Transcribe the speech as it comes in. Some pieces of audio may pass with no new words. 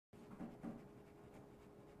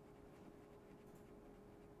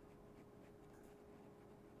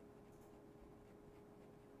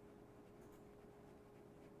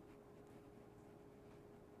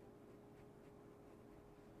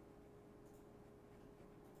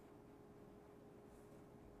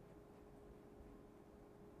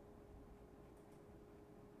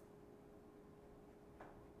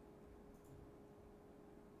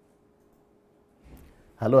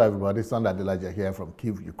Hello, everybody. Son Adelaja here from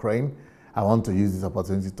Kyiv, Ukraine. I want to use this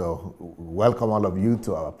opportunity to welcome all of you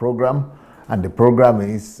to our program. And the program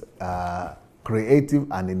is Creative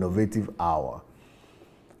and Innovative Hour.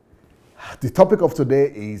 The topic of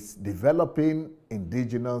today is developing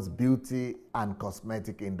indigenous beauty and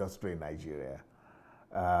cosmetic industry in Nigeria.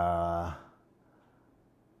 I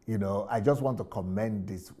just want to commend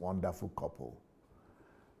this wonderful couple.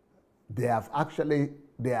 They are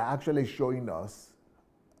actually showing us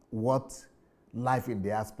what life in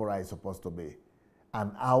diaspora is supposed to be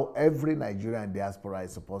and how every Nigerian diaspora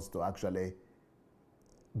is supposed to actually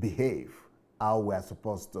behave, how we are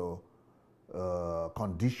supposed to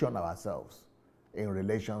condition ourselves in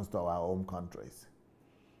relations to our home countries.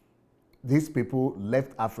 These people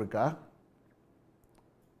left Africa,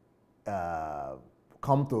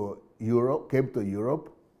 came to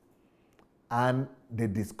Europe, and they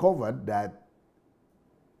discovered that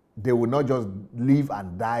they would not just live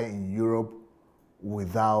and die in Europe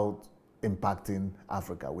without impacting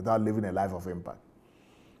Africa, without living a life of impact.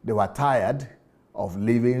 They were tired of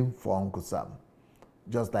living for Uncle Sam,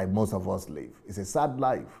 just like most of us live. It's a sad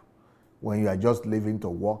life when you are just living to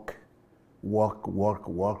work,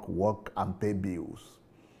 and pay bills.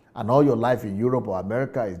 And all your life in Europe or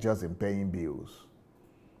America is just in paying bills.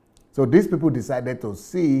 So these people decided to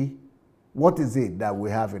see what is it that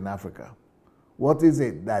we have in Africa. What is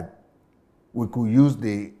it that we could use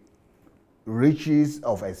the riches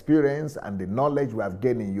of experience and the knowledge we have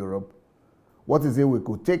gained in Europe? What is it we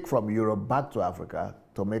could take from Europe back to Africa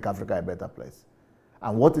to make Africa a better place?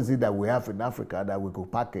 And what is it that we have in Africa that we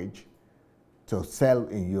could package to sell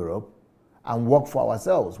in Europe and work for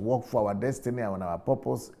ourselves, work for our destiny and our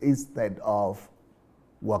purpose, instead of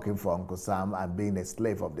working for Uncle Sam and being a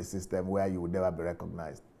slave of the system where you would never be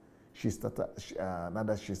recognized? She started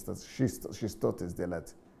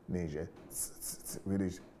that Niger.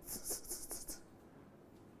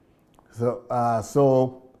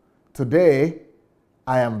 So today,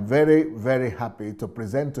 I am very, very happy to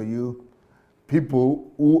present to you people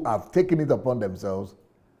who have taken it upon themselves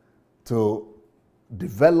to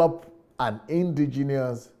develop an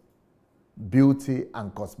indigenous beauty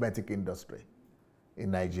and cosmetic industry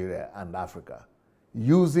in Nigeria and Africa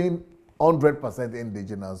using 100%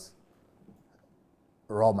 indigenous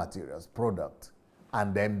raw materials, product,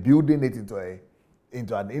 and then building it into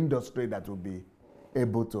an industry that will be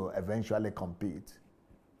able to eventually compete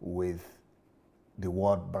with the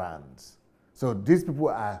world brands. So these people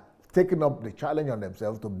are taking up the challenge on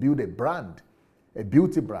themselves to build a brand, a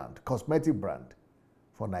beauty brand, cosmetic brand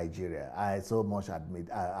for Nigeria. I so much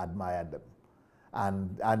admire them.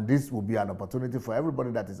 And this will be an opportunity for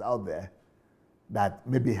everybody that is out there that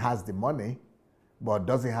maybe has the money but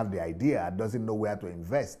doesn't have the idea, doesn't know where to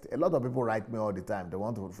invest. A lot of people write me all the time. They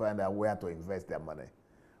want to find out where to invest their money.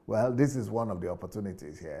 Well, this is one of the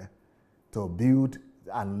opportunities here to build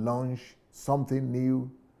and launch something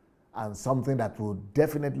new and something that will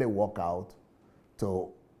definitely work out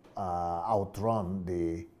to outrun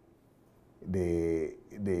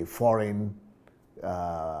the foreign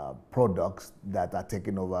products that are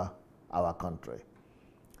taking over our country.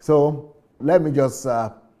 So let me just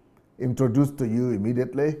introduce to you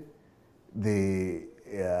immediately the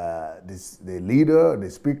leader, the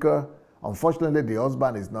speaker. Unfortunately, the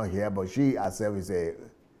husband is not here, but she herself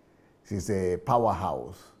she's a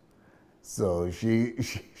powerhouse. So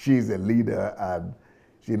she's a leader and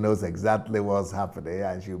she knows exactly what's happening,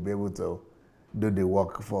 and she'll be able to do the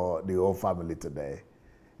work for the whole family today.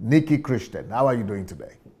 NIKKI Christian, how are you doing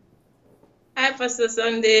today? Hi, Pastor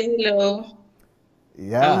Sunday. Hello.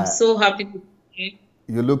 Yeah. I'm so happy to be here.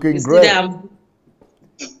 You're looking great.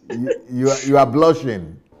 You are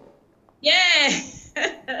blushing. Yeah.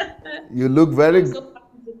 You look very. I'm so happy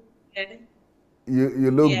to be here.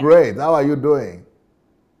 You look great. How are you doing?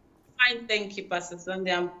 Fine, thank you, Pastor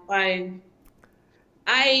Sunday. I'm fine.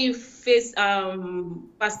 I face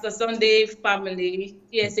Pastor Sunday family,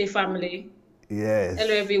 PSA family. Yes.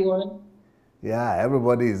 Hello, everyone. Yeah,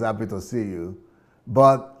 everybody is happy to see you.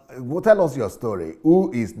 But tell us your story.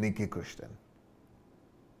 Who is NIKKI Christian?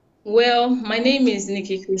 Well, my name is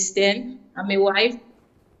NIKKI Christian. I'm a wife,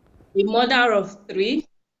 a mother of 3.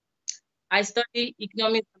 I study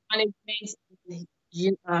economics and management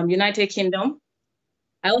in the United Kingdom.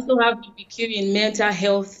 I also have BBQ in mental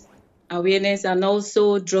health awareness and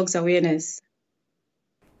also drugs awareness.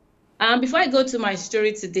 Before I go to my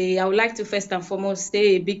story today, I would like to first and foremost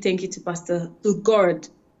say a big thank you to God.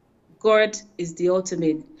 God is the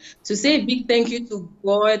ultimate. To say a big thank you to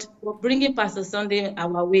God for bringing Pastor Sunday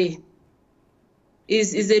our way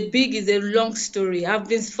is a long story. I've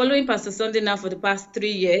been following Pastor Sunday now for the past 3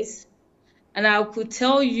 years. And I could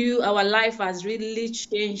tell you our life has really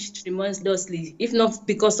changed tremendously, if not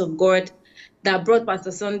because of God that brought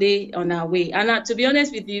Pastor Sunday on our way. And to be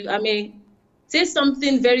honest with you, I may say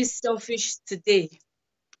something very selfish today.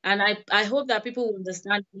 And I hope that people will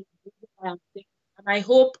understand me. And I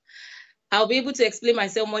hope I'll be able to explain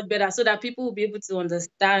myself much better so that people will be able to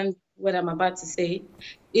understand what I'm about to say.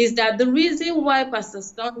 Is that the reason why Pastor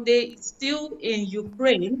Sunday is still in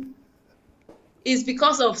Ukraine is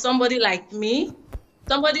because of somebody like me,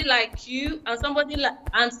 somebody like you, and somebody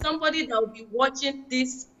that will be watching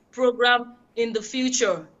this program in the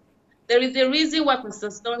future. There is a reason why Pastor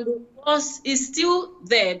Sunday is still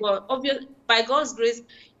there, but obviously by God's grace,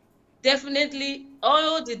 definitely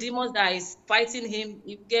all the demons that is fighting him,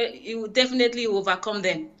 he will definitely overcome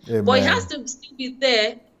them. Amen. But he has to still be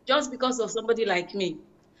there just because of somebody like me.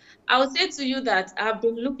 I would say to you that I've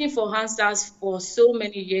been looking for answers for so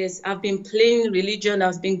many years. I've been playing religion.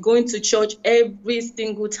 I've been going to church every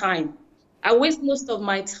single time. I waste most of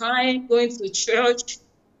my time going to church.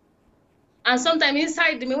 And sometimes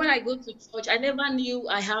inside me, when I go to church, I never knew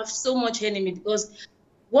I have so much enemy, because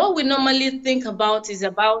what we normally think about is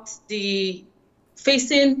about the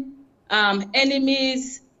facing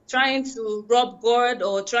enemies, trying to rob God,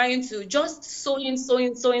 or trying to just sowing.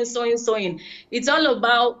 It's all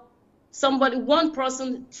about one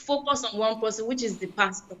person, focus on one person, which is the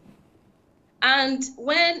pastor. And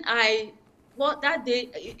when that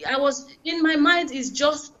day, I was in my mind is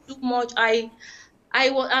just too much.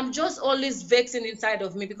 I'm just always vexing inside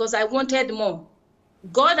of me because I wanted more.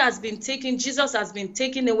 Jesus has been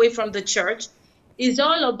taken away from the church. It's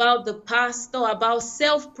all about the pastor, about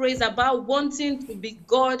self-praise, about wanting to be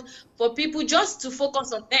God, for people just to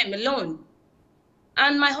focus on them alone.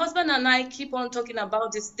 And my husband and I keep on talking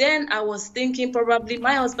about this. Then I was thinking probably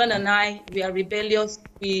my husband and I, we are rebellious,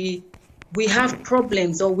 we have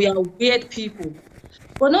problems, or we are weird people.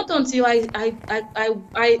 But not until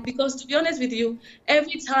because to be honest with you,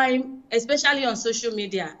 every time, especially on social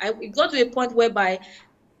media, it got to a point whereby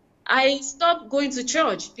I stopped going to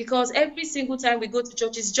church, because every single time we go to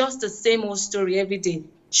church, it's just the same old story every day.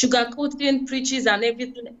 Sugarcoating, preaches, and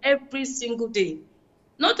everything every single day.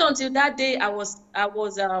 Not until that day I was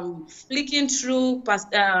flicking through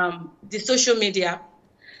the social media,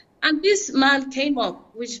 and this man came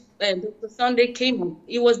up, which Dr. Sunday came up.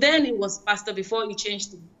 He was pastor before he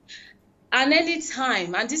changed it. And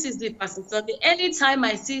anytime, and this is the Pastor Sunday, anytime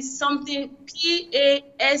I see something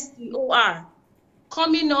pastor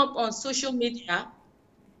coming up on social media,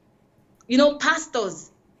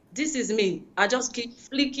 pastors, this is me. I just keep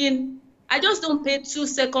flicking. I just don't pay 2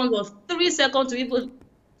 seconds or 3 seconds to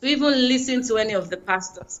even listen to any of the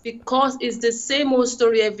pastors, because it's the same old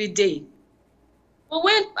story every day. But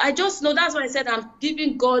when I just know, that's why I said I'm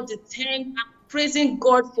giving God the thanks. I'm praising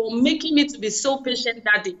God for making me to be so patient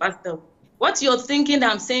that day, Pastor. What you're thinking that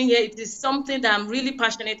I'm saying here, it is something that I'm really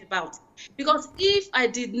passionate about. Because if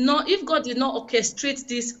God did not orchestrate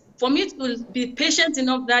this, for me to be patient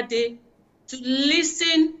enough that day to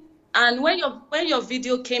listen, and when your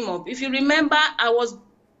video came up, if you remember, I was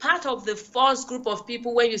part of the first group of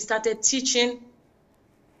people when you started teaching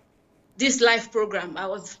this live program. I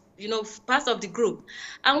was, part of the group.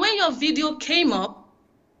 And when your video came up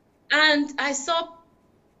and I saw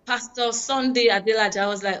Pastor Sunday Adelaja, I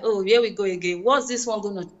was like, oh, here we go again. What's this one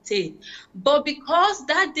going to say? But because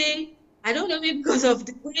that day, I don't know, maybe because of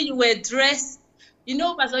the way you were dressed,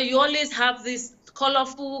 Pastor, you always have this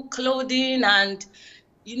colorful clothing and,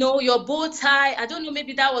 your bow tie. I don't know,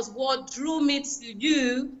 maybe that was what drew me to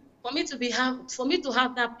you, for me to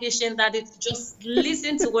have that patience that it just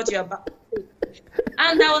listen to what you're about to say.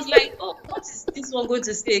 And I was like, oh, what is this one going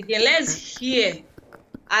to say again? Let's hear.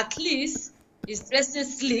 At least he's dressing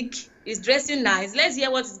sleek, he's dressing nice. Let's hear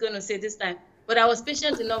what he's going to say this time. But I was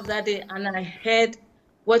patient enough that day, and I heard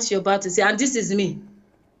what you're about to say. And this is me.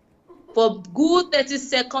 For good 30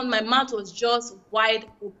 seconds, my mouth was just wide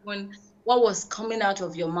open. What was coming out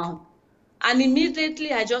of your mouth? And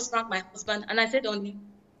immediately, I just found my husband, and I said, only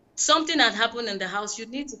something had happened in the house. You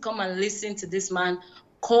need to come and listen to this man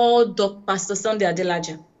called Pastor Sunday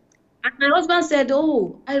Adelaja. And my husband said,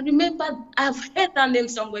 oh, I remember, I've heard that name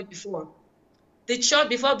somewhere before. The church,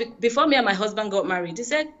 before me and my husband got married, he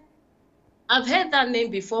said, I've heard that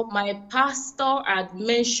name before. My pastor had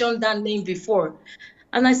mentioned that name before.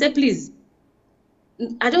 And I said, please,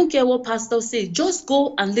 I don't care what pastor says, just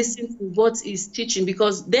go and listen to what he's teaching,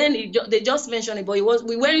 because then they just mentioned it, but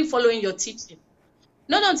we weren't following your teaching.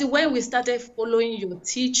 Not until when we started following your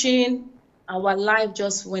teaching, our life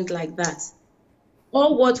just went like that.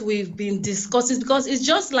 All what we've been discussing, because it's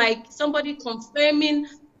just like somebody confirming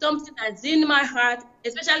something that's in my heart,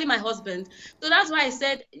 especially my husband. So that's why I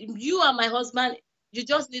said, you and my husband, you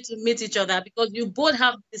just need to meet each other because you both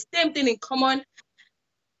have the same thing in common.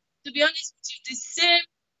 To be honest with you, the same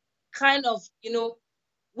kind of,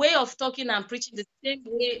 way of talking and preaching, the same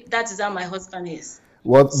way. That is how my husband is.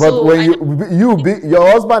 What? But So when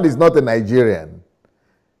your husband is not a Nigerian.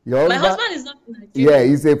 Your my husband, husband is not yeah, Nigerian.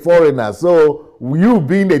 he's a foreigner. So you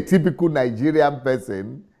being a typical Nigerian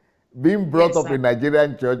person, being brought Yes, up sir. in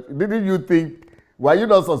Nigerian church, didn't you think? Were you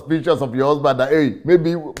not suspicious of your husband that, hey,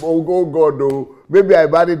 maybe, oh God, oh, maybe I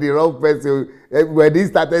married the wrong person when he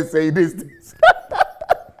started saying these things?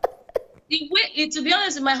 To be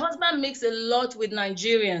honest, my husband makes a lot with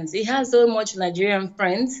Nigerians. He has so much Nigerian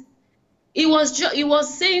friends. He was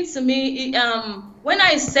saying to me, when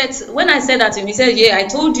I said that to him, he said, "Yeah, I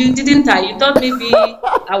told you, didn't I? You thought maybe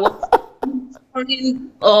I was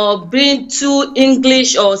foreign or being too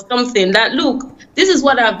English or something. That look, this is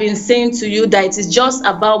what I've been saying to you. That it is just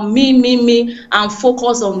about me, and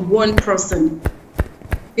focus on one person."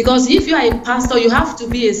 Because if you are a pastor, you have to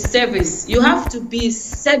be a service. You have to be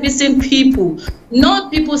servicing people, not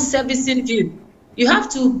people servicing you. You have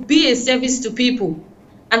to be a service to people.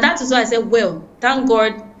 And that is why I said, well, thank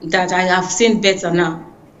God that I have seen better now.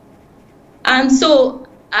 And so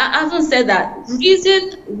I haven't said that.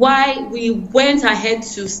 Reason why we went ahead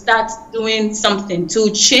to start doing something to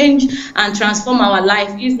change and transform our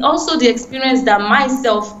life is also the experience that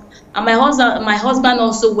myself and my husband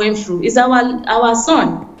also went through. Is our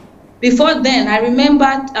son. Before then, I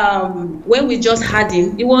remembered when we just had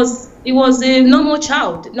him, he was a normal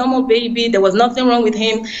child, normal baby. There was nothing wrong with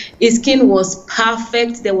him. His skin was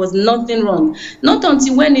perfect. There was nothing wrong. Not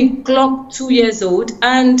until when he clocked 2 years old,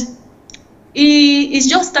 and he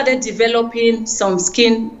just started developing some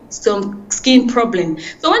skin problem.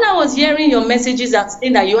 So when I was hearing your messages that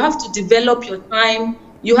saying that you have to develop your time,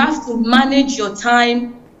 you have to manage your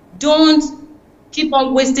time, don't keep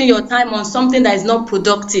on wasting your time on something that is not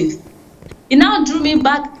productive. It now drew me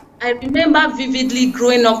back. I remember vividly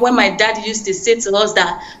growing up when my dad used to say to us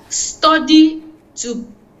that study to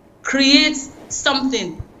create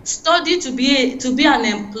something. Study to be an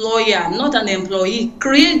employer, not an employee.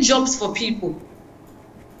 Create jobs for people.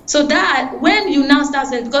 So that when you now start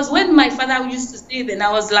saying, because when my father used to say then,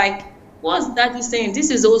 I was like, what's daddy saying?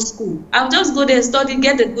 This is old school. I'll just go there, study,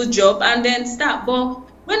 get a good job, and then start. But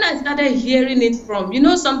when I started hearing it from,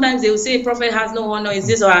 sometimes they will say prophet has no honor, is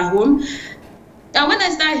this or at home? And when I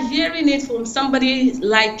started hearing it from somebody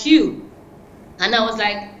like you, and I was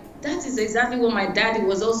like, that is exactly what my daddy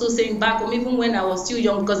was also saying back home, even when I was still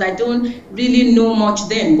young, because I don't really know much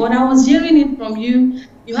then. But I was hearing it from you.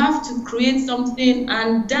 You have to create something,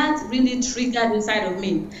 and that really triggered inside of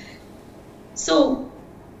me. So,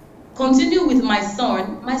 continue with my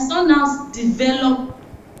son. My son now developed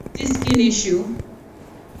this skin issue.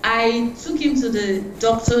 I took him to the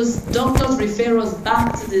doctors refer us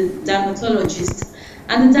back to the dermatologist,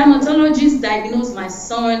 and the dermatologist diagnosed my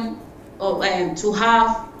son to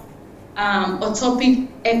have atopic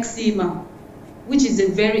eczema, which is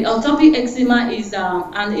atopic eczema is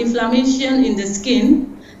an inflammation in the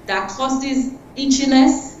skin that causes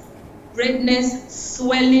itchiness, redness,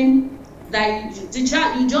 swelling, that the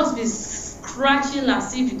child, you just be scratching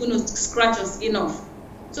as if you're going to scratch your skin off.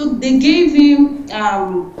 So they gave him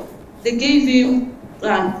cream, they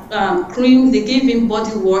gave him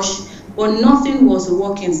body wash, but nothing was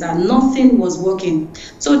working, sir. Nothing was working.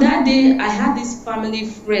 So that day, I had this family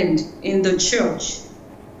friend in the church.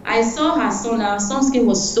 I saw her son. Our son's skin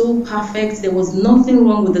was so perfect. There was nothing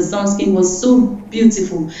wrong with the son's skin. It was so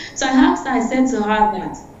beautiful. So I asked her, I said to her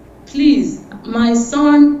that, please, my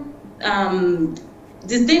son,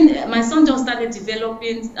 my son just started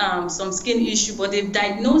developing some skin issue, but they've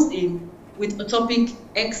diagnosed him with atopic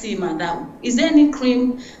eczema. That is there any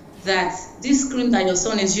cream this cream that your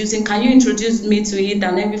son is using? Can you introduce me to it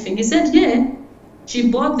and everything? He said, yeah.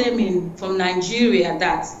 She bought them in from Nigeria.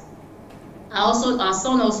 That our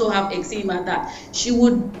son also have eczema. That she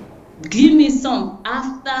would give me some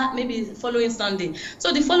after maybe following Sunday.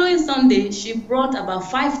 So the following Sunday, she brought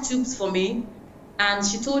about 5 tubes for me, and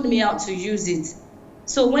she told me how to use it.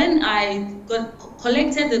 So when I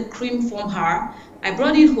collected the cream from her, I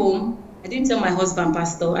brought it home. I didn't tell my husband,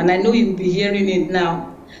 Pastor, and I know you'll be hearing it now.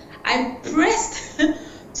 I pressed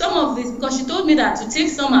some of this because she told me that to take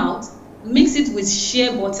some out, mix it with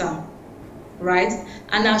shea butter, right?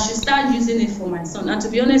 And I should start using it for my son. And to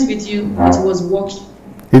be honest with you, it was working.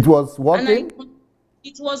 It was working?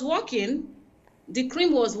 It was working. The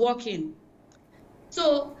cream was working.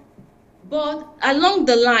 So, but along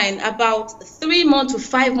the line, about 3 months to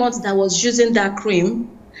 5 months that I was using that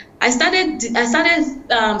cream, I started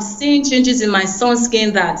seeing changes in my son's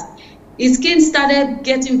skin, that his skin started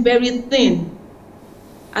getting very thin.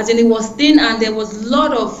 As in, it was thin, and there was a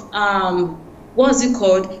lot of what's it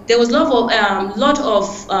called? There was a lot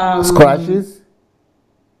of Scratches?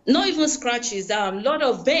 not even scratches, lot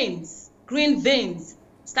of veins, green veins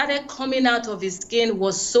started coming out of his skin. It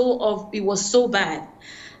was so bad.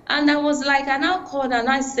 And I was like, I now called and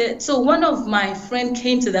I said, so one of my friend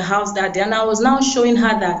came to the house that day, and I was now showing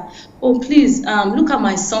her that, oh, please, look at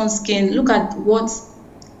my son's skin, look at what,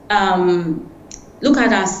 look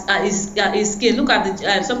at his skin, look at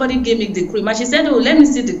the, somebody gave me the cream, and she said, oh, let me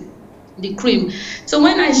see the cream. So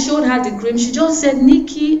when I showed her the cream, she just said,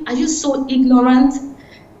 Nikki, are you so ignorant?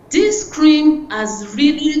 This cream has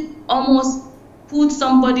really almost put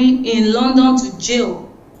somebody in London to jail,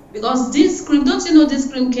 because this cream, don't you know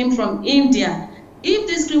this cream came from India? If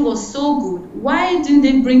this cream was so good, why didn't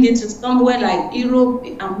they bring it to somewhere like Europe,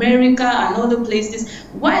 America, and other places?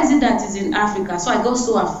 Why is it that it's in Africa? So I got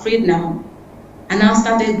so afraid now. And I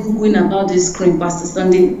started Googling about this cream, Pastor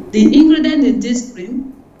Sunday. The ingredient in this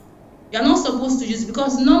cream, you're not supposed to use,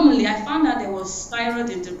 because normally I found that there was steroid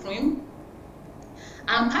in the cream.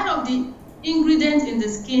 And part of the ingredient in the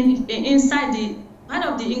skin, part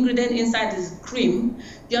of the ingredient inside this cream,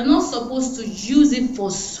 you're not supposed to use it for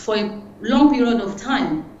a long period of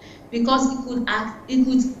time, because it could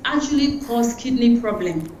actually cause kidney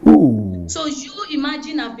problem. Ooh. So you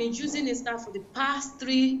imagine, I've been using this stuff for the past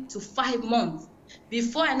 3 to 5 months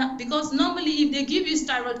because normally if they give you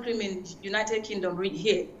steroid cream in United Kingdom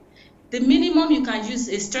here, the minimum you can use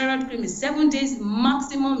a steroid cream is 7 days,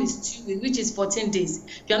 maximum is 2 weeks, which is 14 days.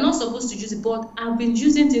 You're not supposed to use it, but I've been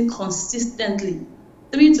using it consistently,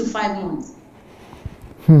 3 to 5 months.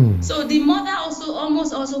 So the mother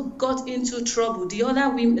also got into trouble. The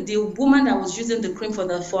woman that was using the cream for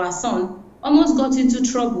her son almost got into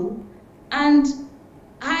trouble, and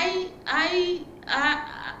I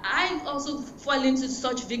also fell into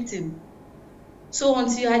such victim. So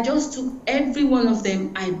until I just took every one of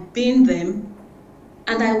them, I binned them,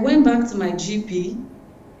 and I went back to my GP.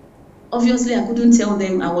 Obviously, I couldn't tell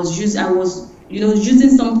them I was using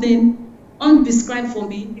something unprescribed for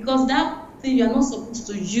me, because that thing, you're not supposed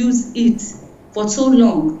to use it for so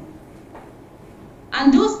long.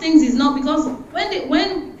 And those things is not, because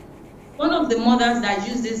when one of the mothers that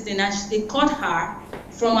used this thing, they caught her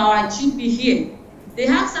from our GP here, they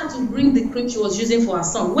asked her to bring the cream she was using for her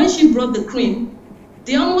son. When she brought the cream,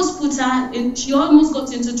 they almost put her in, she almost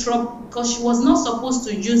got into trouble, because she was not supposed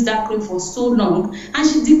to use that cream for so long.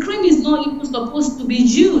 And the cream is not even supposed to be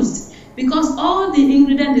used, because all the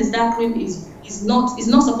ingredients in that cream is not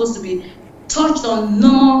supposed to be touched on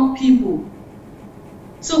normal people.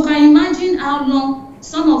 So can you imagine how long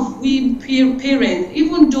some of we parents,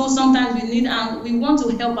 even though sometimes we need and we want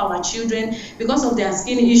to help our children because of their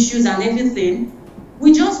skin issues and everything,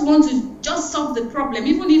 we just want to just solve the problem,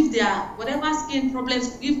 even if they are whatever skin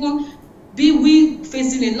problems, even be we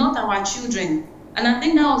facing it, not our children. And I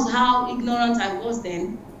think that was how ignorant I was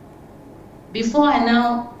then, before I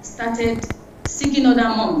now started seeking other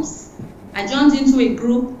moms. I joined into a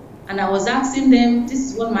group, and I was asking them, this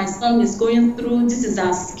is what my son is going through, this is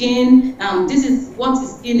our skin, this is what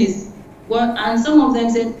his skin is. And some of them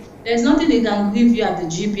said, there's nothing they can give you at the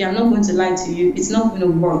GP, I'm not going to lie to you, it's not going to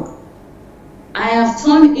work. I have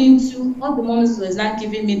turned into, all the moms who was not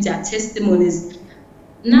giving me their testimonies,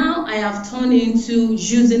 now I have turned into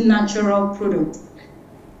using natural products.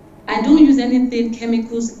 I don't use anything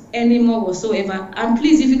chemicals anymore whatsoever. And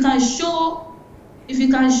please, if you can show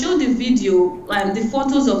the video, the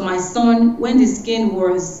photos of my son when the skin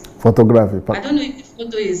was photography. I don't know if the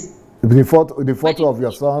photo is the photo of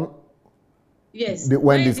your son. Yes.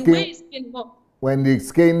 When the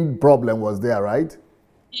skin problem was there, right?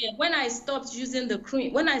 Yeah. When I stopped using the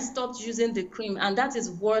cream, and that is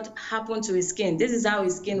what happened to his skin. This is how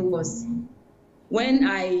his skin was. When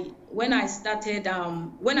I started,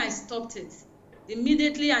 when I stopped it,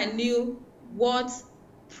 immediately I knew what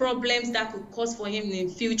problems that could cause for him in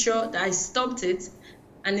the future. That I stopped it,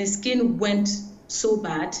 and his skin went so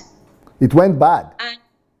bad. It went bad. And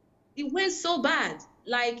it went so bad.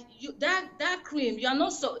 Like that cream, you are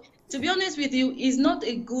not so. To be honest with you, is not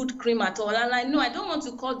a good cream at all. And I know I don't want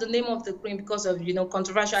to call the name of the cream because of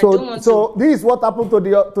controversial. I don't want to. This is what happened to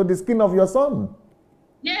the skin of your son.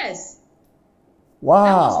 Yes. Wow.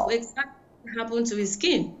 That was exactly what happened to his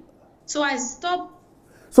skin. So I stopped.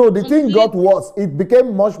 So the thing got worse. It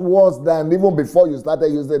became much worse than even before you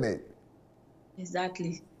started using it.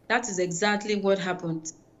 Exactly. That is exactly what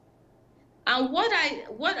happened. And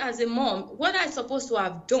what as a mom, what I supposed to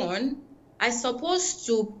have done, I'm supposed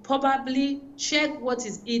to probably check what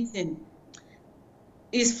is eating.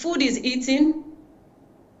 His food is eating,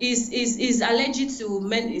 is allergic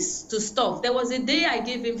to stuff. There was a day I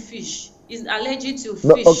gave him fish. He's allergic to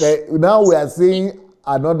No, fish. okay. Now we are seeing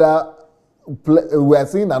another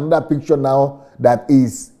picture now that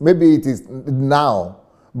is, maybe it is now,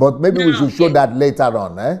 but maybe we should show that later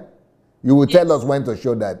on. You will tell us when to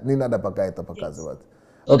show that. Yes.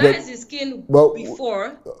 So that is his skin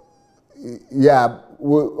before. Yeah.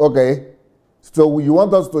 Okay. So you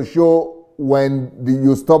want us to show when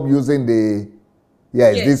you stop using the? Yeah,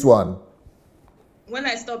 it's this one. When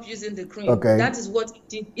I stopped using the cream, okay, that is what it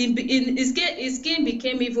did. His skin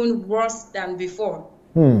became even worse than before.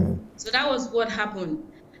 So that was what happened.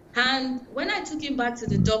 And when I took him back to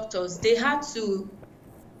the doctors, they had to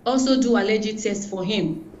also do allergy tests for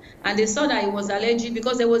him. And they saw that he was allergic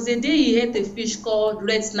because there was a day he ate a fish called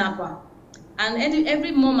red snapper. And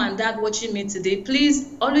every mom and dad watching me today,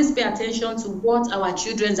 please always pay attention to what our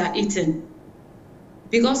children are eating.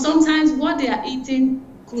 Because sometimes what they are eating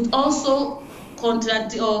could also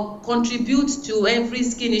contribute to every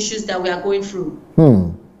skin issues that we are going through.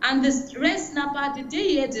 And the red snapper, the day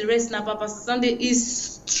he ate the red snapper, Pastor Sunday,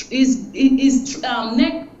 his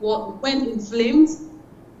neck went inflamed,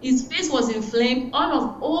 his face was inflamed,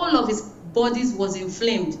 all of his bodies was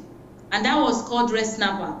inflamed, and that was called red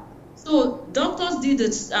snapper. So doctors did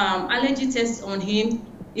the allergy test on him.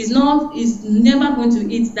 He's never going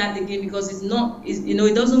to eat that again because it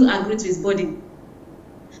doesn't agree to his body.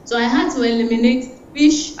 So I had to eliminate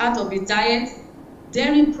fish out of his diet.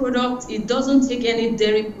 Dairy product, it doesn't take any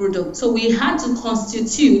dairy product. So we had to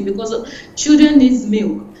constitute, because children need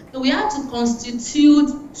milk. So we had to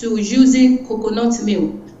constitute to using coconut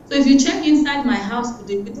milk. So if you check inside my house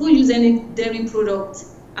today, we don't use any dairy product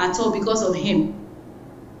at all because of him.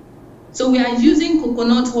 So we are using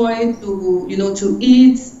coconut oil to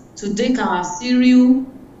eat, to take our cereal.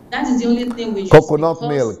 That is the only thing we use. Coconut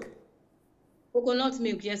milk. Coconut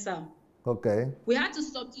milk, yes, sir. Okay. We had to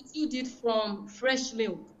substitute it from fresh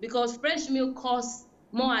milk because fresh milk causes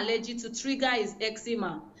more allergy to trigger his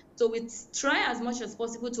eczema. So we try as much as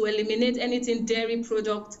possible to eliminate anything dairy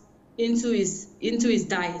product into his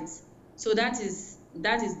diet. So that is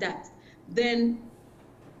that. Then,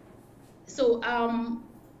 so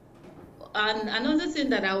and another thing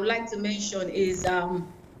that I would like to mention is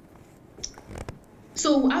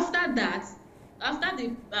so after that,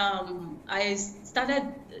 I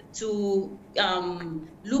started to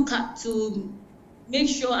make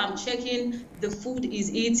sure I'm checking the food he's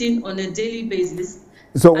eating on a daily basis.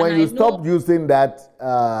 So when you stopped using that,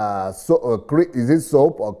 is it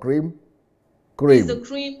soap or cream? Cream. It's the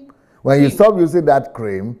cream. When you stopped using that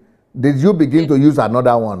cream, did you begin to use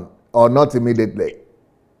another one or not immediately?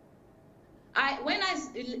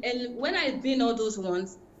 When I been all those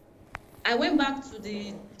ones, I went back to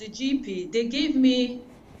the GP. They gave me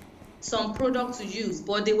some products to use,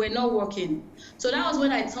 but they were not working. So that was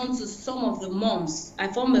when I turned to some of the moms. I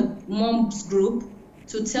formed a moms group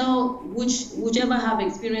to tell whichever have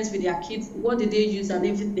experience with their kids, what did they use and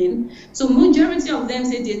everything. So majority of them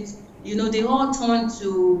said they all turned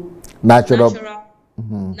to natural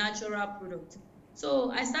product.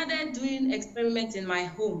 So I started doing experiments in my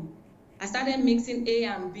home. I started mixing A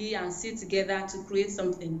and B and C together to create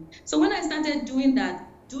something. So when I started doing that,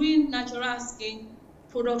 doing natural skin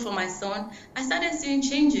product for my son, I started seeing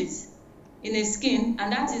changes in his skin,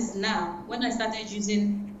 and that is now when I started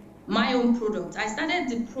using my own product. I started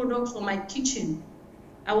the product for my kitchen.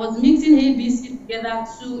 I was mixing A, B, C together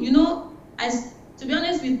to be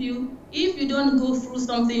honest with you, if you don't go through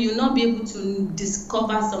something, you'll not be able to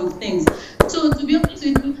discover some things. So to be honest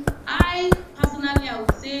with you, I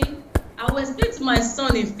would say, I will explain to my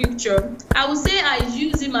son in future, I would say I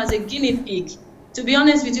use him as a guinea pig, to be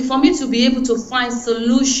honest with you, for me to be able to find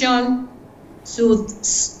solution to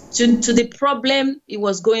the problem he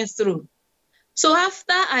was going through. So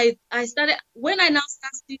after I started, when I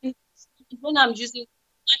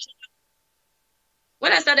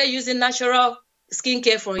started using natural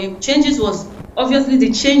skincare for him,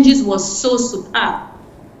 the changes was so superb.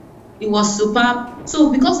 It was superb.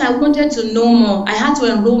 So because I wanted to know more, I had to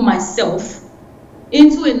enroll myself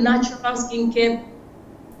into a natural skincare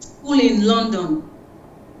school in London.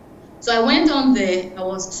 So I went on there. I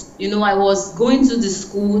was going to the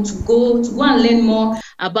school to go and learn more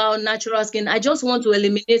about natural skin. I just want to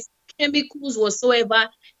eliminate chemicals whatsoever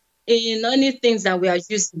in any things that we are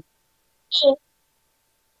using. So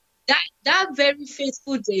that very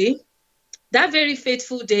faithful day,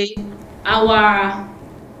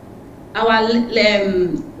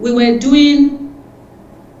 we were doing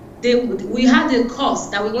we had a course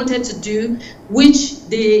that we wanted to do, which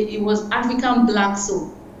it was African black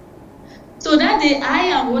soap. So that day,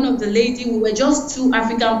 I and one of the ladies, we were just two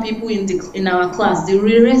African people in our class. The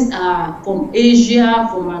rest are from Asia,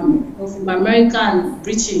 from America, and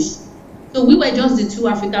British. So we were just the two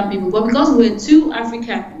African people. But because we were two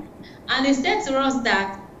African, and they said to us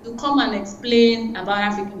that to come and explain about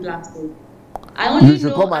African black soap. You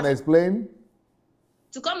should come and explain?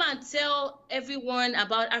 To come and tell everyone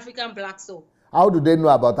about African black soap. How do they know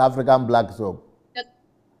about African black soap?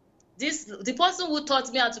 The person who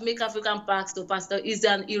taught me how to make African black soap, Pastor, is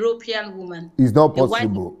an European woman. It's not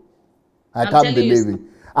possible. I can't believe it.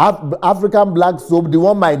 African black soap, the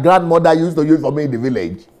one my grandmother used to use for me in the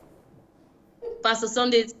village. Pastor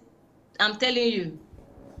Sunday, I'm telling you.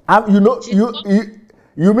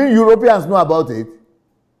 You mean Europeans know about it?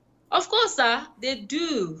 Of course, sir, they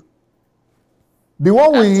do. The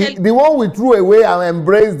one we threw away and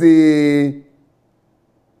embraced the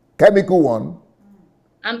chemical one.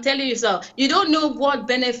 I'm telling you, sir, you don't know what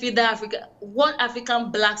benefit what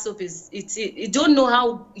African black soap is. You don't know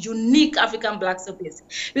how unique African black soap is.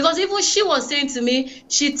 Because even she was saying to me,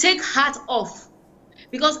 she take hat off.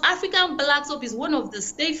 Because African black soap is one of the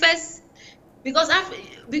safest. Because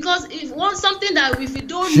if something that if you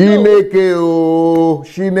don't know.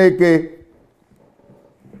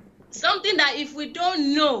 Something that if we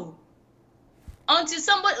don't know, until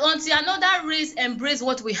another race embrace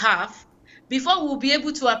what we have, before we'll be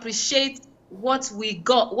able to appreciate what we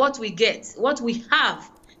got, what we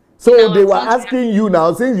have. So they were asking you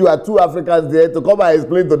now, since you are two Africans there, to come and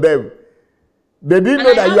explain to them. They didn't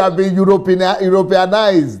know that you have been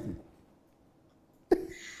Europeanized.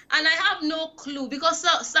 And I have no clue because,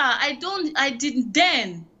 sir, I didn't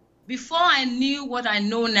then, before I knew what I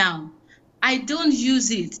know now. I don't use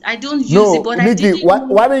it. But Nikki,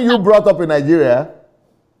 why didn't you brought up in Nigeria?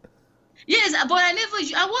 Yes, but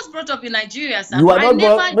I was brought up in Nigeria, sir.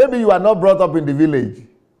 Maybe you are not brought up in the village.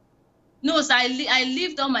 No, sir, I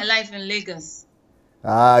lived all my life in Lagos.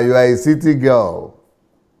 Ah, you are a city girl.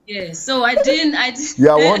 Yes, so I didn't. You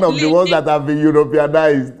are one of the ones that have been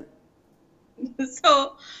Europeanized.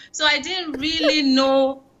 So I didn't really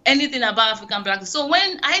know anything about African black. So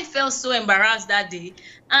when I felt so embarrassed that day,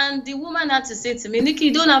 and the woman had to say to me, Nikki,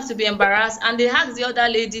 you don't have to be embarrassed. And they asked the other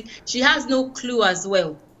lady, she has no clue as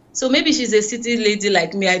well. So maybe she's a city lady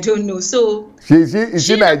like me, I don't know. So is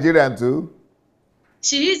she Nigerian too?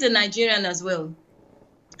 She is a Nigerian as well.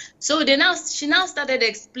 So she now started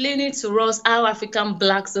explaining to us how African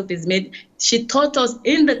black soap is made. She taught us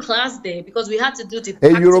in the class there because we had to do the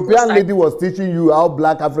A European lady was teaching you how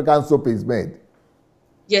black African soap is made.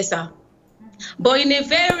 Yes, sir. But in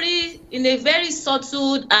a very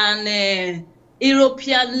subtle and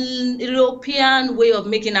European way of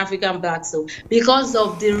making African black soap, because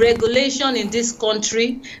of the regulation in this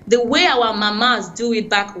country, the way our mamas do it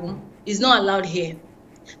back home is not allowed here.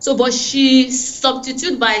 So, but she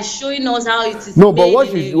substitute by showing us how it is. No, but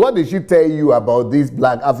what did she tell you about this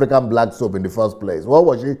African black soap in the first place?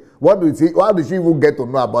 How did she even get to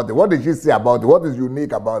know about it? What did she say about it? What is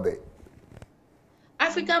unique about it?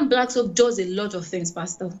 African black soap does a lot of things,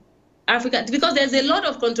 Pastor. Because there's a lot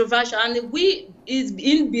of controversial, and is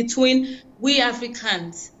in between we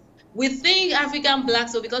Africans. We think African black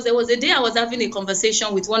soap, because there was a day I was having a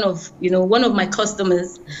conversation with one of my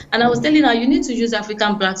customers, and I was telling her, you need to use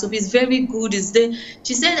African black soap. It's very good.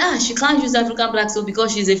 She said, she can't use African black soap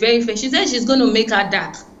because she's a very fair. She said she's going to make her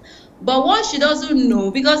dark. But what she doesn't know,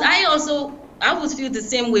 because I would feel the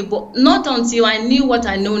same way, but not until I knew what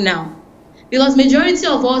I know now. Because majority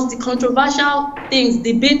of us, the controversial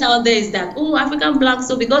debate out there is that, African black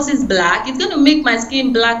soap, because it's black, it's going to make my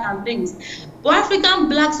skin black and things. But African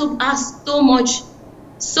black soap has so much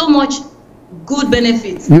good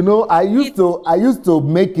benefits. You know, I used to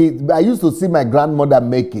make it. I used to see my grandmother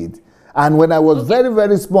make it, and when I was very,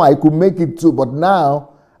 very small, I could make it too. But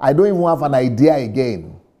now I don't even have an idea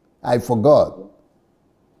again. I forgot.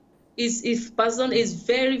 Is a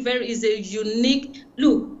unique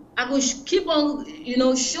look. I will keep on,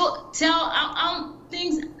 tell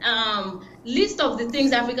things. List of the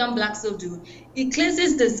things African black soap do. It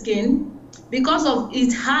cleanses the skin. Because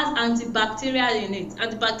it has antibacterial in it,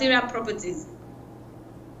 antibacterial properties.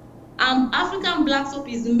 African black soap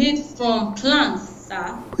is made from plants,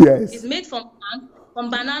 sir. Yes. It's made from plants, from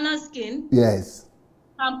banana skin. Yes.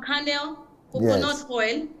 Palm kernel, coconut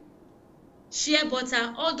oil, shea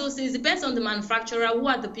butter, all those things. It depends on the manufacturer, who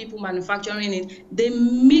are the people manufacturing it. They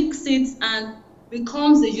mix it and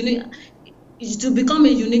become a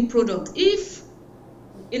unique product.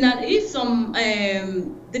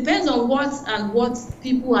 Depends on what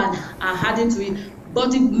people are adding to it.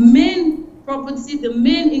 But the main property, the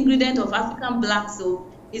main ingredient of African black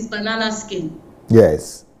soap is banana skin.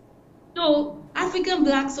 Yes. So African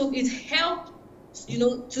black soap, it helps,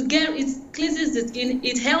 it cleanses the skin.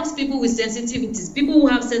 It helps people with sensitivities, people who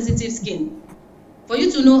have sensitive skin. For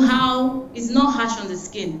you to know how it's not harsh on the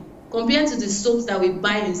skin compared to the soaps that we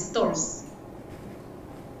buy in stores.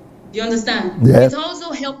 Do you understand? Yes. It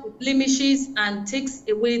also helps with blemishes and takes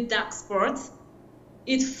away dark spots.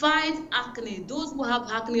 It fights acne. Those who have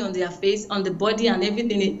acne on their face, on the body, and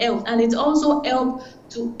everything, it helps. And it also helps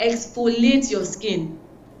to exfoliate your skin.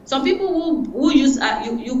 Some people who use,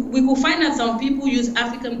 we could find that some people use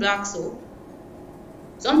African black soap.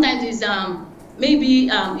 Sometimes it's maybe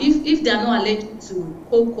if they are not allergic to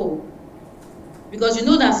cocoa, because you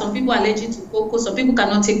know that some people are allergic to cocoa, some people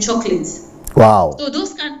cannot take chocolates. Wow. So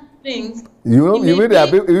those kind of things. You mean there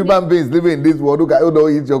are human beings living in this world who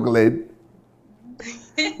don't eat chocolate?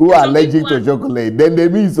 Who are allergic to chocolate? Then they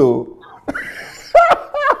mean so.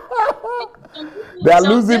 They are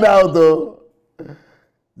losing out though.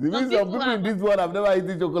 Some people in this world have never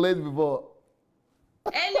eaten chocolate before.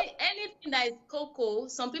 Anything that is cocoa,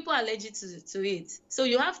 some people are allergic to it. So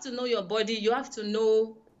you have to know your body. You have to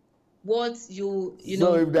know what you know.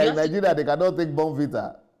 So if they're in Nigeria, they cannot take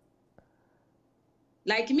Bonfita.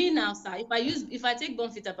 Like me now, sir. If I take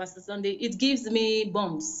Bonfita, Pastor Sunday, it gives me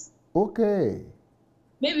bumps. Okay.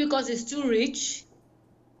 Maybe because it's too rich.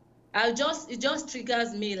 It just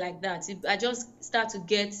triggers me like that. I just start to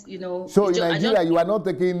get, So in Nigeria, you are not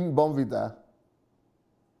taking Bonfita?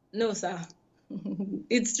 No, sir.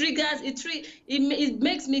 It triggers. It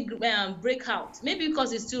makes me break out. Maybe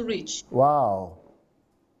because it's too rich. Wow.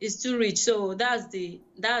 It's too rich. So that's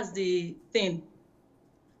the thing.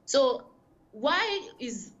 So why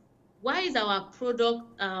is our product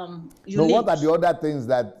unique? So what are the other things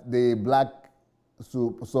that the black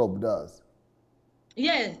soap does?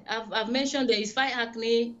 Yeah, I've mentioned that it fights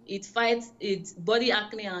acne, it fights body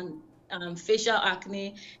acne and facial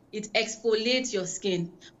acne. It exfoliates your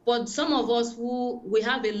skin. But some of us we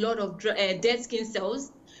have a lot of dead skin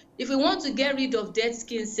cells. If we want to get rid of dead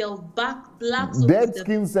skin cells, black soap. Dead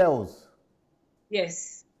skin cells.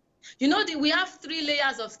 Yes. We have 3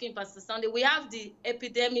 layers of skin, Pastor Sunday. We have the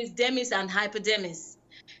epidermis, dermis, and hypodermis.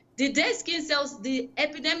 The dead skin cells, the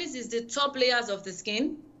epidermis is the top layers of the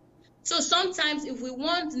skin. So sometimes if we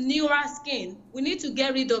want newer skin, we need to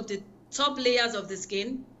get rid of the top layers of the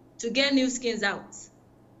skin to get new skins out.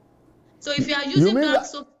 So if you are using black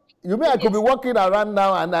soap... You mean I could be walking around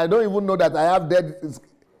now and I don't even know that I have dead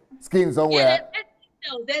skin somewhere?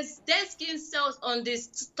 Yeah, there's dead skin cells on the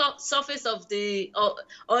surface of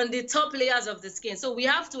on the top layers of the skin. So we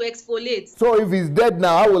have to exfoliate. So if it's dead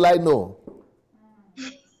now, how will I know?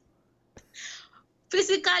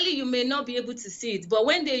 Physically, you may not be able to see it, but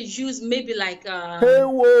when they use maybe like hey,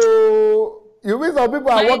 whoa! You mean some people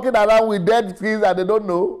are walking around with dead skins and they don't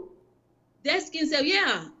know? Dead skin cell,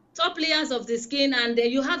 yeah, top layers of the skin, and then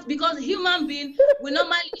you have, because human being we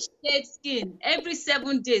normally shed skin every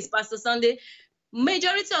 7 days, Pastor Sunday.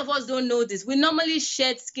 Majority of us don't know this. We normally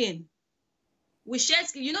shed skin. We shed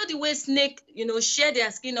skin. You know the way snake, shed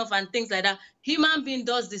their skin off and things like that. Human being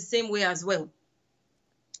does the same way as well.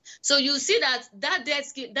 So you see that dead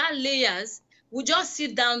skin, that layers will just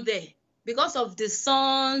sit down there because of the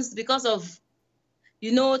suns, because of,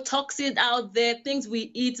 toxins out there, things we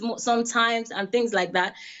eat sometimes and things like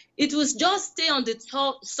that. It will just stay on the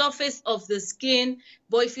top surface of the skin.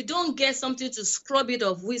 But if you don't get something to scrub it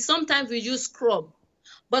off, sometimes we use scrub.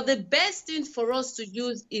 But the best thing for us to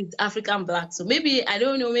use is African black soap. Maybe, I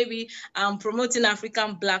don't know, maybe I'm promoting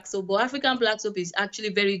African black soap, but African black soap is actually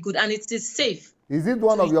very good and it is safe. Is it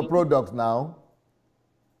one of your products now?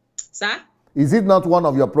 Sir? Is it not one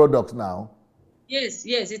of your products now? Yes,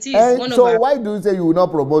 it is. So why do you say you will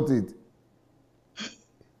not promote it?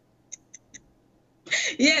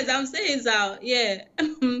 Yes, I'm saying so. Yeah.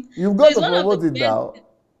 You've got to promote it now.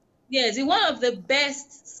 Yes, it's one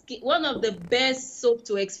of the best soap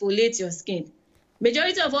to exfoliate your skin.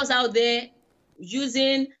 Majority of us out there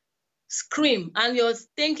using cream, and you're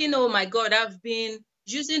thinking, oh my God, I've been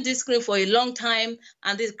using this cream for a long time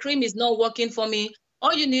and this cream is not working for me.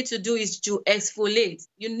 All you need to do is to exfoliate.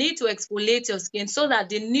 You need to exfoliate your skin so that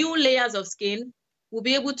the new layers of skin will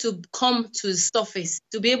be able to come to surface,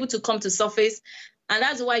 And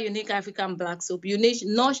that's why you need African black soap. You need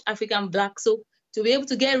North African black soap to be able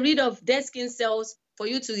to get rid of dead skin cells for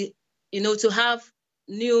you to, to have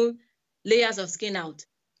new layers of skin out.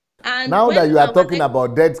 And now that you are talking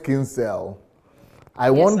about dead skin cell, I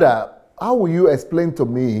wonder, how will you explain to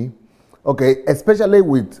me, okay, especially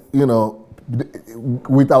with,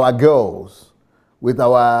 with our girls, with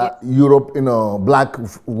our Yes. Europe, black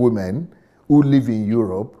women who live in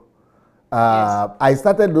Europe. Yes. I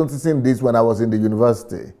started noticing this when I was in the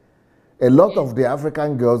university. A lot Yes. of the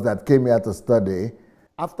African girls that came here to study,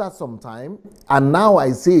 after some time, and now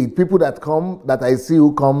I see it, people that I see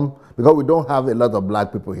who come, because we don't have a lot of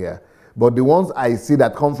black people here, but the ones I see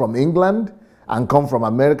that come from England and come from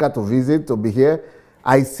America to visit, to be here,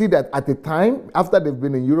 I see that at the time, after they've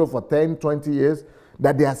been in Europe for 10, 20 years,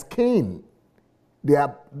 that their skin, they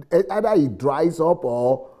are either it dries up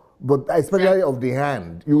but especially Exactly. of the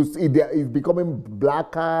hand, you see it's becoming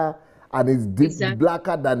blacker and it's deep, Exactly.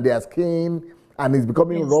 blacker than their skin, and it's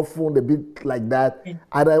becoming Yes. roughened a bit like that. Yes.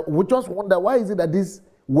 And I would just wonder, why is it that this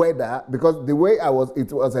weather, because the way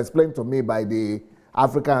it was explained to me by the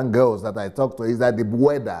African girls that I talked to, is that the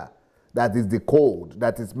weather, that is the cold,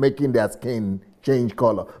 that is making their skin change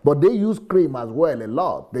color. But they use cream as well a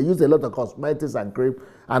lot. They use a lot of cosmetics and cream.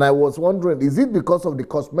 And I was wondering, is it because of the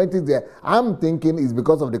cosmetics there? I'm thinking it's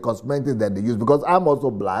because of the cosmetics that they use, because I'm also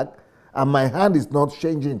black and my hand is not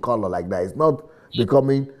changing color like that. It's not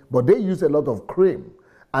becoming, but they use a lot of cream.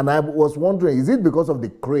 And I was wondering, is it because of the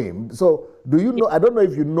cream? So do you know, I don't know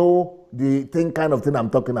if you know the kind of thing I'm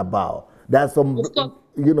talking about. There's some, Of course.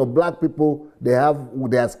 black people, they have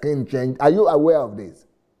their skin change. Are you aware of this?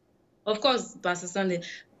 Of course, Pastor Sunday.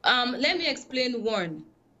 Let me explain one.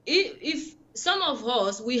 If some of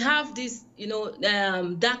us we have this,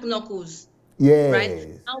 dark knuckles, right?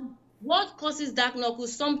 Yes. Now, what causes dark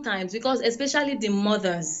knuckles sometimes? Because especially the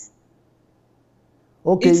mothers,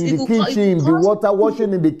 Okay, in it the could kitchen, the cause. water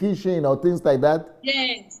washing in the kitchen or things like that?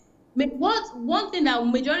 Yes. One thing that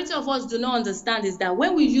majority of us do not understand is that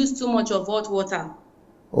when we use too much of hot water,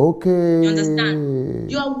 you understand?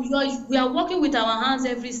 Okay. We are working with our hands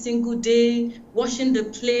every single day, washing the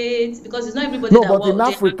plates, because it's not everybody No, that but in they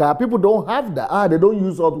have. Africa, people don't have that. They don't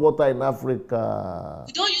use hot water in Africa.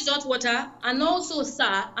 We don't use hot water, and also,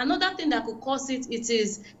 sir, another thing that could cause it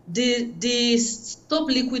is the soap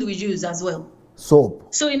liquid we use as well. Soap.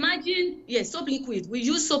 So imagine, yes, soap liquid. We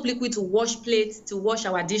use soap liquid to wash plates, to wash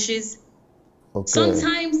our dishes. Okay.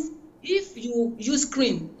 Sometimes, if you use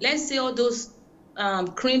cream, let's say all those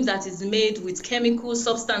creams that is made with chemical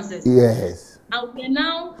substances. Yes. And we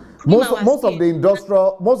now cream our Most skin. of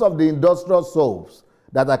the industrial soaps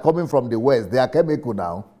that are coming from the West, they are chemical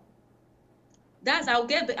now. I'll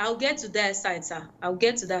get to that side, sir. I'll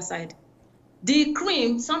get to that side. The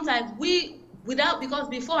cream, sometimes because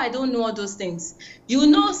before I don't know all those things.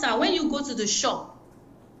 Sir, when you go to the shop,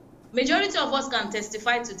 majority of us can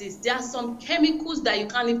testify to this. There are some chemicals that you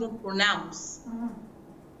can't even pronounce.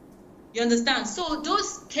 You understand? So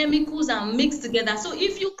those chemicals are mixed together. So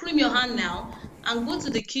if you cream your hand now and go to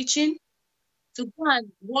the kitchen to go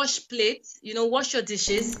and wash plates, wash your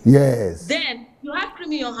dishes. Yes. Then you have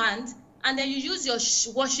cream in your hand and then you use your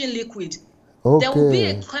washing liquid. Okay. There will be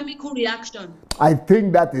a chemical reaction. I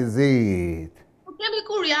think that is it. A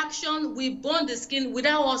chemical reaction will burn the skin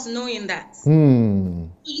without us knowing that.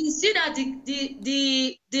 You see that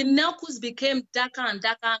the knuckles became darker and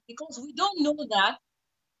darker because we don't know that.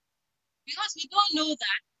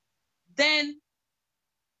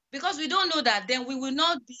 Then we will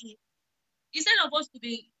not be, instead of us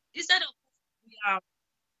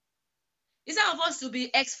to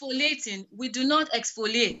be exfoliating, we do not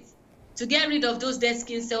exfoliate to get rid of those dead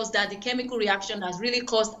skin cells that the chemical reaction has really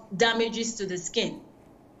caused damages to the skin.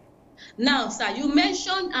 Now, sir, you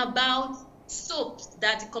mentioned about soaps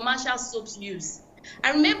that the commercial soaps use.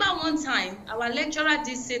 I remember one time our lecturer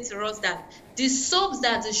did say to us that the soaps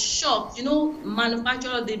that the shop,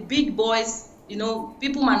 manufacturer, the big boys,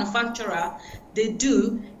 people manufacturer,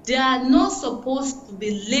 they are not supposed to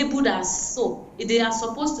be labeled as soap. They are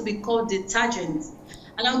supposed to be called detergent.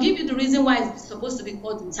 And I'll give you the reason why it's supposed to be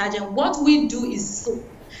called detergent. What we do is soap,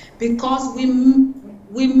 because we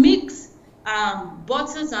mix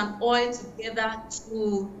butters and oil together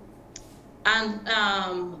and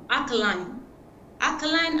alkaline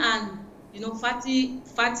and fatty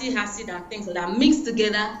acid and things like that mixed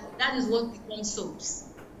together. That is what becomes soaps.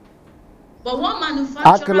 But what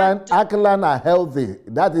manufacturer alkaline are healthy.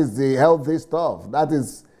 That is the healthy stuff. That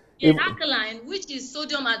is alkaline, which is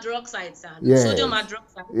sodium hydroxide, sir. Yes. Sodium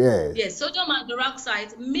hydroxide. Yes. Yes, sodium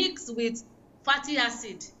hydroxide mixed with fatty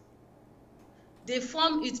acid.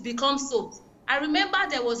 It becomes soap. I remember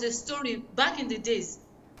there was a story back in the days.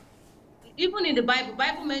 Even in the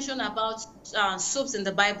Bible mentioned about soaps in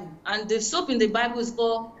the Bible, and the soap in the Bible is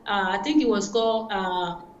called, I think it was called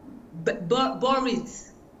Borit.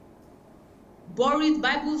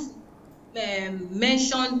 Bible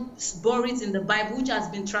mentioned Borit in the Bible, which has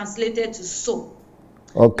been translated to soap.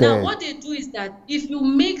 Okay. Now, what they do is that if you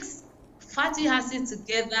mix fatty acid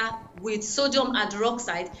together with sodium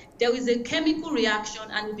hydroxide, there is a chemical reaction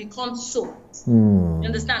and it becomes soap. You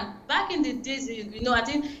understand? Back in the days, you know, I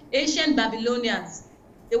think ancient Babylonians,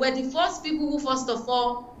 they were the first people who, first of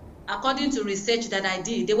all, according to research that I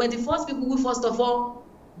did, they were the first people who, first of all,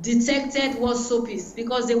 detected what soap is,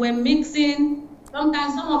 because they were mixing.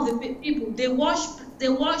 Sometimes some of the people, they wash.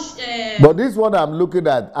 But this one I'm looking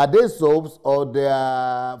at, are they soaps or they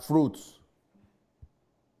are fruits?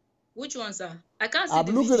 Which ones, sir? I can't see I'm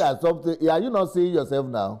the looking video. at something. Are you not seeing yourself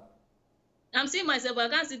now? I'm seeing myself, but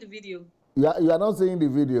I can't see the video. You are not seeing the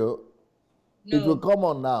video. No. It will come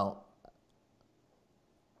on now.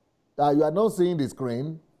 You are not seeing the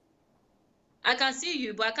screen. I can see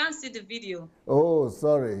you, but I can't see the video. Oh,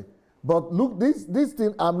 sorry. But look, this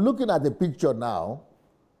thing, I'm looking at the picture now.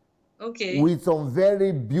 Okay. With some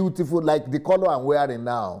very beautiful, like the color I'm wearing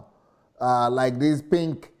now, like this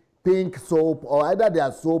pink soap, or either they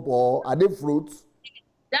are soap or are they fruits?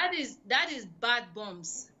 That is bad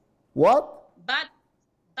bombs. What? Bad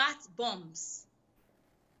bombs.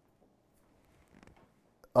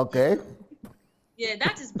 Okay. Yeah,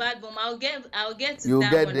 that is bad bomb. I'll get to you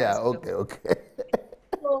that get one there. as well. Okay.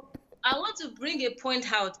 So I want to bring a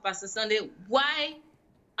point out, Pastor Sunday, why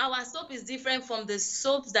our soap is different from the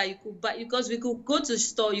soaps that you could buy, because we could go to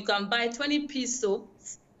store, you can buy 20-piece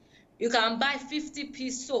soaps, you can buy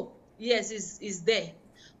 50-piece soap. Yes, it's there.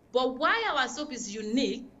 But why our soap is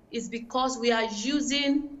unique is because we are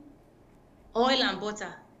using oil and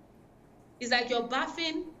butter. It's like you're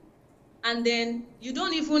bathing, and then you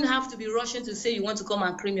don't even have to be rushing to say you want to come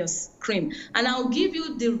and cream your cream. And I'll give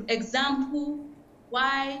you the example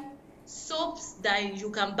why soaps that you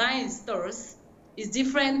can buy in stores is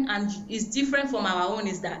different, and is different from our own.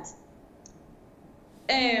 Is that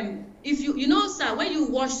if you know, sir, when you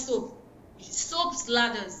wash soaps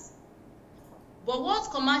lathers. But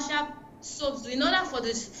what commercial soaps do, in order for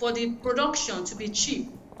the production to be cheap,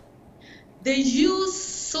 they use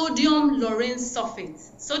sodium lauryl sulfate.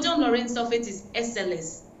 Sodium lauryl sulfate is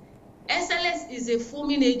SLS. SLS is a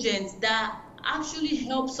foaming agent that actually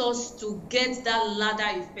helps us to get that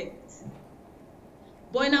lather effect.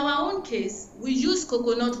 But in our own case, we use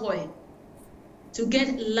coconut oil to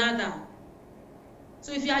get lather.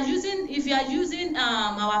 So if you are using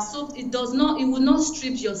our soap, it will not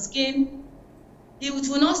strip your skin. It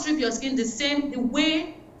will not strip your skin the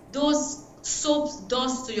way those soaps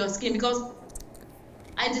does to your skin. Because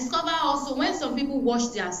I discover also when some people wash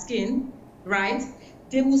their skin, right,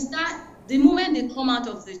 they will start, the moment they come out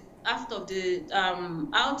of the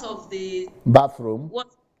bathroom,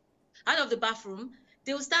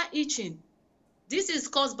 they will start itching. This is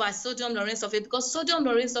caused by sodium lauryl sulfate, because sodium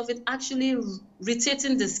lauryl sulfate actually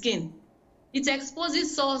irritating the skin. It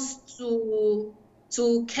exposes us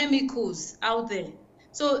to chemicals out there.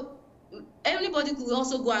 So anybody could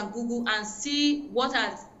also go and Google and see what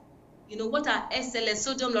our SLS,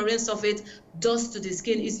 sodium lauryl sulfate, does to the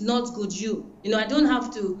skin. Is not good. I don't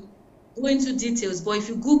have to go into details, but if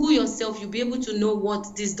you Google yourself, you'll be able to know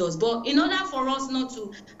what this does. But in order for us not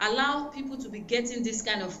to allow people to be getting these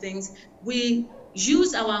kind of things, we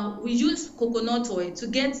use coconut oil to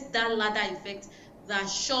get that lather effect that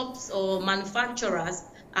shops or manufacturers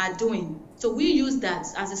are doing. So we use that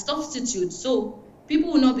as a substitute, so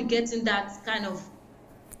people will not be getting that kind of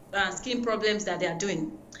skin problems that they are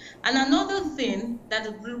doing. And another thing, that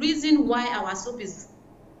the reason why our soap is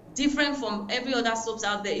different from every other soaps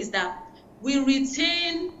out there, is that we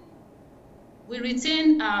retain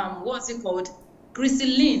what's it called,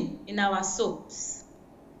 glycerin in our soaps.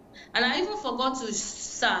 And I even forgot to,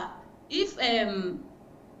 sir, if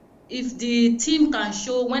the team can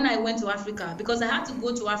show when I went to Africa, because I had to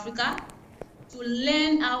go to Africa to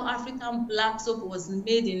learn how African black soap was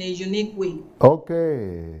made in a unique way.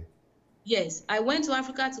 Okay. Yes, I went to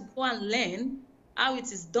Africa to go and learn how it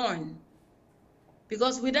is done.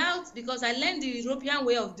 Because I learned the European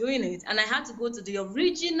way of doing it, and I had to go to the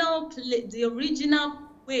original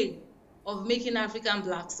way of making African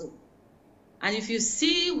black soap. And if you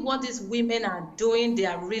see what these women are doing, they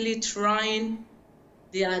are really trying.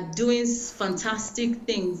 They are doing fantastic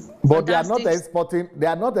things. But they are not exporting. They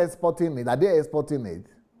are not exporting it. Are they exporting it?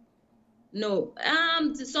 No.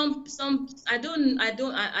 Some I didn't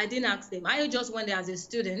ask them. I just went there as a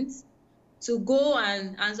student to go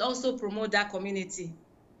and also promote that community.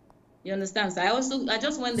 You understand? So I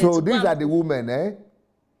just went there. So these are the women, eh?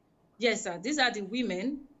 Yes, sir. These are the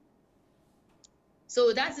women.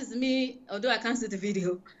 So that is me, although I can't see the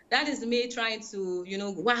video. That is me trying to,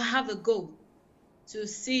 have a go to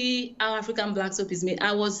see how African black soap is made.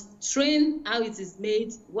 I was trained how it is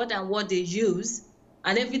made, what they use,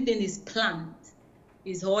 and everything is planned.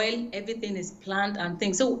 is oil, everything is plant and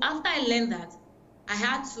things. So after I learned that, I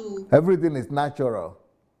had to. Everything is natural.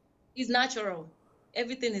 It's natural.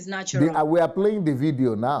 Everything is natural. We are playing the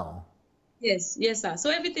video now. Yes, yes, sir. So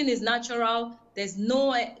everything is natural. There's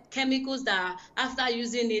no chemicals that after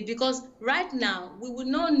using it, because right now we would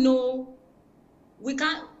not know. We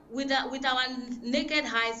can't, with our naked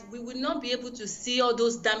eyes, we would not be able to see all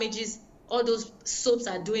those damages all those soaps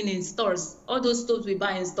are doing in stores, all those soaps we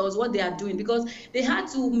buy in stores, what they are doing, because they had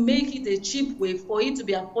to make it a cheap way for it to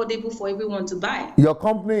be affordable for everyone to buy. Your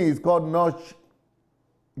company is called Notch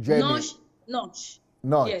Notch.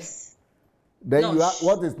 Yes. Then Notch. You have,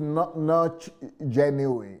 what is Notch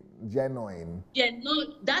Genuine? Yeah, no,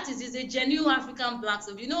 that is a genuine African black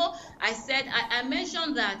soap. You know, I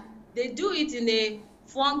mentioned that they do it in a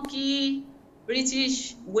funky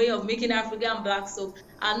British way of making African black soap,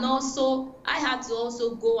 and also I had to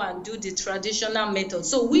also go and do the traditional method.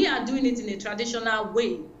 So we are doing it in a traditional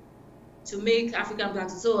way to make African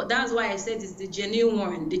black soap. So that's why I said it's the genuine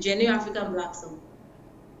one, the genuine African black soap.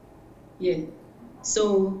 Yeah.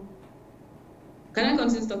 So can I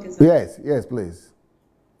continue talking, sir? Yes, please.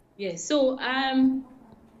 Yes. So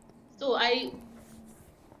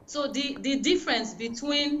the difference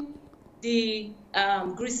between the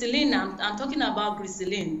glycerin, I'm talking about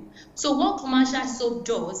glycerin. So what commercial soap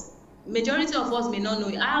does, majority of us may not know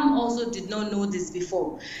it. I also did not know this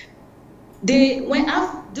before. During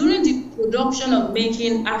the production of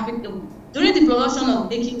making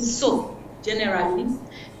soap generally,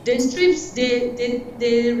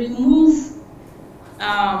 they remove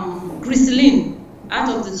glycerin out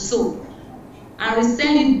of the soap and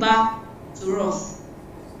resell it back to us.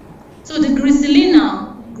 So the glycerin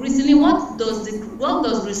what does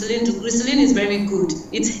glycerin do? Glycerin is very good.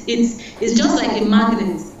 It's just like a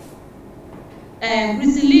magnet.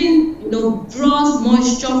 Glycerin, draws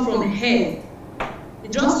moisture from hair.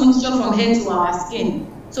 It draws moisture from hair to our skin.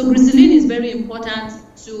 So glycerin is very important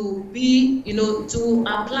to be, to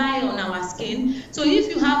apply on our skin. So if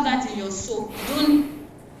you have that in your soap,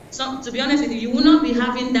 to be honest with you, you will not be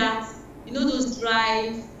having that, those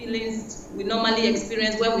dry feelings we normally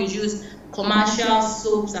experience when we use commercial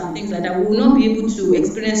soaps and things like that. We will not be able to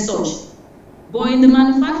experience such. But in the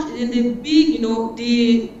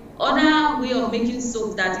the other way of making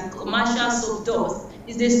soap that the commercial soap does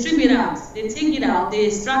is they strip it out, they take it out, they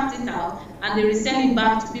extract it out, and they resell it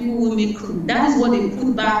back to people who make cream. That is what they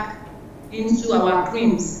put back into our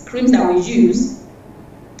creams that we use,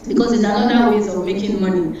 because it's another way of making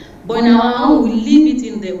money. But in our own, we leave it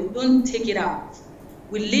in there. We don't take it out.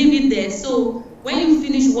 We leave it there. So when you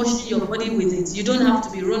finish washing your body with it, you don't have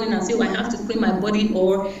to be running and say, I have to clean my body,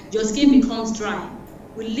 or your skin becomes dry.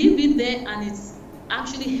 We leave it there, and it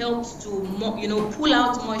actually helps to, pull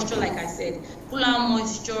out moisture, like I said, pull out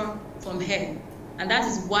moisture from hair. And that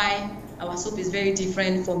is why our soap is very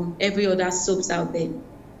different from every other soaps out there.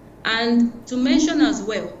 And to mention as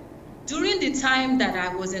well, during the time that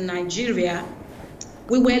I was in Nigeria,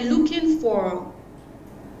 we were looking for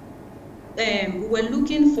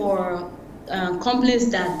companies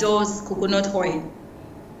that does coconut oil.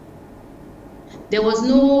 There was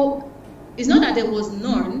it's not that there was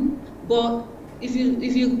none, but if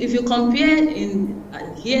you compare in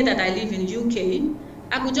here that I live in UK,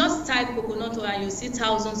 I could just type coconut oil and you see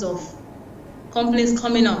thousands of companies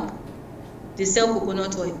coming up. They sell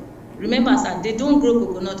coconut oil. Remember, sir, they don't grow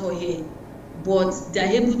coconut oil here, but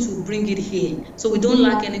they're able to bring it here. So we don't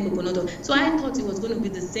lack any coconut oil. So I thought it was going to be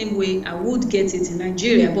the same way I would get it in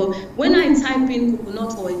Nigeria. But when I type in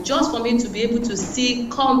coconut oil, just for me to be able to see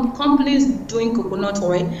companies doing coconut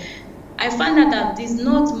oil, I find out that there's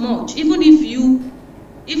not much. Even if you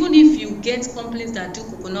get companies that do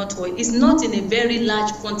coconut oil, it's not in a very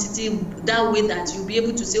large quantity that way that you'll be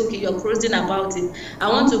able to say, okay, you're crazy about it. I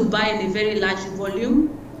want to buy in a very large volume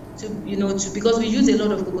because we use a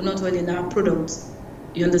lot of coconut oil in our products.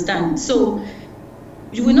 You understand? So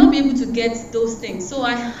you will not be able to get those things. So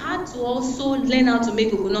I had to also learn how to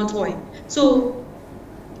make coconut oil. So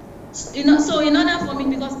in order for me,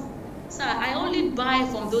 because sir, I only buy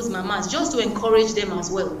from those mamas just to encourage them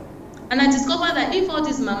as well. And I discovered that if all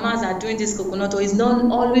these mamas are doing this coconut oil, it's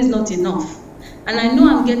always not enough. And I know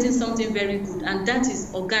I'm getting something very good, and that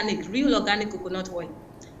is organic, real organic coconut oil.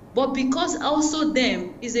 But because also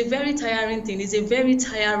them is a very tiring thing, it's a very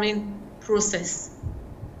tiring process.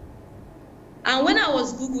 And when I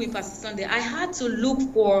was Googling Pastor Sunday, I had to look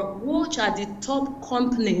for which are the top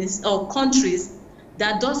companies or countries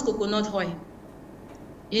that does coconut oil.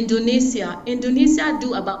 Indonesia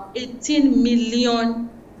do about 18 million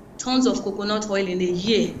tons of coconut oil in a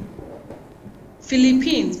year.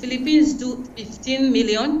 Philippines do 15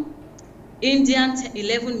 million. India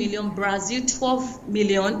 11 million, Brazil 12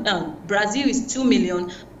 million, Brazil is 2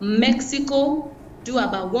 million, Mexico do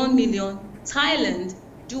about 1 million, Thailand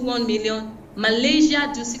do 1 million,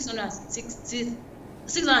 Malaysia do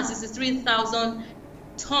 663,000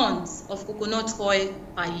 tons of coconut oil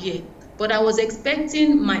per year. But I was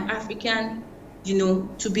expecting my African,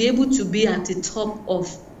 to be able to be at the top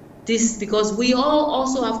of this, because we all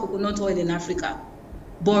also have coconut oil in Africa.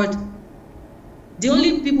 But the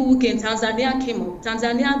only people who came, Tanzania came up.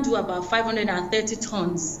 Tanzania do about 530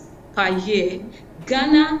 tons per year.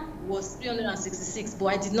 Ghana was 366, but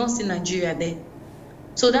I did not see Nigeria there.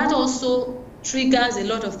 So that also triggers a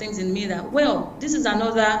lot of things in me that, well, this is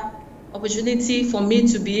another opportunity for me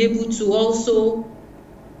to be able to also.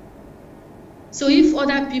 So if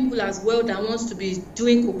other people as well that wants to be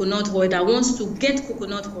doing coconut oil, that wants to get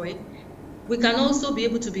coconut oil, we can also be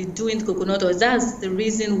able to be doing coconut oil. That's the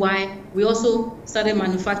reason why we also started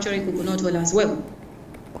manufacturing coconut oil as well.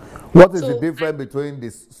 What is the difference between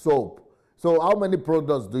this soap? So how many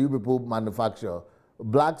products do you people manufacture?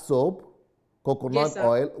 Black soap, coconut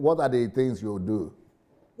oil, what are the things you do?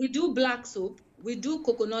 We do black soap, we do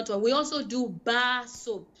coconut oil, we also do bar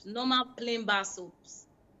soaps, normal plain bar soaps.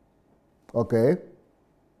 Okay.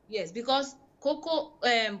 Yes, because cocoa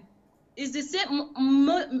is the same,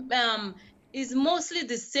 is mostly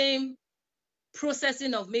the same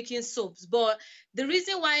processing of making soaps, but the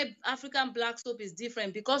reason why African black soap is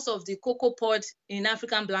different because of the cocoa pod in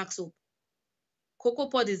African black soap. Cocoa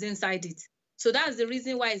pod is inside it, so that's the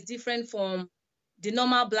reason why it's different from the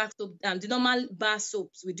normal black soap and the normal bar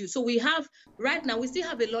soaps we do. So we have right now, we still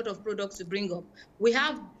have a lot of products to bring up. We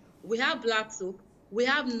have black soap, we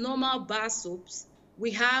have normal bar soaps,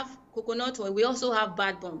 we have coconut oil, we also have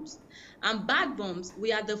bath bombs. And bath bombs,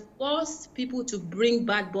 we are the first people to bring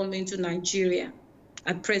bath bomb into Nigeria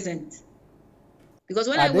at present. Because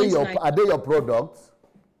when are they your products?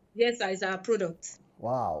 Yes, sir, it's our product.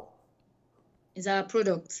 Wow. It's our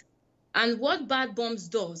product. And what bath bombs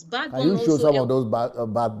does, can you show some of those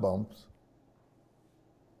bath bombs?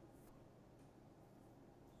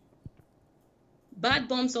 Bath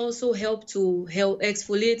bombs also help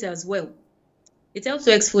exfoliate as well. It helps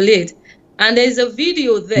to exfoliate. And there's a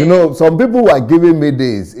video there. Some people were giving me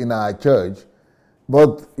this in our church,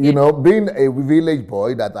 but, being a village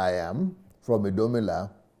boy that I am from Idomila,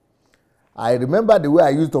 I remember the way I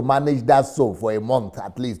used to manage that soap for a month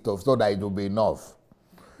at least, so that it would be enough.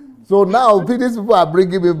 So now these people are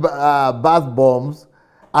bringing me bath bombs,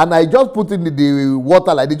 and I just put in the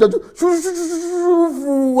water like this, just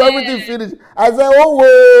everything finished. I said, oh,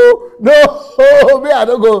 whoa, no, me, I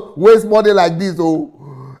don't go waste money like this. Oh,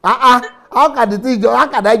 how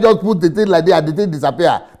can I just put the thing like this and the thing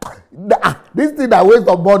disappear? This thing I waste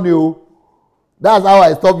of money. Oh. That's how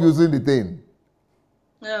I stopped using the thing.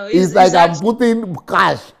 No, it's like I'm putting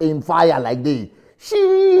cash in fire like this.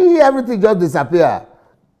 Everything just disappear.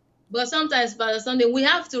 But sometimes, Father Sunday, we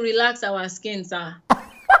have to relax our skin, sir.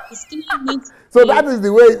 The skin needs so that is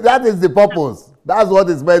the way. That is the purpose. That's what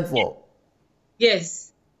it's meant for.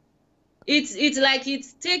 Yes. It's like it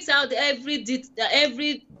takes out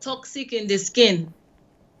every toxic in the skin.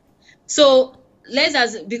 So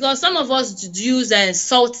because some of us use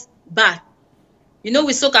salt bath.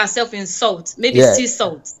 We soak ourselves in salt, maybe sea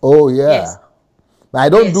salt. Oh yeah. Yes. I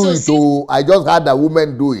don't do it too. I just had a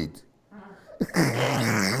woman do it.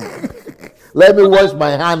 Let me wash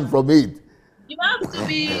my hand from it. You have to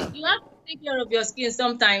take care of your skin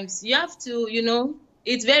sometimes. You have to,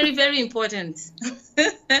 it's very, very important.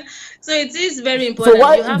 So it is very important.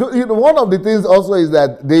 So one of the things also is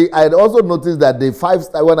that I also noticed that the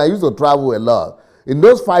 5-star, when I used to travel a lot, in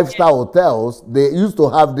those 5-star hotels, they used to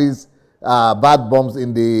have these bath bombs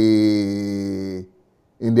in their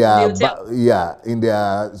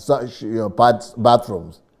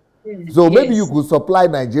bathrooms. So maybe you could supply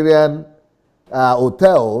Nigerian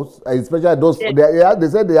hotels, especially those. They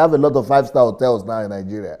said they have a lot of 5-star hotels now in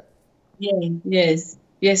Nigeria. Yes,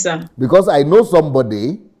 sir. Because I know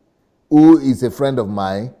somebody who is a friend of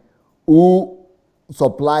mine who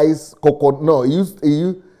supplies coconut. No, there is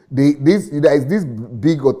this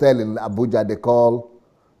big hotel in Abuja they call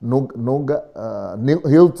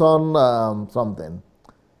Hilton something.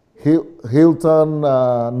 Hilton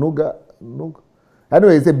Nuga.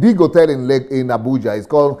 Anyway, it's a big hotel in Abuja. It's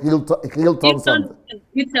called Hilton something.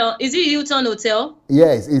 Is it Hilton Hotel?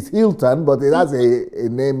 Yes, it's Hilton, but it has a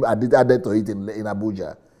name added to it in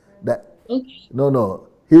Abuja. No,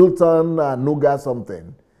 Hilton Nuga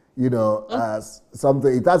something.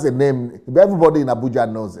 Something. It has a name. Everybody in Abuja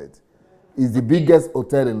knows it. It's the biggest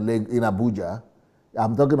hotel in Abuja.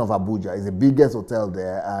 I'm talking of Abuja. It's the biggest hotel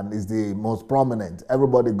there, and it's the most prominent.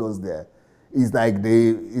 Everybody goes there. is like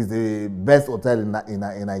the best hotel in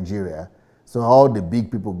Nigeria. So all the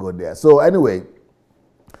big people go there. So anyway,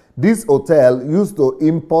 this hotel used to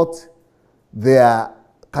import their,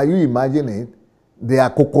 can you imagine it? Their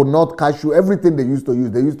coconut, cashew, everything they used to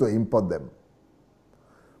use, they used to import them.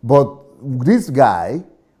 But this guy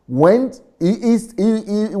went, he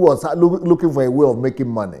was looking for a way of making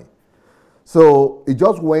money. So he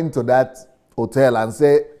just went to that hotel and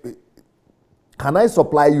said, can I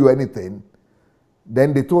supply you anything?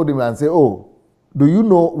 Then they told him and said, oh, do you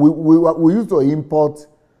know, we used to import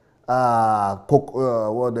the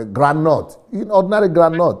groundnut, ordinary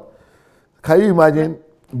groundnut. Can you imagine?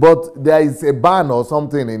 But there is a ban or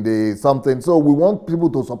something in the something. So we want people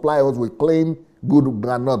to supply us with clean, good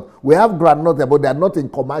groundnut. We have groundnut, but they are not in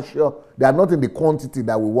commercial. They are not in the quantity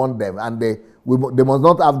that we want them, and they must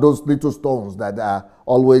not have those little stones that are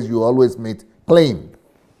you always meet clean.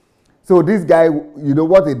 So this guy, you know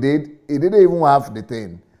what he did? He didn't even have the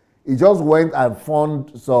thing. He just went and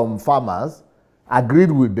found some farmers,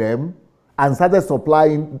 agreed with them, and started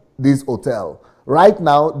supplying this hotel. Right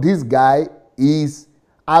now, this guy is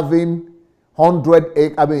having 100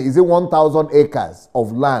 acres, I mean, is it 1,000 acres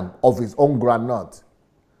of land of his own groundnut?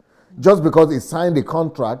 Just because he signed a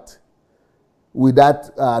contract with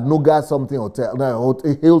that Nuga something hotel, no,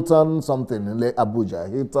 Hilton something in Abuja,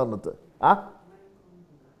 Hilton Hotel. Huh?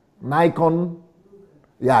 NIKKI,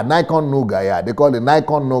 yeah, NIKKI Nuga, yeah, they call it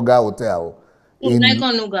NIKKI Nuga Hotel.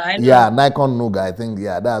 NIKKI Nuga, I know. Yeah, NIKKI Nuga, I think,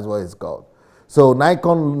 yeah, that's what it's called. So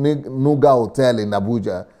NIKKI Nuga Hotel in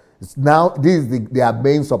Abuja, now this is their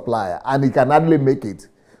main supplier, and he can hardly make it.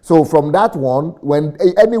 So from that one, when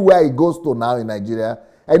anywhere he goes to now in Nigeria,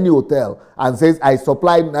 any hotel, and says, I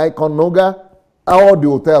supply NIKKI Nuga, all the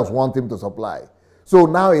hotels want him to supply. So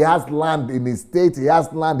now he has land in his state, he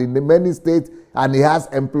has land in the many states, and he has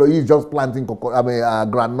employees just planting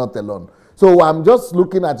groundnut alone. So I'm just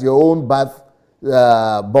looking at your own bath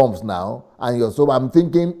bombs now, and so I'm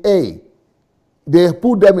thinking, hey, they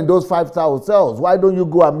put them in those 5-star hotels. Why don't you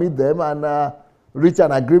go and meet them and reach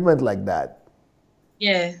an agreement like that?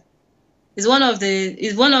 Yeah, it's one of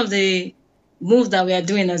the moves that we are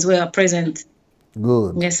doing as well at present.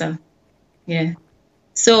 Good. Yes, sir. Yeah.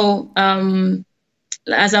 So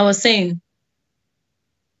as I was saying,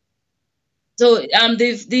 so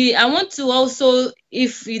I want to also,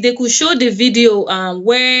 if they could show the video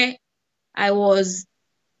where I was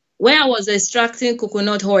extracting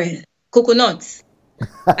coconut oil, coconuts.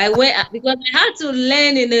 I went because I had to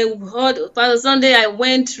learn in a hard. Pastor Sunday, I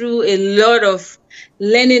went through a lot of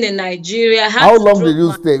learning in Nigeria. How long did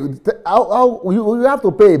you stay? How you have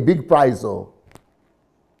to pay a big price, though.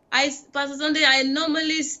 Pastor Sunday, I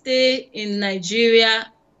normally stay in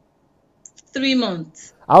Nigeria 3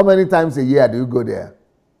 months. How many times a year do you go there?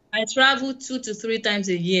 I travel 2 to 3 times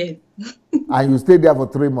a year. And you stay there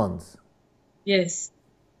for 3 months? Yes.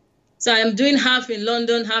 So I'm doing half in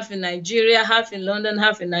London, half in Nigeria, half in London,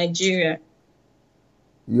 half in Nigeria.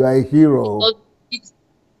 You are a hero.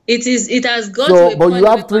 It has got to a point. But you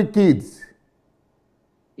have 3 kids?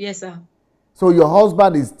 Yes, sir. So your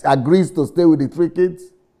husband agrees to stay with the 3 kids?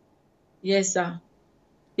 Yes, sir.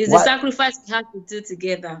 It's the sacrifice we have to do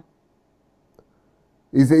together.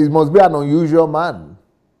 He must be an unusual man.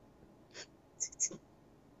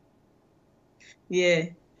 Yeah.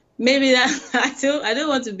 Maybe that I don't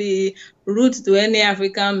want to be rude to any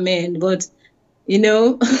African men, but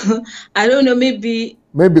I don't know, maybe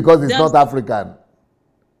because it's not African.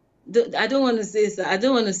 I don't want to say so. I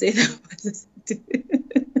don't want to say that.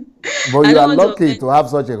 But you are lucky to have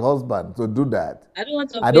such a husband to do that.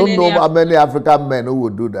 I don't know how many African men who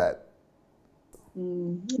would do that.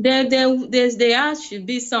 There should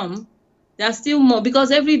be some. There are still more, because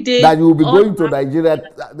every day that you will be going to Nigeria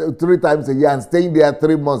 3 times a year and staying there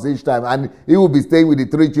 3 months each time, and he will be staying with the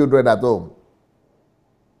 3 children at home.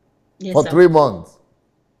 Yes, for 3 months.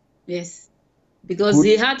 Yes, because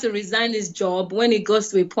he had to resign his job. When it goes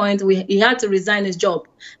to a point, he had to resign his job,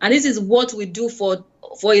 and this is what we do for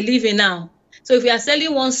a living now. So if we are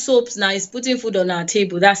selling one soaps now, it's putting food on our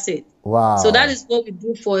table. That's it. Wow. So that is what we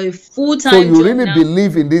do for a full-time job. So you really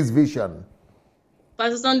believe in this vision?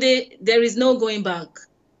 Pastor Sunday, there is no going back.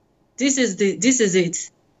 This is it.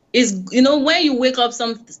 It's when you wake up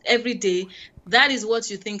every day, that is what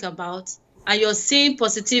you think about, and you're seeing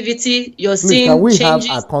positivity. You're seeing changes. Can we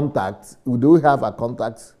have a contact? Do we have a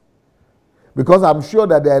contact? Because I'm sure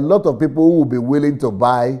that there are a lot of people who will be willing to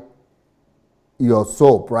buy your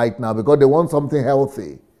soap right now because they want something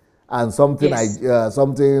healthy and something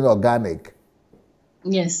something organic.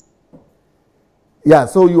 Yes. Yeah,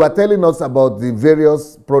 so you are telling us about the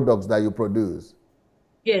various products that you produce.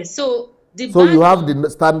 Yes, so So you have the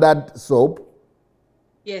standard soap?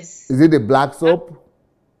 Yes. Is it the black soap?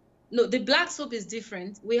 No, the black soap is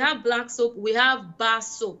different. We have black soap. We have bar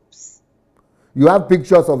soaps. You have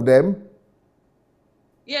pictures of them?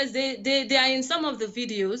 Yes, they are in some of the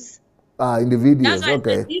videos. In the videos, That's why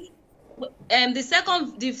okay.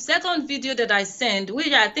 The second video that I sent,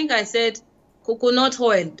 which I think I said coconut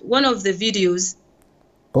oil, one of the videos.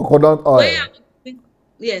 Coconut oil.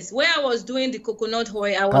 Where I was doing the coconut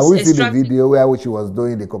oil, I was Can we see the extracting. video where she was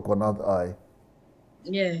doing the coconut oil?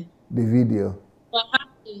 Yeah. The video.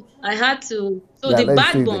 I had to. So Yeah, the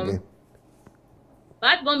let's see it bad again.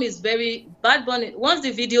 bomb is bad bomb. Once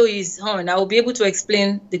the video is on, I will be able to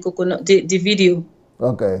explain the video.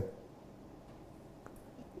 Okay.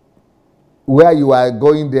 Where you are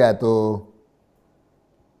going there to?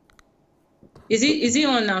 Is it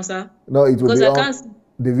on now, sir? No, it will because be I on. Can't...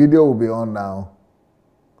 The video will be on now.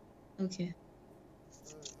 Okay.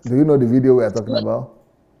 Do you know the video we are talking about?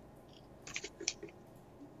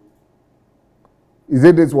 Is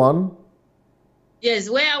it this one? Yes,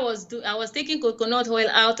 where I was taking coconut oil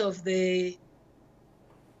out of the.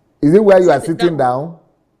 Is it where you are sitting down?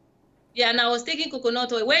 Yeah, and I was taking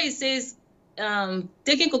coconut oil where it says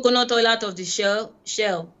taking coconut oil out of the shell.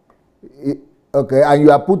 Okay, and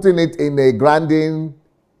you are putting it in a grinding,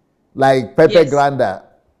 like pepper grinder.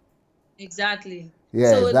 Exactly.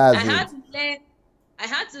 Yes, so that's I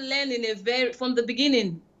had to learn from the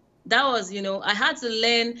beginning. That was, I had to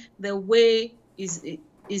learn the way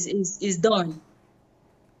is done.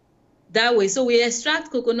 That way. So we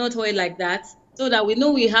extract coconut oil like that so that we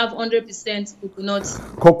know we have 100% coconut.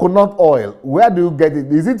 Coconut oil. Where do you get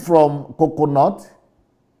it? Is it from coconut?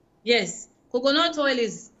 Yes. Coconut oil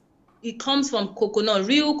comes from coconut,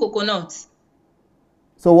 real coconut.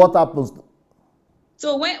 So what happens?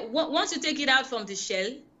 So once you take it out from the shell,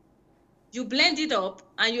 you blend it up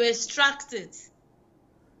and you extract it.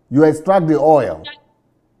 You extract the oil?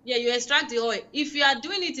 Yeah, you extract the oil. If you are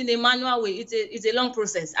doing it in a manual way, it's a long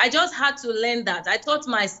process. I just had to learn that. I taught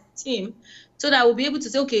my team so that I will be able to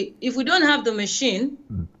say, okay, if we don't have the machine,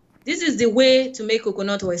 this is the way to make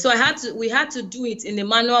coconut oil. So we had to do it in a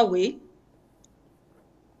manual way.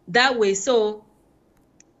 That way, so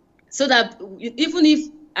that even if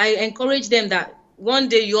I encourage them that one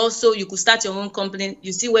day you could start your own company,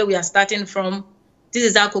 you see where we are starting from. This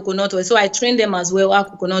is our coconut oil. So I train them as well how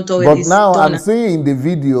coconut oil is done. But now I'm seeing in the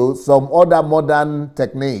video some other modern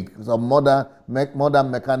technique, some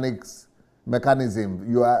modern mechanism.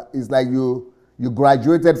 It's like you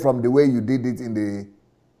graduated from the way you did it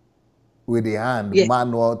with the hand, yes.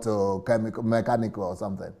 Manual to mechanical or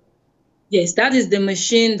something. Yes, that is the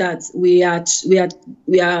machine that we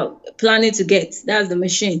are planning to get. That's the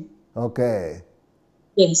machine. Okay.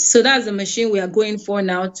 Yes, so that's the machine we are going for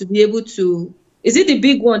now to be able to. Is it the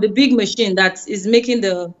big one, the big machine that is making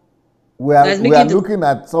the? We are looking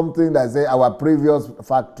at something that say our previous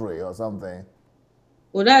factory or something.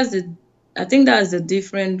 Well, I think that's the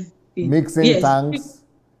different. Mixing tanks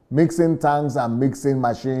and mixing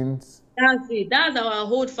machines. That's it. That's our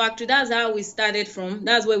whole factory. That's how we started from.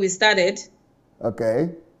 That's where we started. Okay.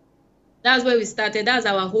 That's where we started. That's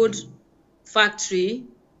our whole factory.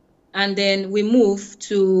 And then we moved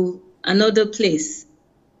to another place.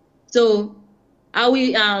 So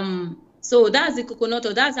so that's the coconut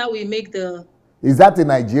oil. That's how we make the. Is that in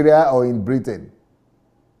Nigeria or in Britain?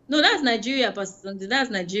 No, that's Nigeria, Pastor. That's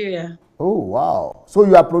Nigeria. Oh wow! So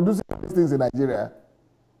you are producing these things in Nigeria?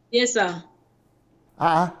 Yes, sir.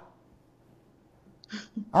 How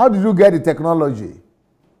did you get the technology?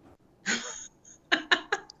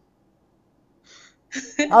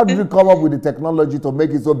 How did you come up with the technology to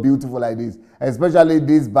make it so beautiful like this, especially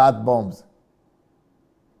these bath bombs?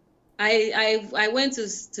 I went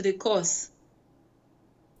to the course.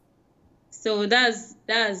 So that's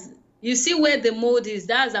you see where the mold is.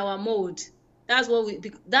 That's our mold. That's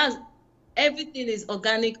everything is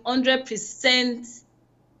organic, 100%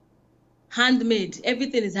 handmade.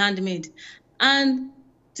 Everything is handmade. And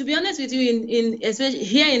to be honest with you, especially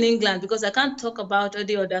here in England, because I can't talk about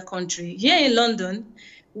any other country, here in London,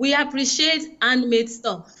 we appreciate handmade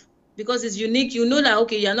stuff because it's unique. You know that,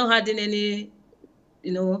 okay, you're not adding any,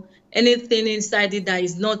 anything inside it that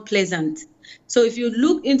is not pleasant. So if you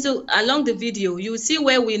look along the video, you see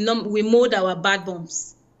where we mold our bath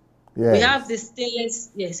bombs. Yes. We have the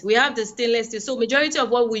stainless, we have the stainless steel. So majority of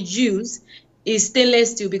what we use is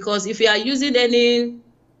stainless steel because if you are using any,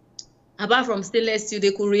 apart from stainless steel,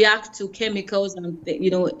 they could react to chemicals and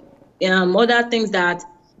other things that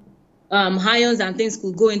ions and things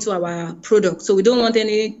could go into our product. So we don't want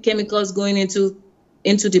any chemicals going into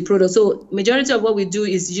the product. So majority of what we do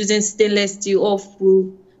is using stainless steel all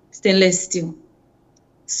through stainless steel.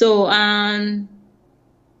 So,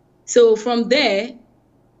 so from there,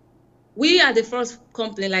 we are the first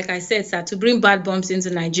company, like I said, sir, to bring bath bombs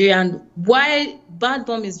into Nigeria. And why bath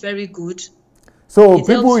bomb is very good. So It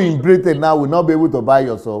people helps you. in Britain now will not be able to buy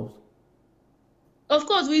your soaps? Of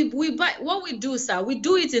course, we buy what we do, sir. We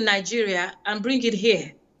do it in Nigeria and bring it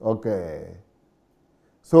here. Okay.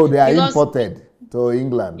 So they are Because, imported to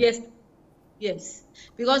England? yes, yes.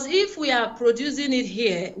 Because if we are producing it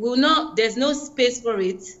here, we will not, there's no space for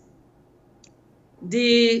it.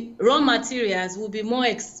 The raw materials will be more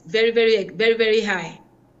very high.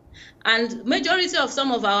 And majority of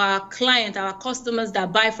some of our clients, our customers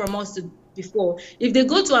that buy from us before, if they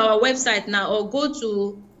go to our website now or go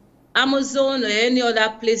to Amazon or any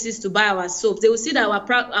other places to buy our soap, they will see that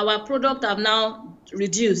our product have now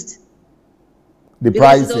reduced. The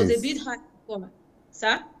because prices? It was a bit high before.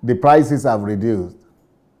 Sir? The prices have reduced?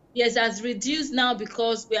 Yes, it has reduced now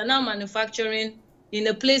because we are now manufacturing in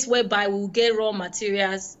a place whereby we'll get raw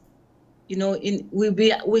materials. You know,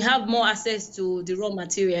 we have more access to the raw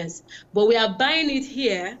materials, but we are buying it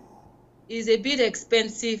here. Is a bit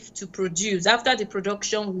expensive to produce. After the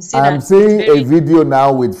production, we see I'm that seeing a video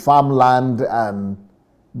now with farmland, and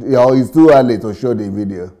it's too early to show the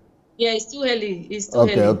video. Yeah, it's too early. It's too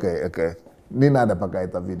okay, early. Okay. Nina the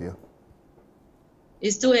Pakaita video.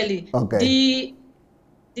 It's too early. Okay.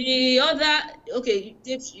 The other, okay,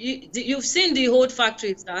 you've seen the old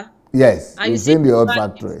factory, sir? Yes, you've seen the old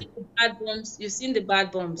factory. You've seen the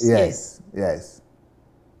bad bombs. Yes.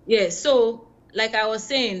 Yes. So, like I was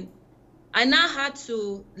saying, I now had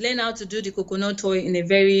to learn how to do the coconut toy in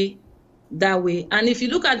that way. And if you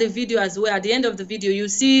look at the video as well, at the end of the video, you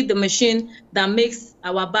see the machine that makes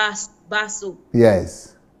our bar soap.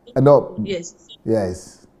 Yes. No. Yes.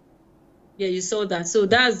 Yes. Yeah, you saw that. So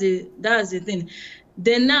that's the thing.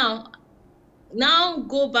 Then now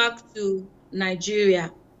go back to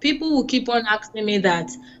Nigeria. People will keep on asking me that,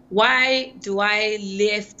 why do I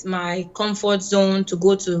left my comfort zone to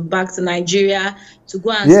go back to Nigeria to go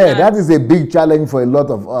and start? That is a big challenge for a lot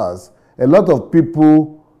of us. A lot of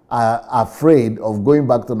people are afraid of going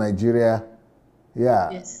back to Nigeria. Yeah.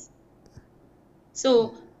 Yes.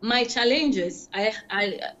 So my challenges,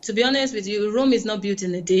 to be honest with you, Rome is not built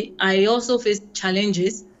in a day. I also face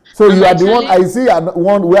challenges. So you are the one, I see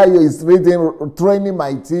one where you is written, training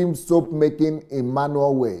my team soap making in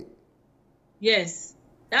manual way. Yes,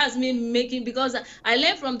 that's me making, because I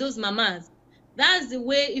learned from those mamas. That's the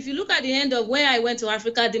way. If you look at the end of where I went to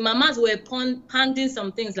Africa, the mamas were pounding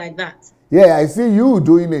some things like that. Yeah, I see you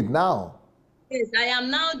doing it now. Yes, I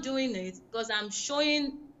am now doing it because I'm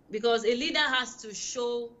showing, because a leader has to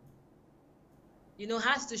show,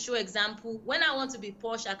 has to show example. When I want to be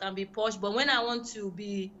posh, I can be posh, but when I want to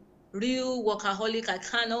be real workaholic, I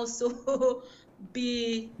can also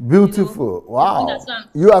be beautiful. Wow.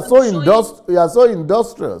 You are so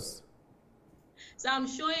industrious. So I'm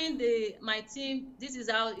showing my team, this is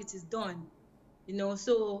how it is done.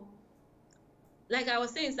 So like I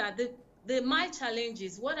was saying, sir, my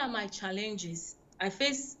challenges, what are my challenges? I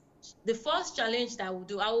face the first challenge that I will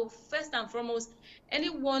do. I will first and foremost,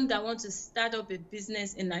 anyone that wants to start up a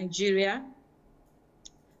business in Nigeria,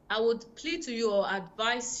 I would plead to you or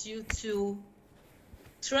advise you to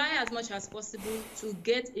try as much as possible to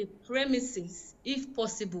get a premises, if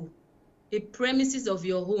possible, a premises of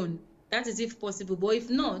your own. That is if possible. But if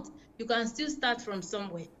not, you can still start from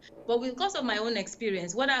somewhere. But because of my own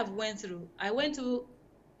experience, what I've went through, I went through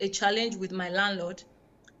a challenge with my landlord.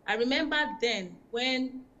 I remember then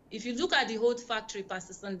when, if you look at the old factory,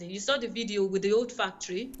 Pastor Sunday, you saw the video with the old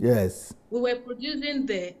factory. Yes. We were producing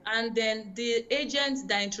there, and then the agent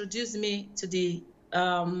that introduced me to the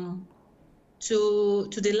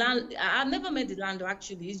land, I've never met the landlord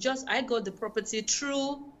actually. It's just I got the property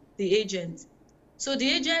through the agent. So the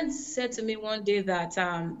agent said to me one day that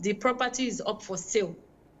the property is up for sale.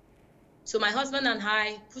 So my husband and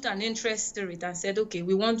I put an interest to it and said, okay,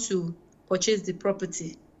 we want to purchase the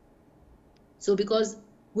property. So because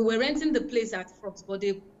we were renting the place at first, but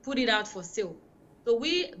they put it out for sale. So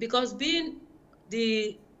because being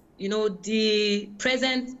the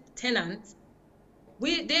present tenant,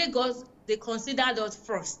 they considered us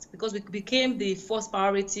first because we became the first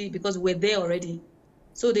priority because we're there already.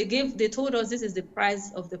 So they told us this is the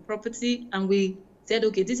price of the property, and we said,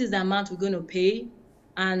 okay, this is the amount we're going to pay,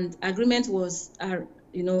 and agreement was,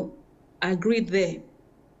 agreed there.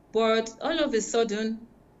 But all of a sudden,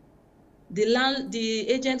 the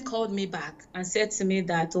agent called me back and said to me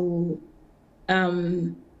that,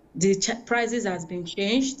 the prices has been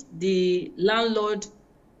changed. The landlord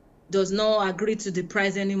does not agree to the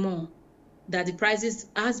price anymore, that the prices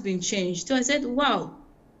has been changed. So I said, wow.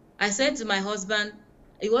 I said to my husband,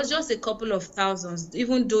 it was just a couple of thousands,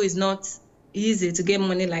 even though it's not easy to get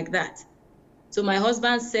money like that. So my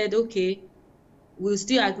husband said, okay, we'll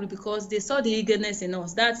still agree because they saw the eagerness in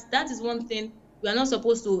us. That is one thing. We are not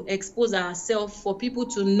supposed to expose ourselves for people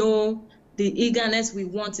to know the eagerness we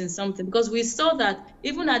want in something, because we saw that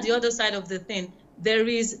even at the other side of the thing, there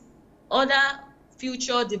is other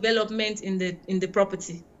future development in the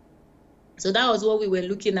property. So that was what we were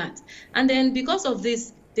looking at. And then because of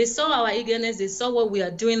this, they saw our eagerness, they saw what we are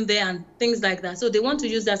doing there and things like that. So they want to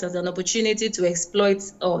use that as an opportunity to exploit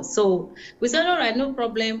us. So we said, all right, no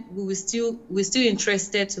problem. We're still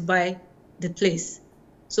interested to buy the place.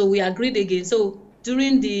 So we agreed again. So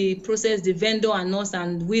during the process, the vendor and us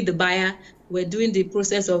and we, the buyer, were doing the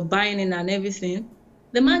process of buying in and everything.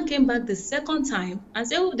 The man came back the second time and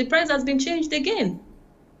said, oh, the price has been changed again.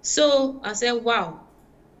 So I said, wow.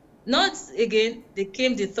 Not again, they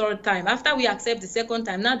came the third time. After we accept the second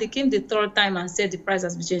time, now they came the third time and said the price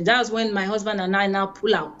has been changed. That was when my husband and I now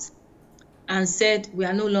pull out and said we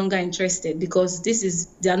are no longer interested, because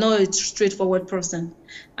they are not a straightforward person.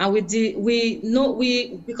 And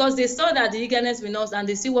because they saw that the eagerness with us and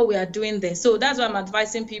they see what we are doing there. So that's why I'm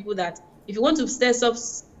advising people that if you want to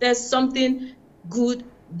start something good,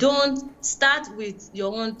 don't start with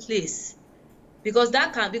your own place. Because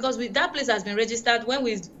that place has been registered. When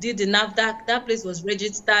we did the NAFDAC, that place was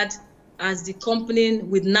registered as the company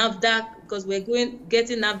with NAFDAC, because we're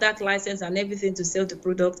getting NAFDAC license and everything to sell the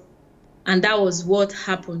product. And that was what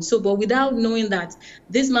happened. So, but without knowing that,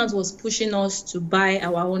 this man was pushing us to buy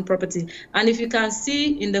our own property. And if you can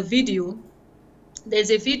see in the video, there's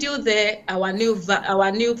a video there, our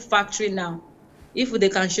new factory now. If they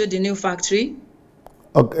can show the new factory.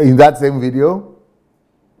 Okay, in that same video?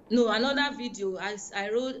 No, another video. I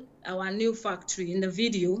wrote our new factory in the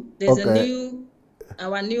video. There's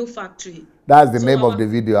our new factory. That's the name of the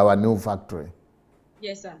video, our new factory.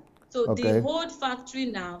 Yes, sir. So the old factory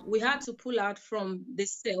now, we had to pull out from the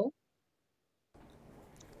cell.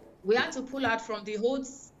 We had to pull out from the old.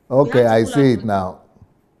 Okay, I see it now.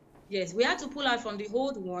 Yes, we had to pull out from the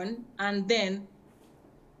old one and then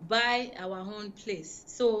buy our own place.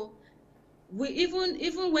 So we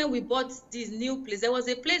even when we bought this new place, there was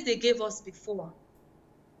a place they gave us before.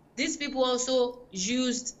 These people also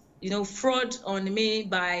used, fraud on me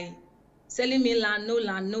by selling me land,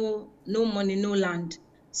 no money, no land.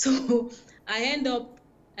 So I end up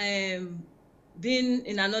being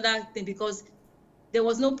in another thing, because there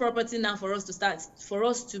was no property now for us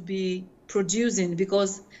to be producing,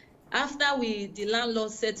 because after the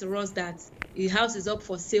landlord said to us that the house is up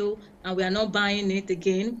for sale and we are not buying it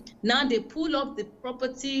again, now they pull up the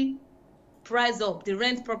property price up, the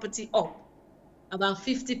rent property up about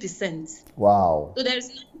 50%. Wow. So there's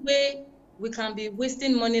no way we can be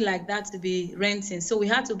wasting money like that to be renting. So we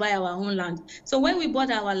had to buy our own land. So when we bought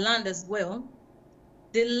our land as well,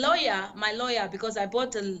 my lawyer, because I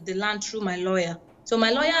bought the land through my lawyer. So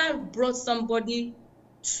my lawyer brought somebody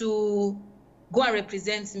to go and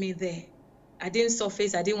represent me there. I didn't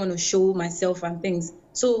surface, I didn't want to show myself and things.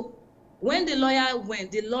 So when the lawyer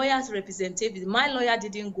went, the lawyer's representative, my lawyer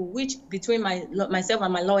didn't go, which between myself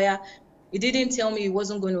and my lawyer, he didn't tell me he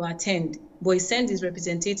wasn't going to attend, but he sent his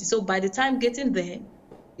representative. So by the time getting there,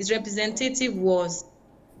 his representative was,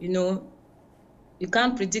 you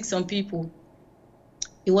can't predict some people.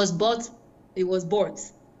 It was bought.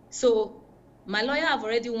 So my lawyer have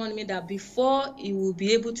already warned me that before he will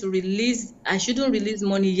be able to release, I shouldn't release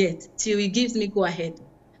money yet till he gives me go ahead.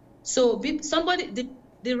 So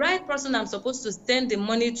the right person I'm supposed to send the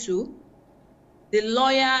money to, the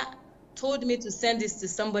lawyer told me to send this to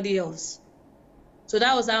somebody else. So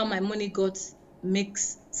that was how my money got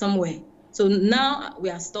mixed somewhere. So now we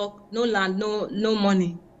are stuck, no land, no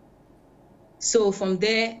money. So from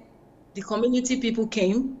there, the community people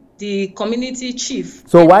came, the community chief.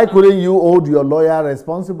 So why couldn't you hold your lawyer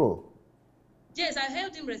responsible? Yes, I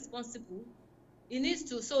held him responsible. He needs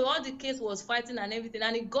to. So all the case was fighting and everything,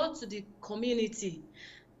 and it got to the community.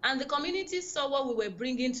 And the community saw what we were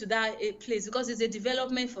bringing to that place, because it's a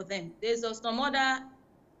development for them. There's some other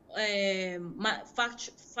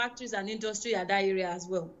factories and industry at that area as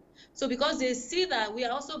well. So because they see that we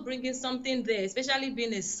are also bringing something there, especially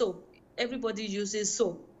being a soap, everybody uses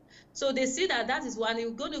soap. So they see that is one,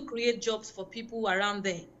 it's going to create jobs for people around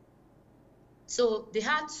there. So they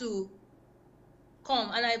had to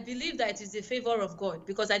come, and I believe that it is the favor of God,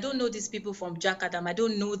 because I don't know these people from Jakarta, I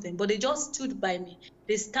don't know them, but they just stood by me.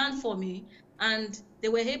 They stand for me, and they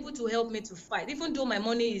were able to help me to fight, even though my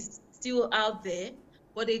money is still out there,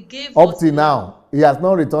 but they gave up till now. He has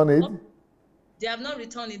not returned it? They have not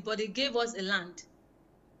returned it, but they gave us a land.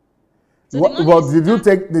 So the money But is did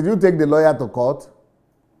you take the lawyer to court?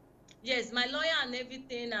 Yes, my lawyer and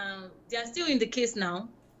everything, they are still in the case now.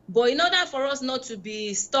 But in order for us not to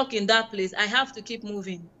be stuck in that place, I have to keep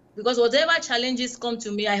moving. Because whatever challenges come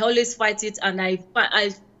to me, I always fight it, and I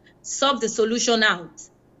solve the solution out.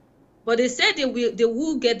 But they said they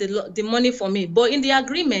will get the money for me. But in the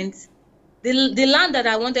agreement, the land that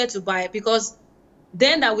I wanted to buy, because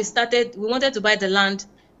then that we wanted to buy the land,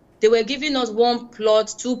 they were giving us 1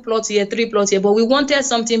 plot, 2 plots here, 3 plots here, but we wanted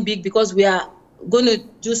something big because we are going to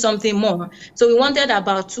do something more. So we wanted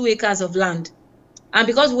about 2 acres of land. And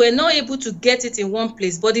because we're not able to get it in one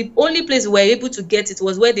place, but the only place we were able to get it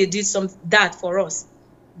was where they did that for us.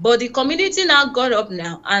 But the community now got up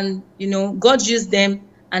now, and God used them,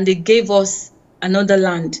 and they gave us another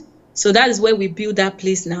land. So that is where we build that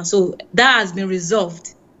place now. So that has been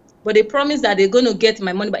resolved. But they promised that they're going to get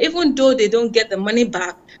my money back, even though they don't get the money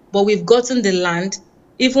back, but we've gotten the land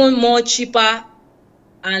even more cheaper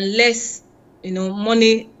and less,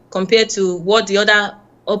 money compared to what the other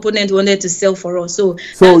opponent wanted to sell for us. So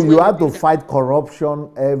you had to fight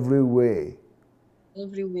corruption everywhere.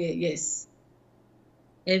 Everywhere, yes.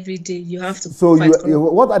 Every day you have to so fight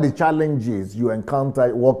what are the challenges you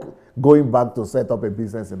encounter going back to set up a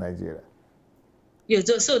business in Nigeria? Yeah,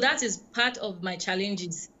 so that is part of my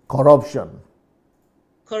challenges. Corruption,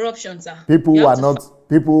 sir. People who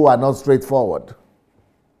are not straightforward.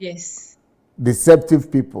 Yes.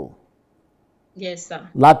 Deceptive people. Yes, sir.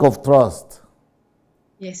 Lack of trust.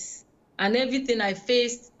 Yes. And everything I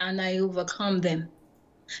faced, and I overcome them.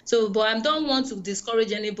 So, but I don't want to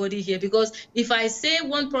discourage anybody here, because if I say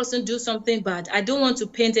one person do something bad, I don't want to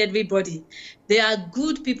paint everybody. There are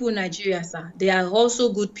good people in Nigeria, sir. They are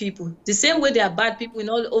also good people. The same way there are bad people in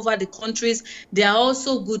all over the countries, there are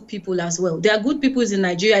also good people as well. There are good people in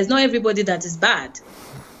Nigeria. It's not everybody that is bad.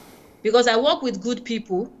 Because I work with good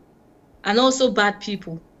people and also bad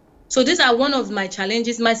people. So these are one of my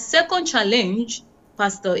challenges. My second challenge,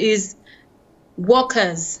 Pastor, is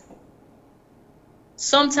workers.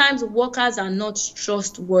 Sometimes workers are not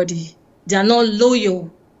trustworthy. They are not loyal.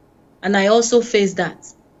 And I also face that.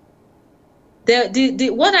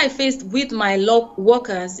 What I faced with my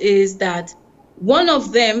workers is that one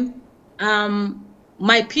of them,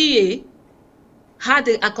 my PA, had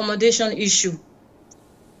an accommodation issue.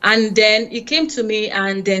 And then he came to me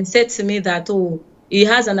and then said to me that, oh, he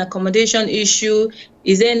has an accommodation issue.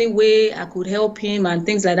 Is there any way I could help him and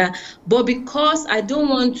things like that? But because I don't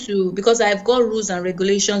want to, because I've got rules and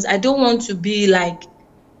regulations, I don't want to be like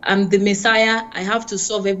I'm the Messiah. I have to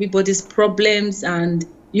solve everybody's problems, and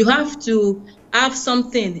you have to have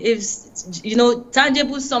something, if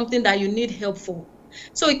tangible, something that you need help for.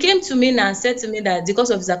 So he came to me and said to me that because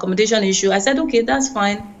of his accommodation issue, I said, okay, that's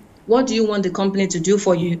fine. What do you want the company to do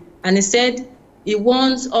for you? And he said he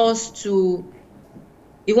wants to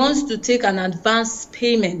take an advance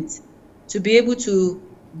payment to be able to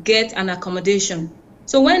get an accommodation.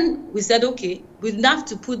 So when we said, okay, we have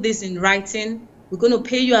to put this in writing, we're going to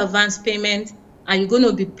pay you advance payment, and you're going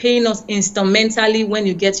to be paying us instrumentally when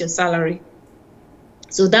you get your salary.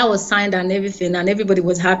 So that was signed and everything, and everybody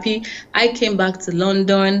was happy. I came back to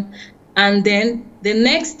London, and then the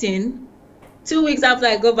next thing, 2 weeks after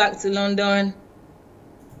I go back to London,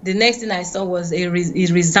 the next thing I saw was he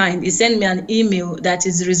resigned. He sent me an email that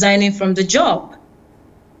he's resigning from the job.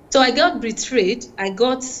 So I got betrayed. I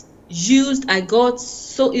got used.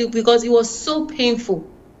 Because it was so painful.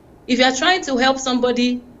 If you are trying to help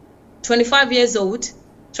somebody 25 years old,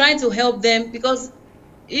 trying to help them, because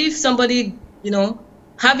if somebody,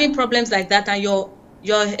 having problems like that, and you're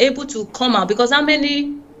able to come out, because how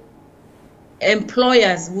many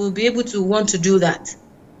employers will be able to want to do that?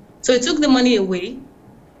 So he took the money away.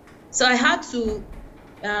 So I had to,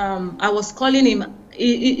 I was calling him.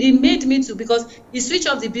 He made me to, because he switched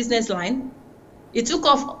off the business line. He took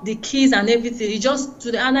off the keys and everything.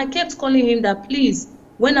 And I kept calling him that, please,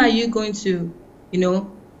 when are you going to,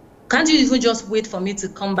 can't you even just wait for me to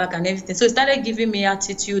come back and everything? So he started giving me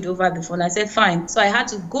attitude over the phone. I said, fine. So I had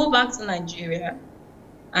to go back to Nigeria.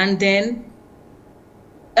 And then,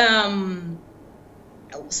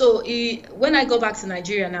 when I go back to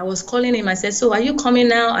Nigeria, and I was calling him, I said, so are you coming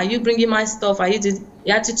now? Are you bringing my stuff? Are you the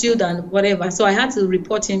attitude and whatever? So I had to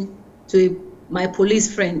report him to my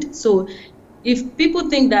police friend. So if people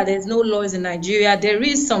think that there's no laws in Nigeria, there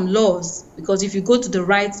is some laws, because if you go to the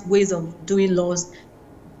right ways of doing laws,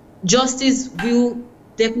 justice will,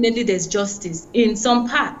 definitely there's justice in some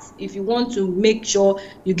parts if you want to make sure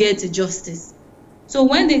you get to justice. So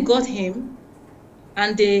when they got him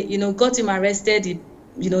and they, got him arrested,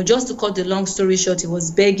 just to cut the long story short, he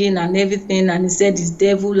was begging and everything, and he said his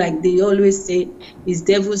devil, like they always say, his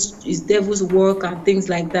devil's work and things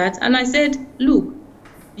like that. And I said, look,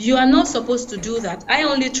 you are not supposed to do that. I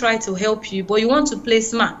only try to help you, but you want to play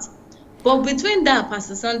smart. But between that,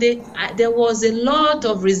 Pastor Sunday, there was a lot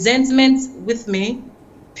of resentment with me.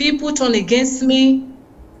 People turned against me.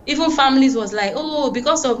 Even families was like, oh,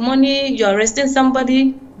 because of money, you're arresting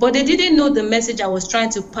somebody. But they didn't know the message I was trying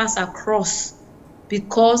to pass across.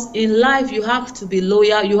 Because in life, you have to be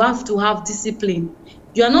loyal. You have to have discipline.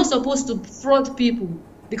 You are not supposed to fraud people.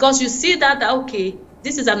 Because you see that, okay,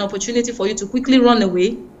 this is an opportunity for you to quickly run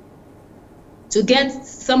away, to get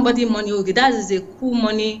somebody money. Okay, that is a cool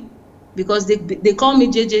money. Because they call me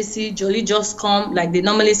JJC, Jolly Just Come, like they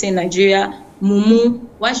normally say in Nigeria, Mumu.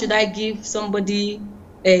 Why should I give somebody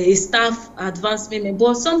a staff advance payment?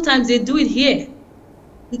 But sometimes they do it here.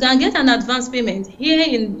 You can get an advance payment here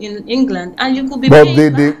in England, and you could be But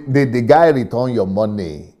paying back. did the guy return your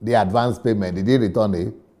money, the advance payment? Did he return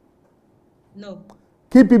it? No.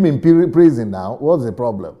 Keep him in prison now. What's the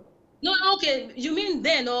problem? No, okay. You mean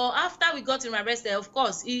then or after we got him arrested? Of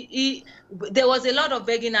course, there was a lot of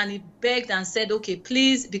begging, and he begged and said, okay,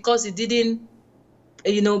 please, because he didn't,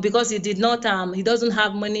 because he did not, he doesn't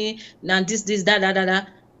have money, and this, that.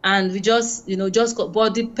 And we just, just got,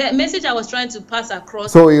 but the message I was trying to pass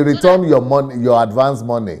across. So he returned your money, your advance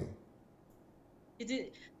money.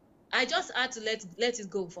 I just had to let it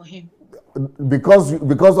go for him. Because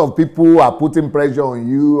of people who are putting pressure on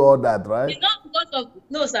you, all that, right? It's not because of,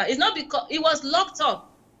 no, sir. It's not because he was locked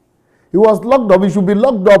up. He was locked up. He should be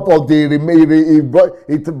locked up until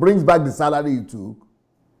it brings back the salary he took.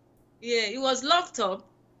 Yeah, he was locked up.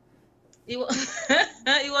 He was,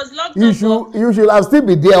 he was locked up. You should have still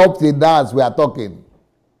been there up till now as we are talking.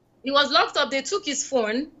 He was locked up. They took his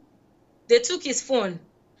phone.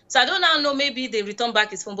 So I don't now know, maybe they returned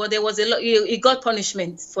back his phone, but there was he got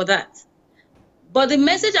punishment for that. But the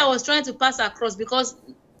message I was trying to pass across, because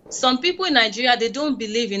some people in Nigeria, they don't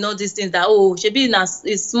believe in all these things that, oh, shebi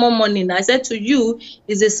is small money. And I said to you,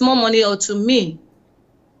 is a small money, or to me,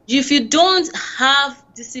 if you don't have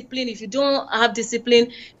discipline,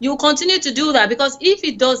 you will continue to do that. Because if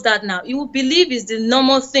he does that now, he will believe it's the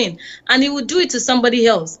normal thing, and he will do it to somebody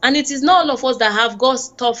else. And it is not all of us that have God's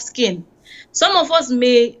tough skin. Some of us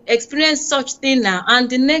may experience such thing now, and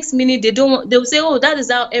the next minute they'll say, oh, that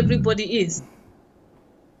is how everybody is.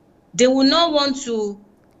 They will not want to,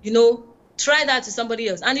 try that to somebody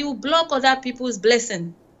else, and it will block other people's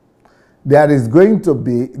blessing. There is going to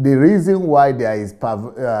be, the reason why there is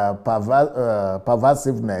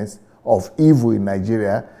pervasiveness of evil in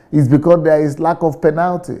Nigeria is because there is lack of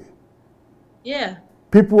penalty. Yeah.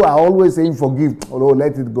 People are always saying forgive, oh,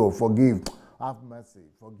 let it go, forgive, have mercy,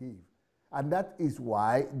 forgive. And that is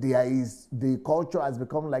why the culture has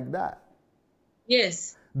become like that.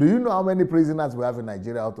 Yes. Do you know how many prisoners we have in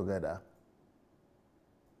Nigeria altogether?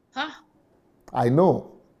 Huh? I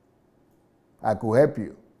know. I could help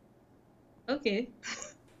you. Okay.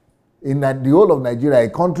 In the whole of Nigeria, a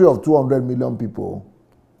country of 200 million people,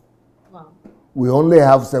 wow, we only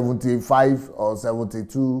have 75 or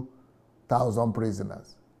 72,000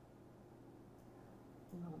 prisoners.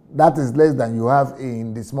 Wow. That is less than you have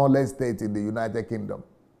in the smallest state in the United Kingdom.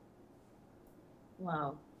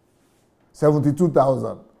 Wow.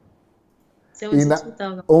 72,000.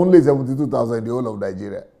 72,000. Only 72,000 in the whole of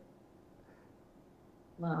Nigeria.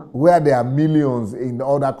 Wow. Where there are millions in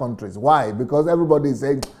other countries. Why? Because everybody is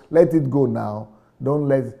saying, let it go now. Don't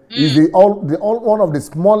let It's one of the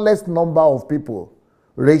smallest number of people,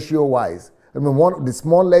 ratio-wise. I mean, one of the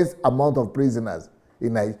smallest amount of prisoners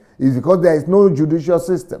in Nigeria is because there is no judicial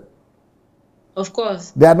system. Of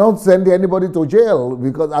course. They are not sending anybody to jail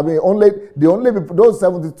because, I mean, the only people, those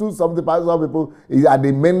 75,000 people are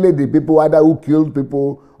mainly the people either who killed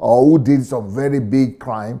people or who did some very big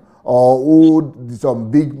crime, or who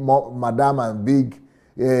some big madam and big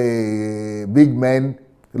men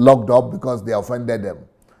locked up because they offended them.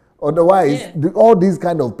 Otherwise, all these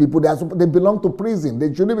kind of people, they belong to prison.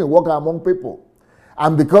 They shouldn't be working among people.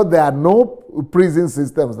 And because there are no prison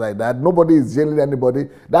systems like that, nobody is jailing anybody.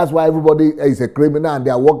 That's why everybody is a criminal and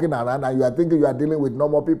they are walking around and you are thinking you are dealing with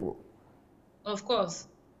normal people. Of course.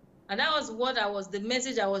 And that was the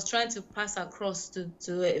message I was trying to pass across to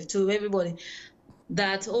everybody.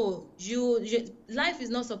 That, life is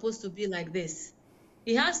not supposed to be like this.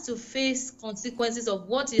 He has to face consequences of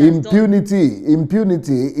what he has done.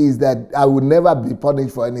 Impunity is that I will never be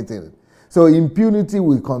punished for anything. So impunity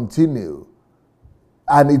will continue,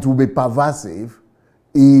 and it will be pervasive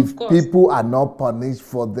if people are not punished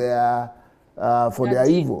for their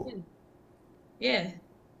evil. Yeah.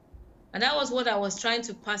 And that was what I was trying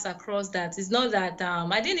to pass across, that it's not that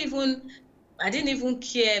I didn't even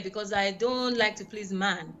care, because I don't like to please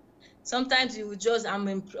man. Sometimes you just, I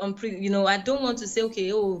don't want to say,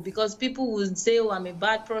 okay, oh, because people would say, oh, I'm a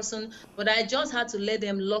bad person, but I just had to let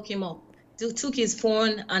them lock him up. Took his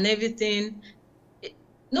phone and everything.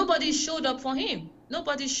 Nobody showed up for him.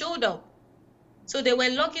 Nobody showed up. So they were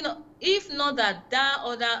locking up. If not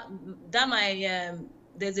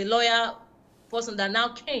there's a lawyer person that now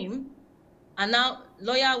came, and now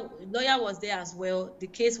lawyer was there as well. The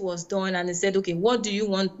case was done, and he said, okay, what do you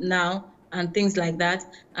want now? And things like that.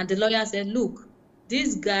 And the lawyer said, look,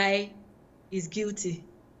 this guy is guilty.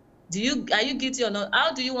 Are you guilty or not?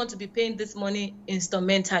 How do you want to be paying this money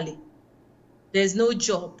instrumentally? There's no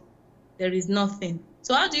job. There is nothing.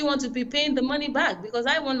 So how do you want to be paying the money back? Because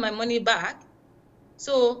I want my money back.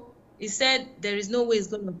 So he said there is no way he's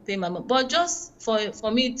going to pay my money. But just for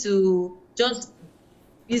me to just,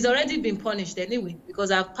 he's already been punished anyway, because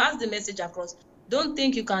I've passed the message across. Don't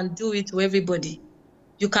think you can do it to everybody.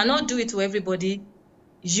 You cannot do it to everybody.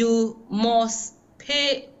 You must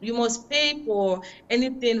pay for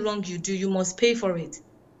anything wrong you do. You must pay for it.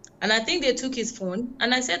 And I think they took his phone,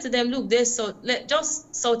 and I said to them, look,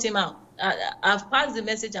 just sort him out. I've passed the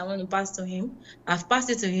message I want to pass to him. I've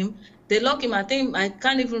passed it to him. They locked him. I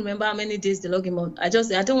can't even remember how many days they locked him up. I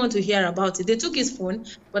don't want to hear about it. They took his phone,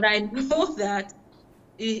 but I know that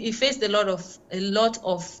he faced a lot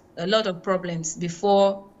of problems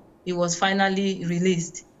before he was finally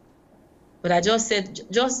released. But I just said,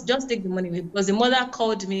 just take the money away, because the mother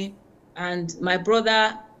called me, and my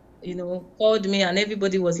brother, called me, and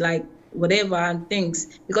everybody was like, whatever, and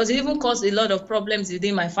things, because it even caused a lot of problems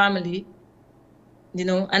within my family,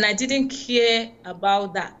 and I didn't care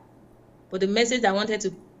about that. But the message I wanted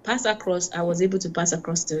to pass across, I was able to pass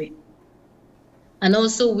across to it. And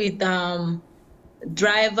also with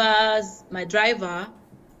drivers, my driver,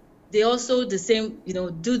 they also do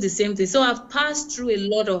the same thing. So I've passed through a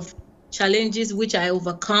lot of challenges which I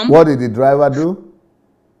overcome. What did the driver do?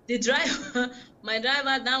 The driver, my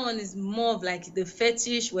driver, that one is more of like the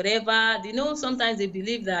fetish, whatever. Sometimes they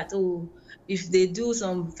believe that, oh, if they do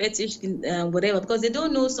some fetish, whatever, because they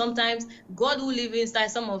don't know sometimes God who lives inside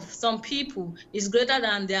some people is greater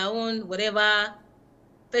than their own whatever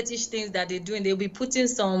fetish things that they're doing. They'll be putting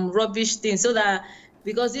some rubbish things, so that,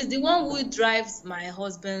 because it's the one who drives my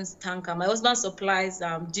husband's tanker. My husband supplies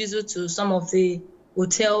diesel to some of the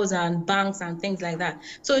hotels and banks and things like that.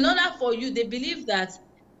 So in order for you, they believe that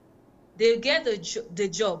they get the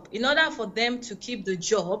job. In order for them to keep the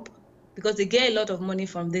job, because they get a lot of money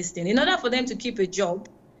from this thing, in order for them to keep a job,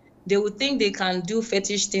 they would think they can do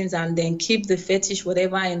fetish things and then keep the fetish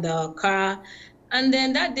whatever in the car. And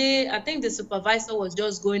then that day, I think the supervisor was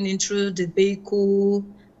just going in through the vehicle,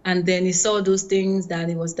 and then he saw those things that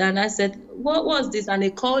it was done. I said, what was this? And they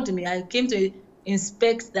called me. I came to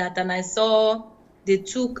inspect that, and I saw they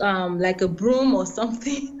took like a broom or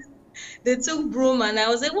something. They took broom, and I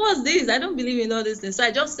was like, what's this? I don't believe in all this thing. So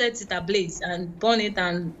I just set it ablaze and burned it,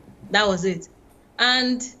 and that was it.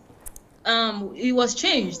 And it was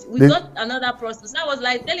changed. We got another process. I was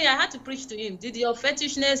like telling I had to preach to him. Did your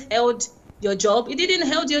fetishness held your job? It didn't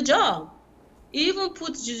held your job. It even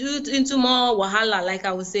put you into more wahala, like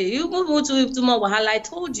I would say. You even put you into more wahala. I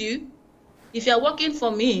told you, if you're working for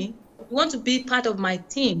me, you want to be part of my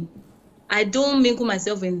team. I don't mingle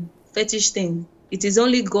myself in fetish things. It is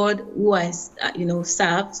only God who I,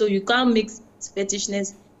 serve. So you can't mix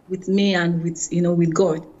fetishness with me and with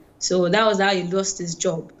God. So that was how he lost his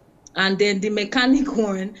job. And then the mechanic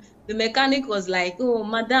was like, oh,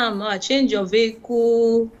 madam, change your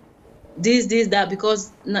vehicle, this, that,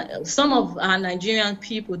 because some of our Nigerian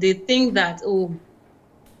people, they think that,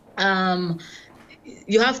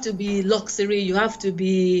 you have to be luxury, you have to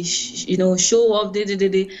be, show off,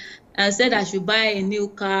 I said I should buy a new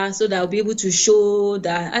car so that I'll be able to show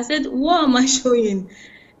that. I said, what am I showing?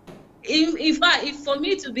 If for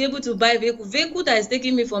me to be able to buy a vehicle that is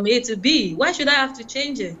taking me from A to B, why should I have to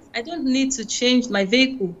change it? I don't need to change my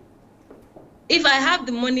vehicle. If I have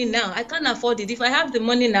the money now, I can't afford it. If I have the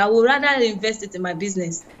money now, I would rather invest it in my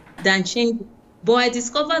business than change it. But I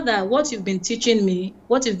discovered that what you've been teaching me,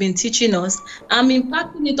 what you've been teaching us, I'm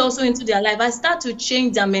impacting it also into their life. I start to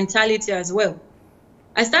change their mentality as well.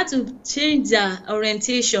 I start to change their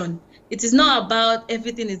orientation. It is not about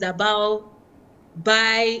everything is about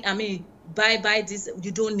buy this.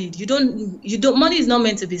 You don't need. Money is not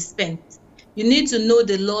meant to be spent. You need to know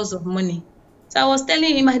the laws of money. So I was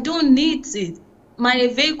telling him, I don't need it. my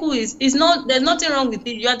vehicle is not, there's nothing wrong with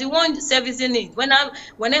it. You are the one servicing it.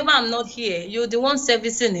 Whenever I'm not here, you're the one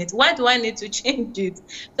servicing it. Why do I need to change it?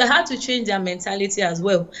 So I had to change their mentality as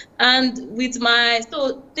well. And with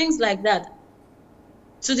so things like that.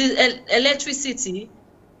 To the electricity,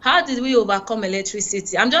 how did we overcome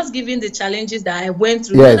electricity? I'm just giving the challenges that I went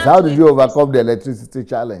through. Yes, how did you overcome the electricity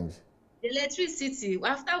challenge? The electricity,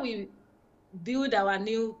 after we build our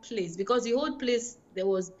new place, because the old place there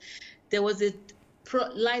was a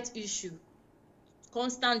light issue,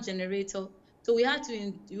 constant generator. So we have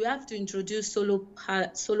to introduce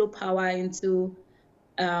solar power into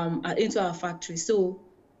our factory. So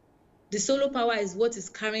the solar power is what is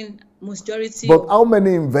carrying majority. But how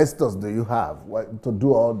many investors do you have to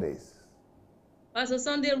do all this? Pastor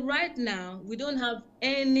Sunday, right now, we don't have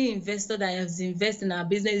any investor that has invested in our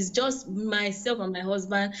business. It's just myself and my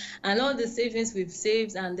husband and all the savings we've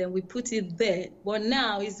saved, and then we put it there. But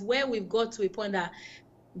now is where we've got to a point that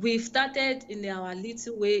we've started in our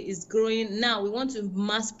little way, is growing. Now we want to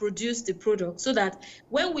mass produce the product so that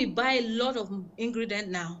when we buy a lot of ingredient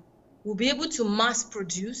now, we'll be able to mass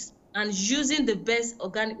produce, and using the best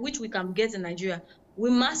organic, which we can get in Nigeria, we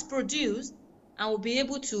mass produce and we'll be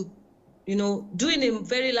able to, do in a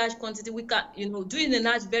very large quantity. We can, do in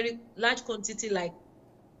a very large quantity, like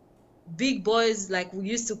big boys, like we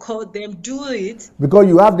used to call them, do it. Because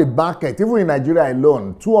you have the market. Even in Nigeria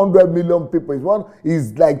alone, 200 million people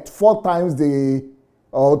is like 4 times even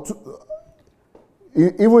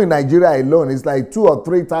in Nigeria alone, it's like 2 or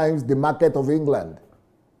 3 times the market of England.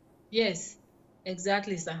 Yes,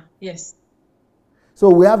 exactly, sir. Yes. So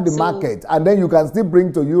we have the market, and then you can still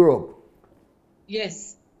bring to Europe.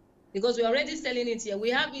 Yes, because we're already selling it here.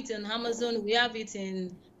 We have it in Amazon. We have it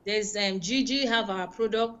in, there's Gigi have our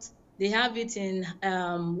product. They have it in,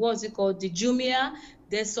 what's it called? The Jumia.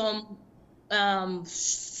 There's some,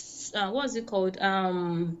 what's it called?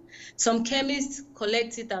 Some chemists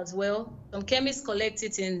collect it as well. Some chemists collect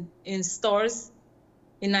it in stores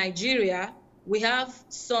in Nigeria. We have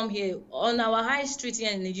some here on our high street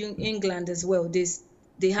here in England as well. They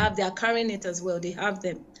are carrying it as well. They have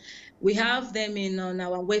them. We have them on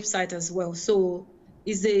our website as well. So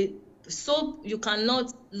it's a soap you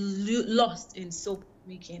cannot lost in soap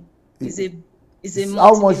making.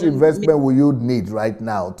 How much investment will you need right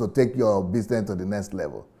now to take your business to the next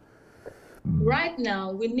level? Right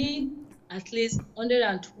now, we need at least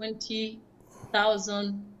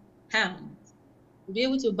 120,000 pounds to be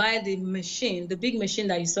able to buy the machine, the big machine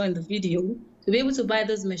that you saw in the video, to be able to buy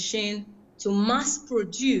this machine to mass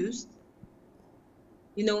produce,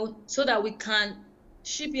 so that we can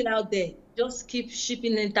ship it out there. Just keep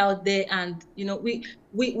shipping it out there, and we are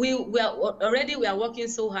working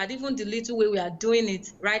so hard. Even the little way we are doing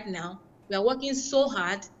it right now, we are working so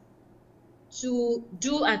hard to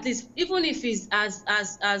do at least, even if it's as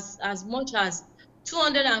much as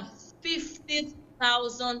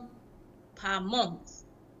 250,000 per month.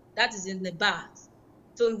 That is in the bars.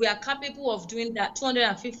 So we are capable of doing that.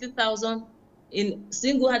 250,000 in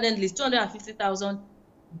single-handedly, 250,000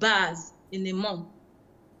 bars in a month,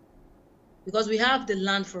 because we have the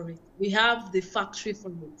land for it, we have the factory for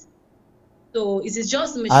it. So it is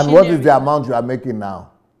just machinery. And what is the amount you are making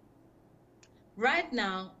now? Right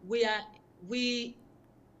now, we are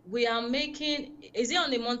making. Is it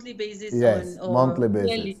on a monthly basis? Yes, or monthly basis.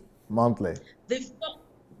 Yearly? Monthly. The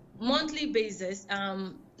monthly basis. Let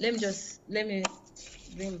me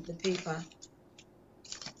bring the paper.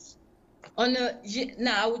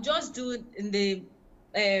 Now I will just do it in the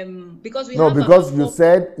because we have. Because you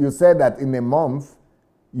said that in a month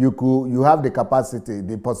you have the capacity,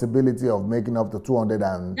 the possibility of making up to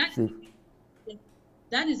 250.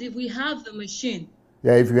 That is if we have the machine.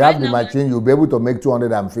 Yeah, if you have the machine, you'll be able to make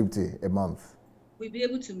 250 a month. We'll be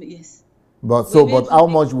able to, yes. But how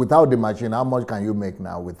much without the machine? How much can you make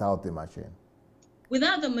now without the machine?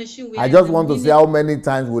 Without the machine, I just want to see how many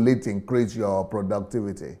times will it increase your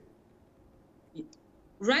productivity.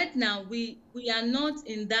 Right now, we are not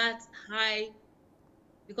in that high,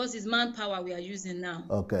 because it's manpower we are using now.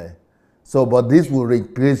 Okay. So, but this will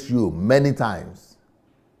increase you many times.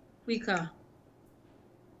 Quicker.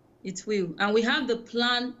 It will. And we have the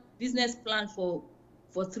business plan for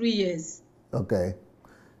 3 years. Okay.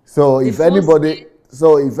 So if anybody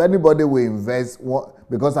will invest,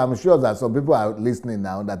 because I'm sure that some people are listening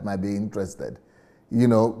now that might be interested,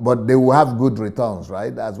 but they will have good returns,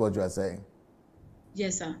 right? That's what you are saying.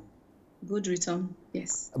 Yes, sir. Good return.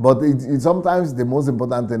 Yes. But sometimes the most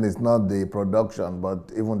important thing is not the production, but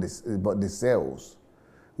even the sales.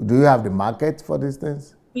 Do you have the market for these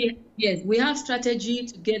things? Yes, we have strategy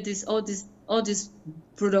to get all this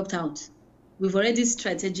product out. We've already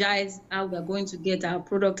strategized how we're going to get our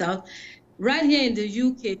product out. Right here in the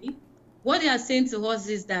UK, what they are saying to us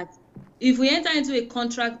is that if we enter into a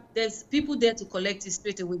contract, there's people there to collect it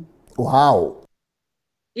straight away. Wow.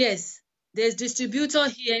 Yes, there's distributor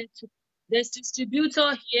here. There's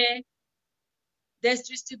distributor here. There's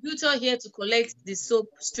distributor here to collect the soap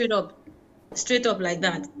straight up like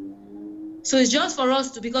that. So it's just for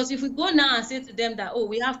us to, because if we go now and say to them that, oh,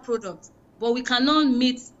 we have products, but we cannot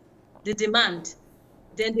meet the demand,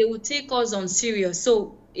 then they will take us on serious.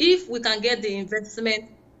 So if we can get the investment,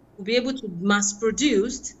 we'll be able to mass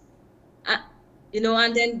produce,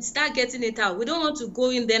 and then start getting it out. We don't want to go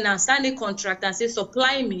in there and sign a contract and say,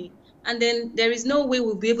 supply me. And then there is no way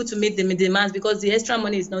we'll be able to meet the demands because the extra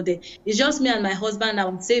money is not there. It's just me and my husband,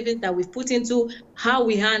 our savings that we've put into how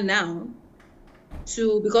we are now,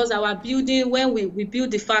 because our building, when we build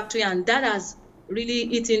the factory, and that has really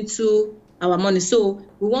eaten into our money. So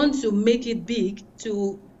we want to make it big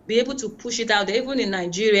to be able to push it out there, even in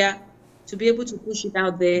Nigeria, to be able to push it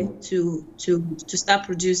out there to start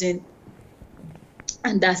producing.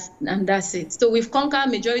 And that's it. So we've conquered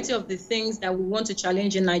majority of the things that we want to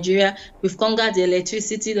challenge in Nigeria. We've conquered the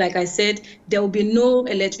electricity. Like I said, there will be no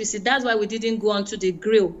electricity. That's why we didn't go onto the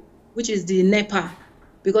grill, which is the NEPA.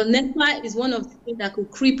 Because NEPA is one of the things that could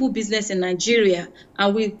cripple business in Nigeria.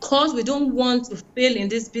 And because we don't want to fail in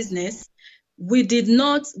this business, we did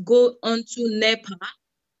not go onto NEPA.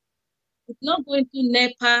 We did not go into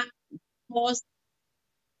NEPA because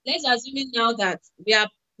let's assume now that we are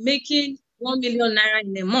making 1 million naira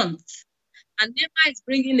in a month, and NEPA is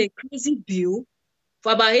bringing a crazy bill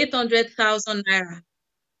for about 800,000 naira.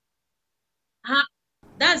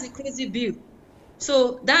 That's a crazy bill.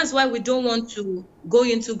 So that's why we don't want to go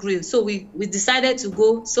into grill. So we decided to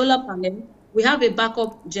go solar panel. We have a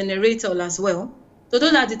backup generator as well. So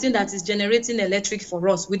those are the things that is generating electric for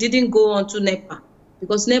us. We didn't go onto NEPA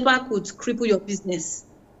because NEPA could cripple your business.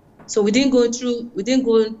 So we didn't go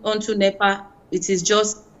onto NEPA. It is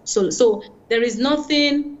just solar. So there is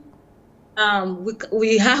nothing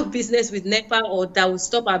we have business with NEPA or that will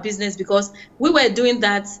stop our business, because we were doing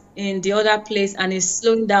that in the other place and it's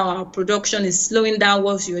slowing down our production, is slowing down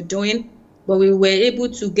what you're doing. But we were able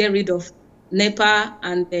to get rid of NEPA,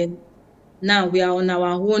 and then now we are on our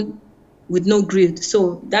own with no grid.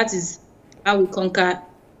 So that is how we conquer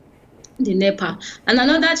the NEPA. And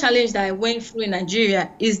another challenge that I went through in Nigeria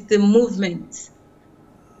is the movement.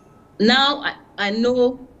 Now I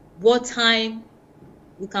know what time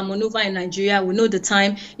we can maneuver in Nigeria. We know the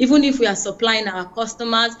time. Even if we are supplying our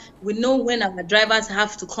customers, we know when our drivers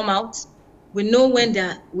have to come out. We know when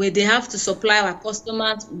they have to supply our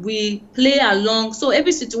customers. We play along. So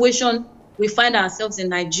every situation we find ourselves in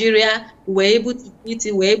Nigeria, we're able to beat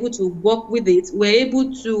it. We're able to work with it. We're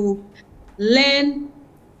able to learn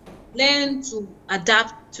to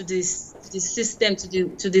adapt to this system,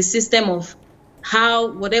 to the system of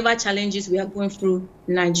how whatever challenges we are going through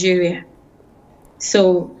in Nigeria.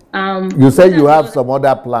 So you said you have some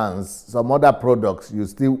other plans, some other products you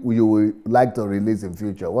would like to release in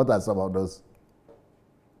future. What are some of those?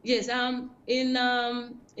 Yes,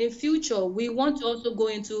 in future we want to also go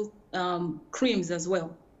into creams as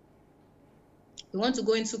well. We want to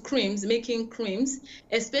go into creams, making creams,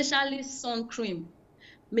 especially sun cream.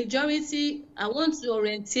 Majority, I want to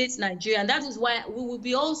orientate Nigeria, and that is why we will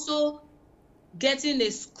be also getting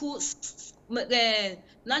a school,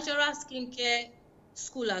 natural skincare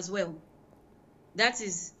school as well. That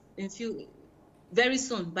is very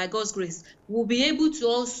soon, by God's grace. We'll be able to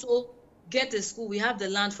also get a school. We have the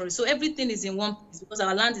land for it. So everything is in one place because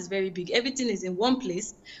our land is very big. Everything is in one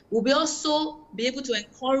place. We'll also be able to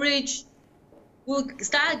encourage, we'll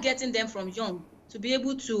start getting them from young, to be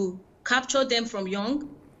able to capture them from young,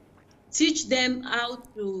 teach them how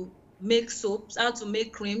to make soaps, how to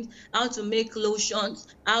make creams, how to make lotions,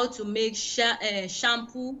 how to make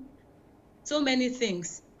shampoo, so many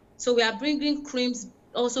things. So we are bringing creams,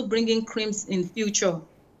 also bringing creams in future.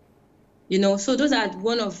 So those are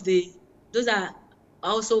those are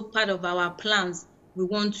also part of our plans. We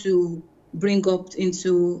want to bring up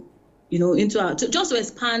into just to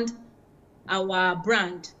expand our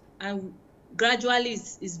brand, and gradually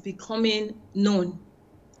is becoming known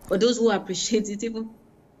for those who appreciate it. Even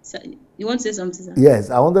you want to say something, sir? Yes,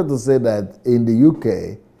 I wanted to say that in the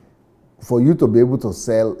UK, for you to be able to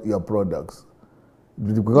sell your products,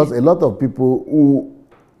 because a lot of people who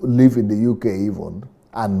live in the UK even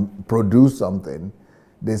and produce something,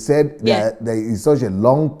 they said that there is such a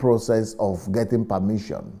long process of getting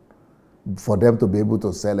permission for them to be able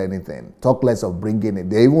to sell anything. Talk less of bringing it.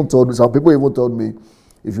 They even told me, some people even told me,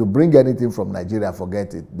 if you bring anything from Nigeria,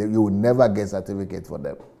 forget it. You will never get certificate for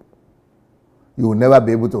them. you will never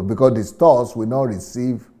be able to, because the stores will not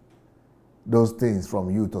receive those things from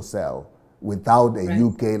you to sell without a Right.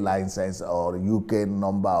 UK license or UK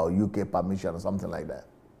number or UK permission or something like that.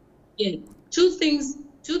 Yeah. Two things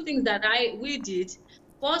that we did.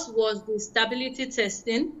 First was the stability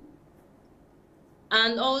testing,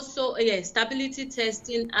 and also stability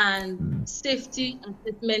testing and safety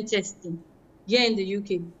assessment testing here in the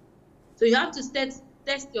UK. So you have to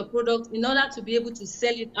test your product in order to be able to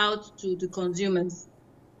sell it out to the consumers.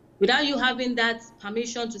 Without you having that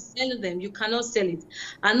permission to sell them, you cannot sell it.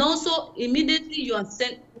 And also, immediately you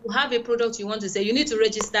have a product you want to sell, you need to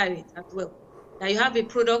register it as well. That you have a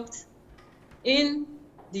product in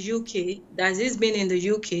the UK that is being in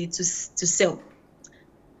the UK to sell.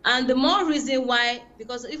 And the more reason why,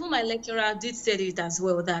 because even my lecturer did say it as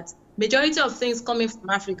well, that majority of things coming from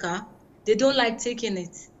Africa, they don't like taking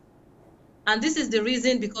it. And this is the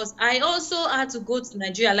reason, because I also had to go to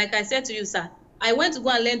Nigeria. Like I said to you, sir, I went to go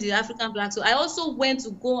and learn the African black soap. I also went to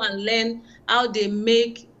go and learn how they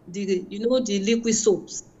make the liquid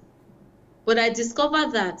soaps. But I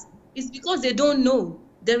discovered that it's because they don't know.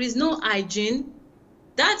 There is no hygiene.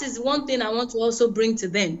 That is one thing I want to also bring to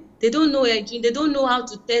them. They don't know hygiene. They don't know how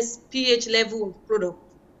to test pH level of product.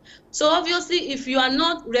 So obviously, if you are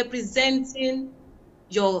not representing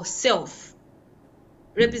yourself,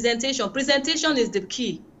 presentation is the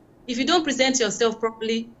key. If you don't present yourself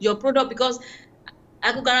properly, your product, because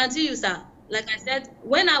I could guarantee you, sir, like I said,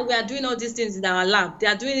 when we are doing all these things in our lab, they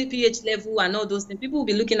are doing pH level and all those things, people will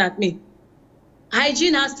be looking at me.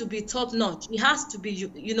 Hygiene has to be top notch. It has to be,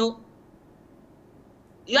 you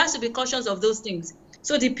have to be cautious of those things.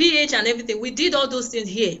 So the pH and everything, we did all those things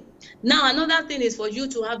here. Now, another thing is for you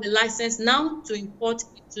to have the license now to import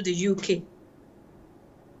to the UK.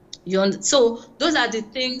 So those are the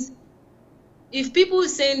things. If people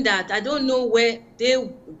saying that, I don't know where they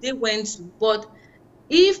went to, but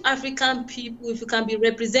if African people, if we can be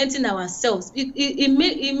representing ourselves,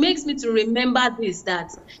 it makes me to remember this,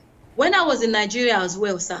 that when I was in Nigeria as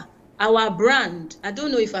well, sir, our brand, I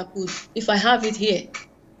don't know if I have it here.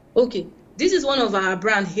 Okay, this is one of our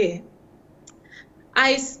brand here.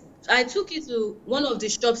 I took it to one of the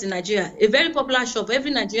shops in Nigeria, a very popular shop.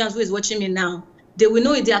 Every Nigerian who is watching me now, they will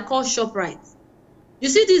know it. They are called ShopRite. You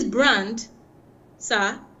see this brand,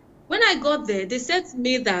 sir, when I got there, they said to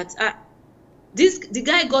me that the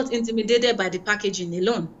guy got intimidated by the packaging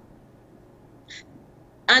alone.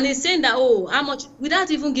 And he's saying that, oh, how much,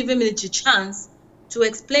 without even giving me the chance to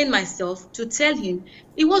explain myself, to tell him,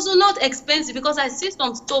 it was not expensive, because I see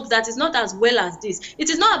some soaps that is not as well as this. It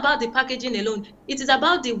is not about the packaging alone. It is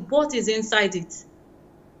about what is inside it.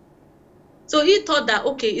 So he thought that,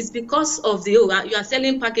 okay, it's because of you are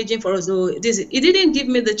selling packaging for us. So he didn't give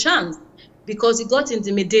me the chance, because he got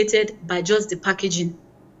intimidated by just the packaging.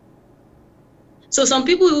 So some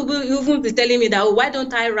people will be telling me that, oh, why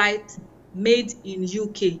don't I write made in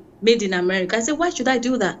UK, made in America? I said, why should I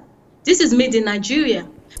do that? This is made in Nigeria.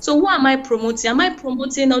 So who am I promoting? Am I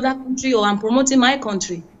promoting another country, or I'm promoting my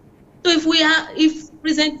country? So if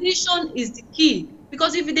presentation is the key,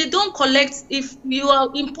 because if they don't collect, if you are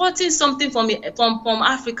importing something from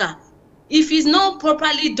Africa, if it's not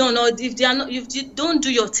properly done, or if you don't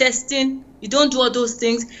do your testing, you don't do all those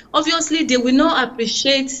things, obviously they will not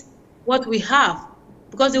appreciate what we have,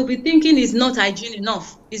 because they'll be thinking it's not hygiene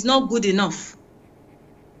enough, it's not good enough.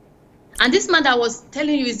 And this man that I was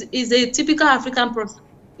telling you is a typical African person.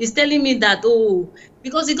 He's telling me that, oh,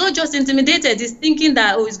 because he got just intimidated, he's thinking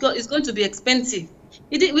that, oh, it's going to be expensive.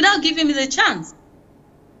 Without giving me the chance.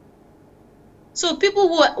 So people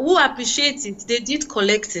who appreciate it, they did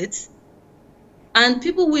collect it. And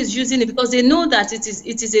people who is using it, because they know that it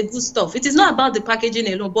is a good stuff. It is not about the packaging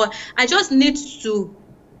alone, but I just need to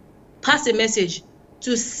pass a message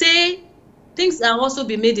to say things are also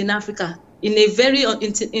be made in Africa in a very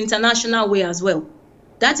international way as well.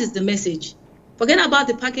 That is the message. Forget about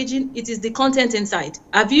the packaging. It is the content inside.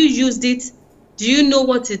 Have you used it? Do you know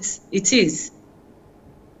what it is?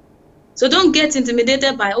 So don't get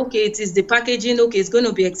intimidated by, okay, it is the packaging, okay, it's going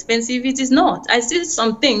to be expensive. It is not. I see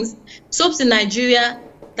some things, soaps in Nigeria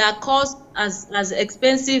that cost as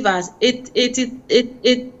expensive as 8,000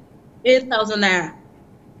 naira.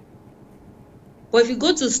 But if you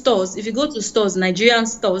go to stores, Nigerian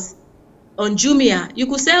stores, on Jumia, you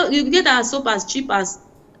could get our soap as cheap as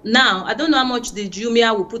now. I don't know how much the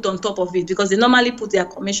Jumia will put on top of it, because they normally put their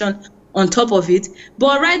commission on top of it.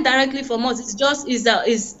 But right directly from us,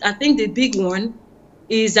 I think the big one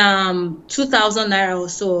is 2,000 naira or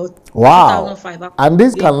so. Wow. 2,500. And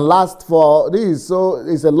this can last for this, so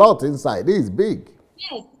it's a lot inside. This is big.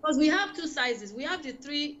 Yes, because we have two sizes. We have the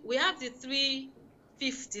 3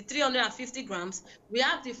 350 grams, we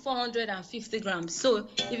have the 450 grams. So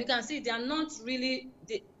if you can see, they are not really,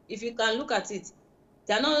 if you can look at it,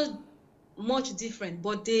 they are not much different,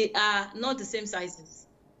 but they are not the same sizes.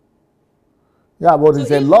 Yeah, but so it's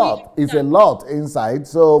a lot. It's a lot inside.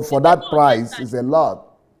 So for that price, it's a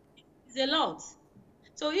lot. It's a lot.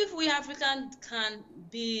 So if we Africans can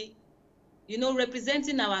be,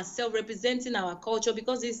 representing ourselves, representing our culture,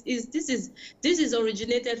 because this is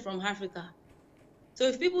originated from Africa. So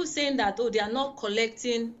if people saying that, oh, they are not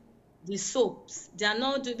collecting the soaps, they are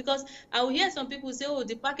not doing, because I will hear some people say, oh,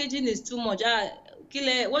 the packaging is too much.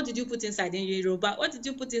 Kile, what did you put inside in Yoruba? What did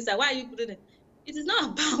you put inside? Why are you putting it? It is not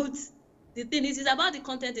about the thing. It is about the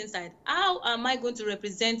content inside. How am I going to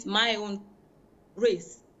represent my own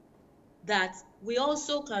race? That we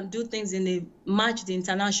also can do things in a match the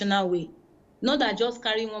international way. Not that just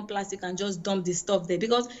carrying one plastic and just dump the stuff there.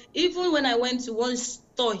 Because even when I went to one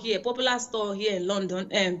store here, popular store here in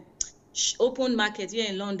London, open market here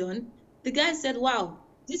in London, the guy said, wow,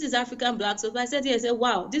 this is African black soap. I said, yeah, I said,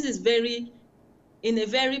 wow, this is in a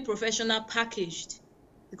very professional packaged.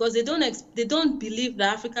 Because they don't believe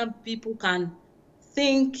that African people can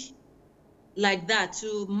think like that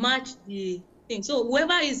to match the thing. So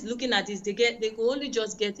whoever is looking at this, they could only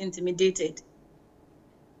just get intimidated.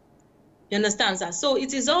 You understand, sir? So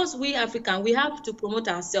it is us, we African, we have to promote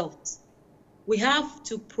ourselves. We have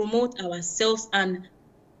to promote ourselves and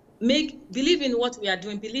believe in what we are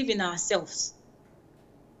doing, believe in ourselves.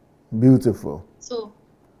 Beautiful. So,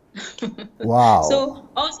 wow. So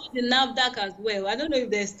also the NAFDAC as well. I don't know if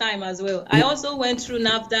there's time as well. I also went through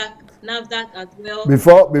NAFDAC as well.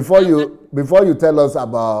 Before you tell us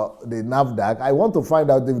about the NAFDAC, I want to find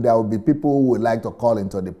out if there will be people who would like to call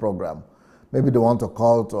into the program. Maybe they want to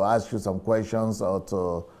call to ask you some questions or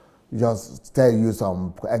to just tell you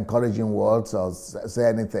some encouraging words or say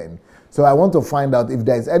anything. So I want to find out if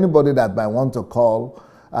there is anybody that might want to call.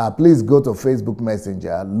 Please go to Facebook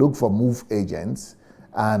Messenger, look for Move Agents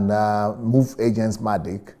and Move Agents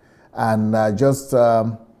Matic, and just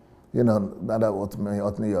and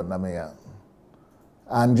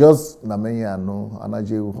just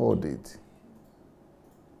hold it.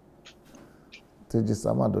 My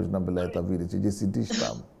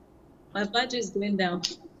battery is going down.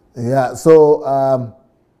 Yeah, so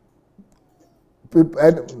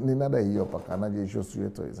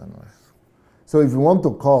so if you want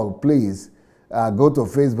to call, please go to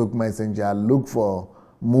Facebook Messenger, look for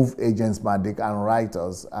Move Agents Matic and write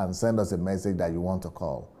us and send us a message that you want to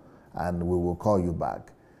call, and we will call you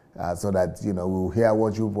back so that we'll hear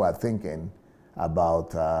what you are thinking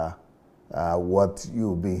about what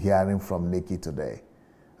you'll be hearing from NIKKI today.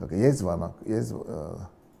 Okay, yes, Vana. Yes.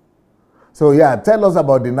 So yeah, tell us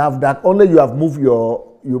about the NAFDAC. Only you have moved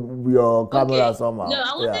your camera somehow. No,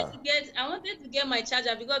 I wanted to get my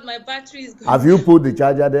charger because my battery is going. Have you put the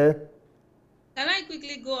charger there? Can I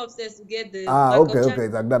quickly go upstairs to get the okay.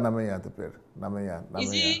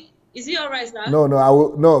 Is he all right, sir? No, I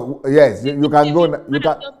will. No, yes, you can go.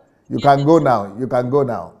 You can go now. You can go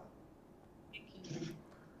now.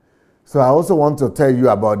 So I also want to tell you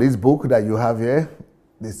about this book that you have here,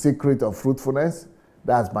 The Secret of Fruitfulness.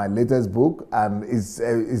 That's my latest book, and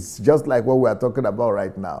it's just like what we are talking about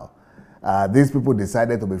right now. These people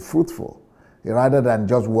decided to be fruitful. Rather than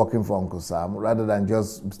just working for Uncle Sam, rather than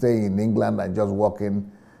just staying in England and just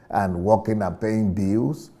working and paying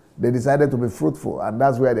bills, they decided to be fruitful, and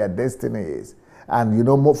that's where their destiny is. And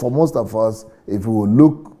for most of us, if we will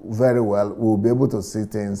look very well, we will be able to see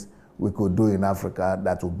things we could do in Africa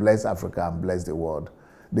that will bless Africa and bless the world.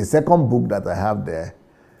 The second book that I have there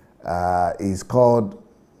is called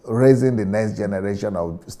Raising the Next Generation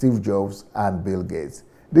of Steve Jobs and Bill Gates.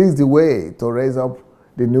 This is the way to raise up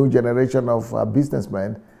the new generation of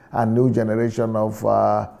businessmen and new generation of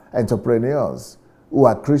entrepreneurs who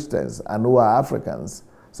are Christians and who are Africans.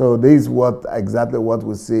 So this is exactly what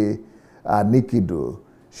we see NIKKI do.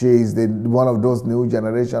 She is one of those new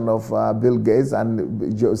generation of Bill Gates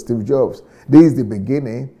and Steve Jobs. This is the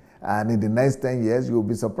beginning, and in the next 10 years, you'll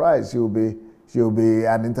be surprised. She'll be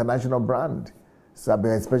an international brand, so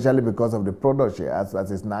especially because of the product she has that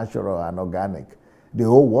is natural and organic. The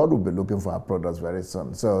whole world will be looking for her products very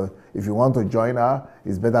soon. So if you want to join her,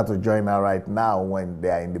 it's better to join her right now when they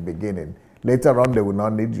are in the beginning. Later on, they will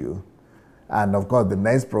not need you. And of course, the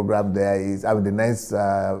next program there is, the next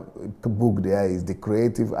book there is The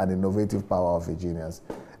Creative and Innovative Power of a Genius.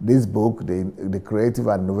 This book, the Creative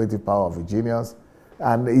and Innovative Power of a Genius,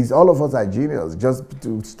 and it's all of us are genius, just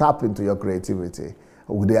to tap into your creativity,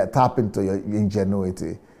 tap into your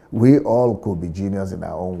ingenuity. We all could be genius in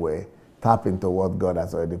our own way. Tap into what God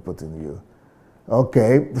has already put in you.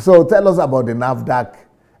 Okay, so tell us about the NAFDAC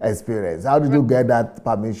experience. How did you get that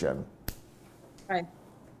permission? Right.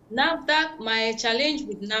 NAFDAC, my challenge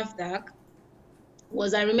with NAFDAC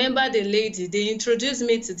was, I remember the lady, they introduced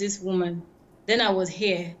me to this woman. Then I was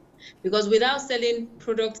here because without selling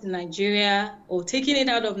products in Nigeria or taking it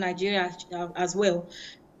out of Nigeria as well,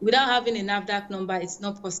 without having a NAFDAC number, it's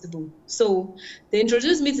not possible. So they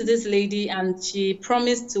introduced me to this lady and she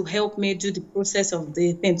promised to help me do the process of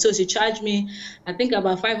the thing. So she charged me, I think,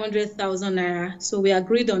 about 500,000 naira. So we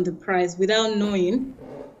agreed on the price without knowing.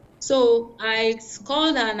 So I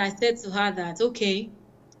called her and I said to her that, okay,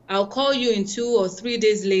 I'll call you in 2 or 3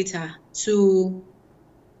 days later to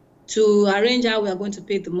arrange how we are going to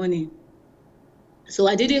pay the money. So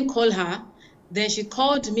I didn't call her. Then she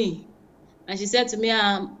called me and she said to me,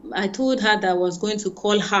 I told her that I was going to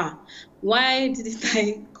call her. Why didn't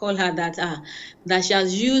I call her that she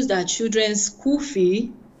has used her children's school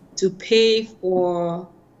fee to pay for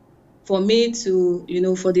me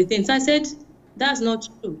to, for the things? I said, that's not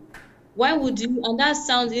true. Why would you, and that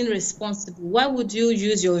sounds irresponsible, why would you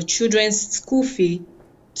use your children's school fee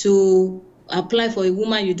to apply for a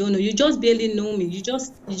woman you don't know? You just barely know me. You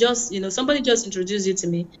just, somebody just introduced you to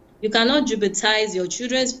me. You cannot jeopardize your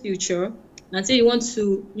children's future and say you want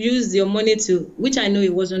to use your money to, which I know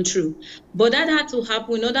it wasn't true. But that had to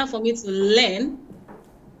happen in order for me to learn,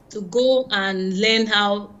 to go and learn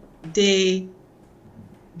how they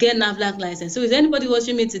get NAFDAC license. So is anybody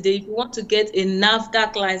watching me today? If you want to get a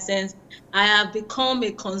NAFDAC license, I have become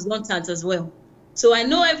a consultant as well. So I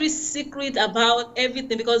know every secret about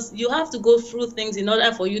everything because you have to go through things in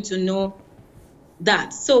order for you to know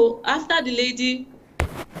that. So after the lady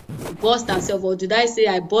burst herself, or did I say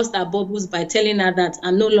I burst her bubbles by telling her that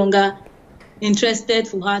I'm no longer interested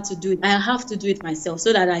for her to do it. I have to do it myself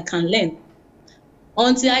so that I can learn.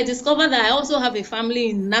 Until I discovered that I also have a family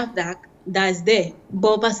in NAFDAC that's there.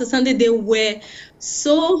 But Pastor Sunday, they were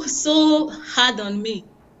so hard on me.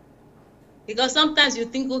 Because sometimes you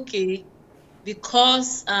think, okay,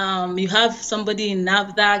 because you have somebody in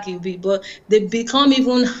NAFDAC, but they become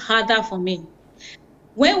even harder for me.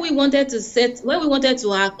 When we wanted to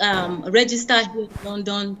register here in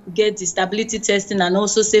London, get the stability testing and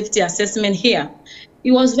also safety assessment here,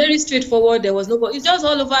 it was very straightforward. There was nobody. It's just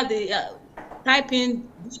all over the type in,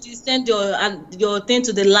 send your thing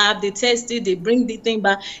to the lab, they test it, they bring the thing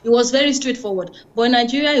back. It was very straightforward. But in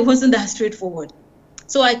Nigeria, it wasn't that straightforward.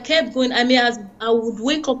 So I kept going. I would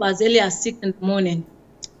wake up as early as 6 in the morning.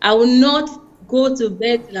 I would not go to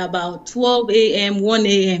bed till about 12 a.m., 1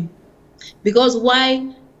 a.m. Because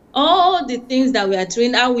why? All the things that we are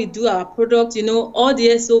doing, how we do our product, all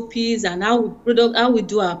the SOPs and how we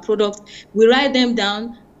do our product, we write them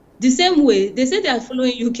down the same way. They say they are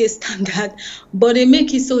following UK standard, but they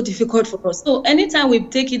make it so difficult for us. So anytime we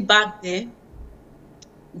take it back there,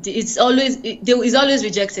 it's always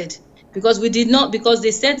rejected because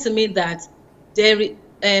they said to me that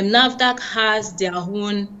NAFDAC has their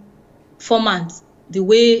own format, the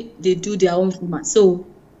way they do their own format. So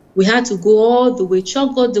we had to go all the way,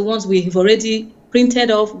 chunk out the ones we've already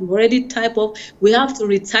printed off, we've already typed off. We have to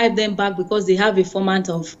retype them back because they have a format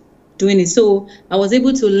of doing it. So I was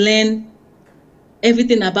able to learn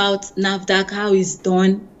everything about NAFDAC, how it's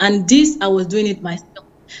done. And this, I was doing it myself.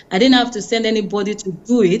 I didn't have to send anybody to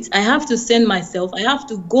do it. I have to send myself. I have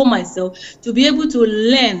to go myself to be able to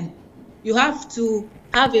learn. You have to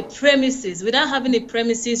have a premises. Without having a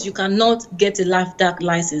premises, you cannot get a NAFDAC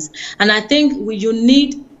license. And I think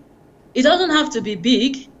it doesn't have to be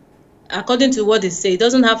big, according to what they say. It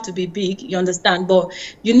doesn't have to be big, you understand? But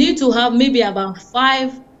you need to have maybe about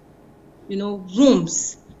 5,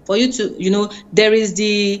 rooms for you to, there is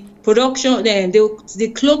the production,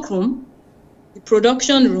 the cloakroom, the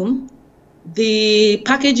production room, the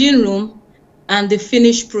packaging room, and the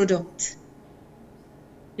finished product.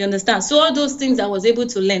 You understand? So all those things I was able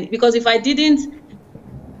to learn, because if I didn't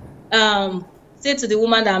say to the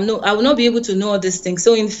woman that I will not be able to know all these things.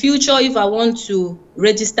 So in future, if I want to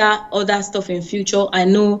register other stuff in future, I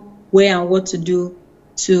know where and what to do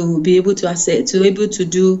to be able to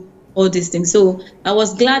do all these things. So I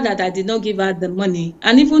was glad that I did not give her the money.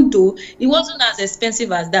 And even though it wasn't as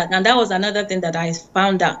expensive as that, and that was another thing that I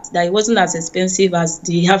found out, that it wasn't as expensive as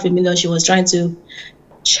the 500,000 she was trying to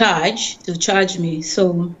charge me.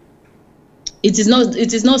 So it is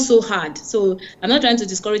not so hard. So I'm not trying to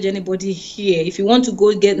discourage anybody here. If you want to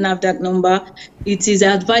go get NAFDAC number, it is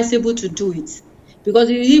advisable to do it, because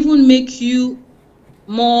it will even make you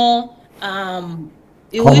more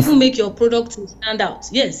it will even make your product to stand out.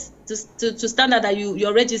 Yes, to stand out that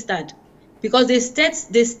you're registered, because they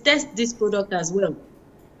test this product as well.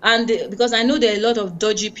 And because I know there are a lot of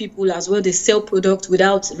dodgy people as well, they sell product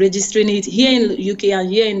without registering it here in UK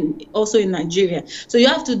and also in Nigeria. So you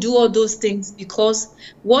have to do all those things, because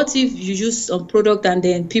what if you use some product and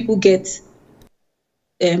then people get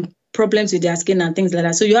problems with their skin and things like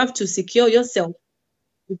that? So you have to secure yourself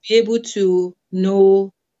to be able to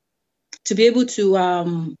know, to be able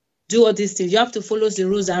to do all these things. You have to follow the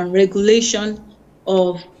rules and regulation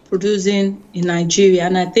of producing in Nigeria.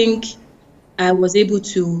 And I think I was able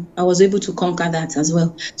to conquer that as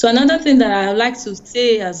well. So another thing that I like to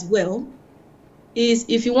say as well is,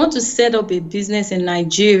 if you want to set up a business in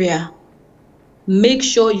Nigeria, make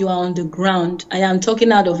sure you are on the ground. I am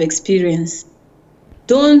talking out of experience.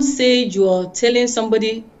 Don't say you're telling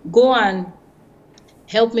somebody, go and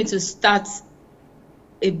help me to start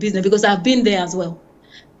a business, because I've been there as well.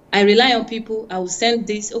 I rely on people. I will send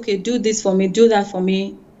this, okay, do this for me, do that for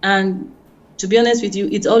me. And to be honest with you,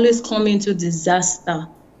 it's always coming to disaster.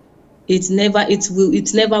 It never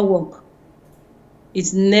work.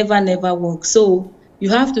 It's never work. So you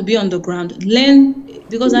have to be on the ground. Learn,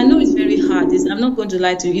 because I know it's very hard. I'm not going to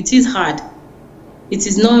lie to you. It is hard. It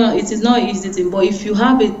is not easy thing. But if you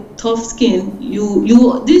have a tough skin,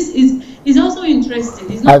 this is also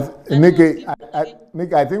interesting. It's not, NIKKI,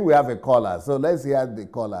 NIKKI, I think we have a caller. So let's hear the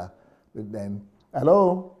caller. Then,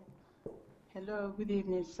 hello. Hello, good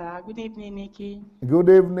evening, sir. Good evening, NIKKI. Good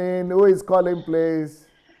evening. Who is calling, please?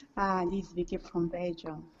 This is Vicky from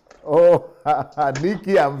Belgium. Oh,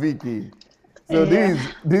 NIKKI and Vicky. So Yeah.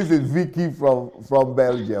 this is Vicky from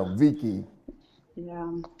Belgium. Vicky.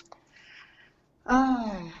 Yeah.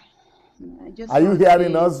 Are you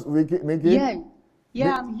hearing us, Vicky, NIKKI?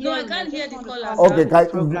 Yeah, I'm here. No, I can't hear the caller. Okay,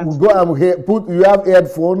 go and hear. You have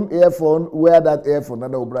earphone. Wear that earphone.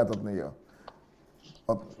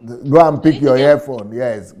 Go and pick your earphone.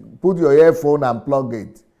 Yes, put your earphone and plug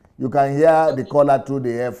it. You can hear the caller through the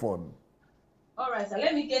earphone. All right, so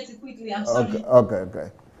let me get it quickly. I'm sorry.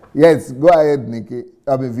 Okay. Yes, go ahead,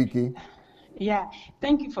 Vicky. Yeah,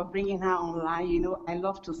 thank you for bringing her online. You know, I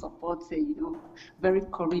love to support, very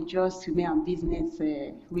courageous women and business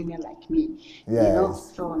women like me. Yes. You know,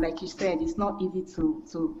 so like you said, it's not easy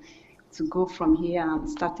to go from here and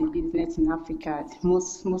start a business in Africa.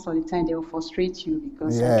 Most of the time they will frustrate you,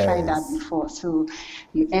 because I tried that before. So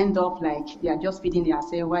you end up like they are just feeding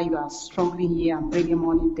themselves while you are struggling here and bringing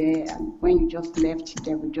money there. And when you just left,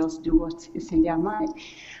 they will just do what is in their mind.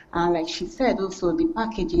 And like she said also, the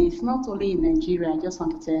packaging is not only in Nigeria. I just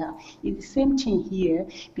want to tell her, it's the same thing here,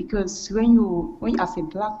 because when you as a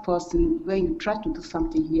black person, when you try to do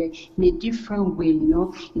something here in a different way,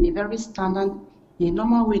 in a very standard, a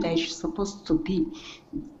normal way that it's supposed to be,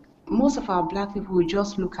 most of our black people will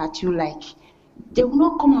just look at you like, they will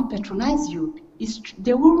not come and patronize you.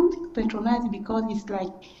 They won't patronize you because it's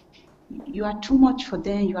like you are too much for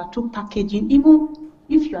them, you are too packaging. Even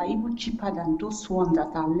if you are even cheaper than those ones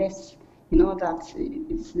that are less, that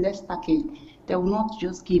it's less packaged, they will not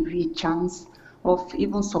just give you a chance of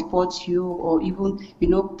even support you, or even,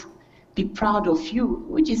 be proud of you,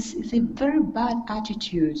 which is a very bad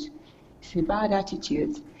attitude. It's a bad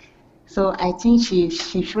attitude. So I think she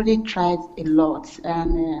really tried a lot,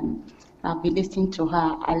 and I've been listening to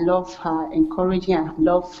her. I love her encouraging. I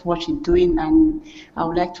love what she's doing, and I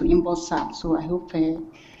would like to inbox her. So I hope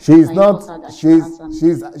she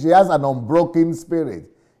has an unbroken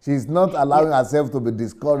spirit. She's not allowing herself to be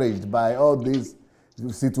discouraged by all these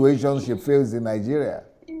situations she feels in Nigeria.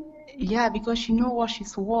 Yeah, because she knows what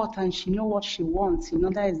she's worth and she knows what she wants.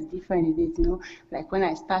 That is different. It is, like when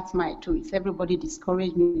I start my tweets, everybody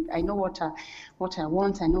discouraged me. I know what I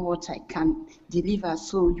want. I know what I can deliver.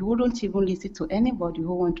 So you wouldn't even listen to anybody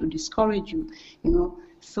who wants to discourage you.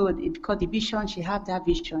 So because the vision, she have that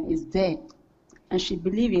vision is there, and she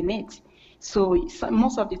believes in it. So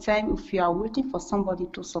most of the time, if you are waiting for somebody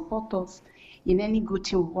to support us in any good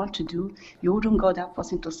thing we want to do, you wouldn't get that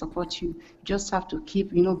person to support you. You just have to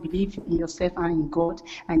keep, believe in yourself and in God,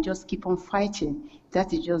 and just keep on fighting.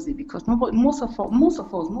 That is just it. Because most of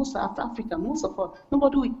Africa,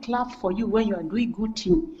 nobody will clap for you when you are doing good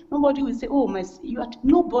thing. Nobody will say, "Oh,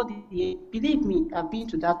 nobody." Believe me, I've been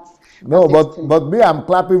to that. No, but me, I'm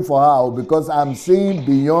clapping for her because I'm seeing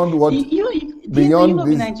beyond what. Beyond this.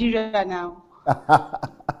 In Nigeria now.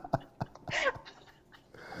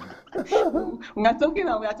 we are talking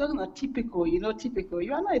of typical, typical.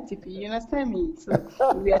 You are not a typical, you understand me?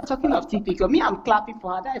 So we are talking of typical. Me, I'm clapping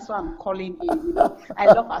for her. That is why I'm calling in. I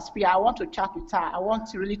love her spirit. I want to chat with her. I want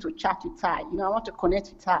to really to chat with her. I want to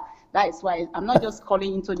connect with her. That is why I'm not just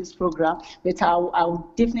calling into this program, but I will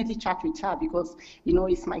definitely chat with her, because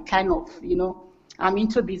it's my kind of I'm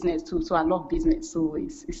into business too, so I love business. So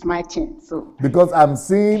it's my thing. So because I'm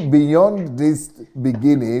seeing beyond this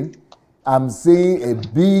beginning, I'm seeing a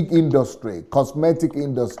big industry, cosmetic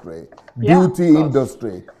industry, beauty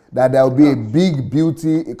industry. That there will be a big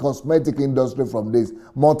beauty cosmetic industry from this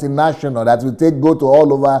multinational that will go to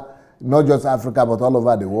all over, not just Africa but all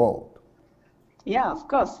over the world. Yeah, of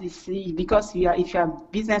course. You see, because if you are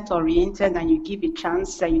business oriented and you give a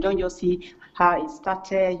chance, and you don't just see how it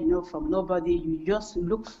started, from nobody. You just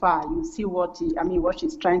look far. You see what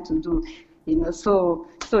she's trying to do. So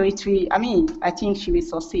it will. I think she will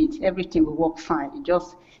succeed. Everything will work fine.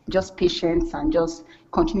 Just patience and just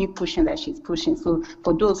continue pushing like she's pushing. So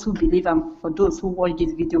for those who believe and for those who watch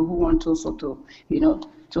this video who want also to,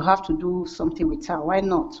 to have to do something with her, why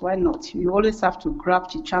not? Why not? You always have to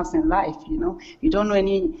grab the chance in life. You don't know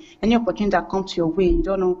any opportunity that comes your way. You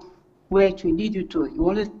don't know where it will lead you to. You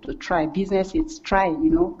want to try. Business, it's try.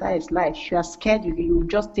 That is life. If you are scared, you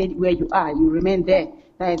just stay where you are. You remain there.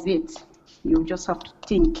 That is it. You just have to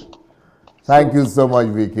think. Thank you so much,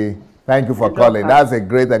 Vicky. Thank you for calling. That's a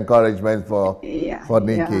great encouragement for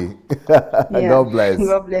NIKKI. Yeah. God bless.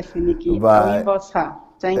 God bless you, NIKKI. Bye. Her.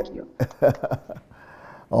 Thank you.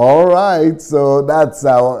 All right. So that's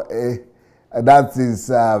that is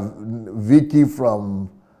Vicky from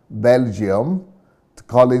Belgium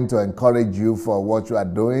calling to encourage you for what you are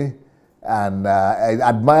doing and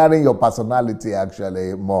admiring your personality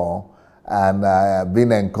actually more, and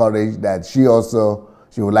being encouraged that she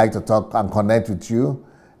would like to talk and connect with you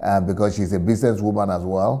because she's a businesswoman as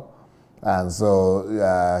well. And so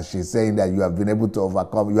she's saying that you have been able to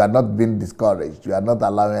overcome, you are not being discouraged, you are not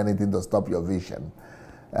allowing anything to stop your vision.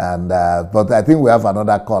 And but I think we have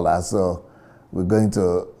another caller, so we're going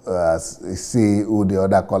to see who the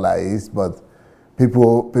other caller is. But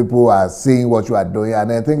people are seeing what you are doing,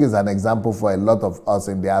 and I think it's an example for a lot of us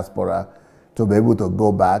in diaspora to be able to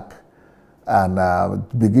go back and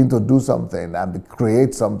begin to do something and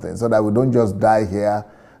create something so that we don't just die here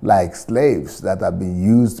like slaves that have been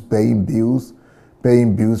used paying bills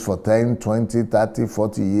for 10, 20, 30,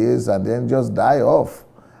 40 years and then just die off.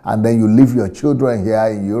 And then you leave your children here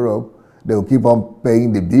in Europe, they will keep on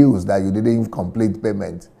paying the bills that you didn't complete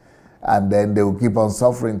payment. And then they will keep on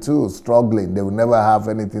suffering too, struggling. They will never have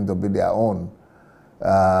anything to be their own.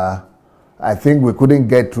 I think we couldn't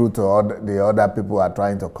get through to the other people who are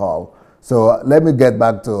trying to call. So let me get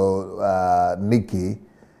back to NIKKI.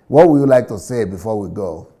 What would you like to say before we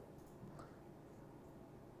go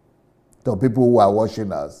to people who are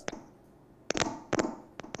watching us?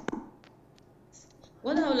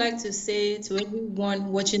 What I would like to say to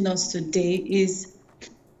everyone watching us today is,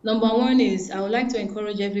 number one is I would like to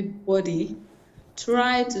encourage everybody,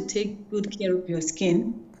 try to take good care of your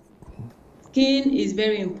skin. Skin is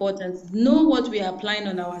very important. Know what we are applying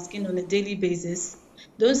on our skin on a daily basis.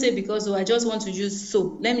 Don't say because I just want to use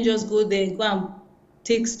soap, let me just go there and go and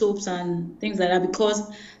take soaps and things like that,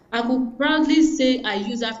 because I could proudly say I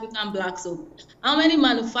use African black soap. How many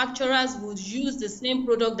manufacturers would use the same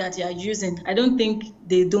product that you are using? I don't think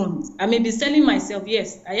they don't. I may be selling myself.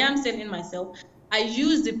 Yes, I am selling myself. I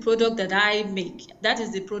use the product that I make. That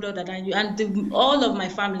is the product that I use. And all of my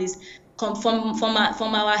families come from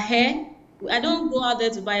our hair. I don't go out there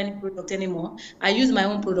to buy any product anymore. I use my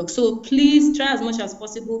own product. So please try as much as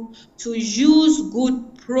possible to use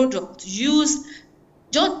good product. Stay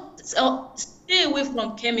away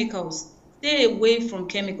from chemicals. Stay away from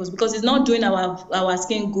chemicals because it's not doing our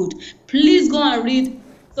skin good. Please go and read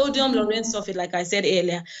sodium lauryl sulfate, like I said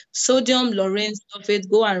earlier. Sodium lauryl sulfate,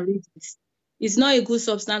 go and read it. It's not a good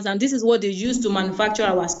substance, and this is what they use to manufacture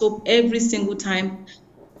our soap every single time.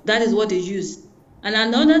 That is what they use. And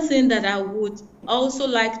another thing that I would also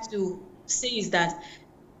like to say is that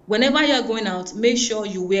whenever you're going out, make sure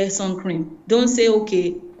you wear sun cream. Don't say,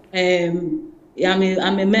 okay, I'm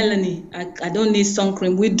a Melanie, I don't need sun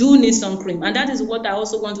cream. We do need sun cream. And that is what I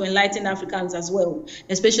also want to enlighten Africans as well,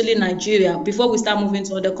 especially Nigeria, before we start moving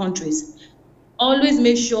to other countries. Always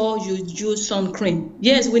make sure you use sun cream.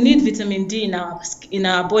 Yes, we need vitamin D in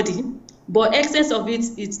our body, but excess of it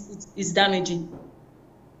is damaging.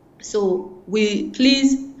 So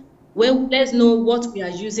let's know what we are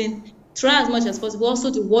using. Try as much as possible. Also,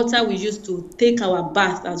 the water we use to take our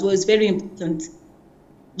bath as well is very important.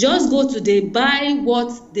 Just go today, buy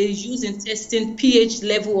what they use in testing pH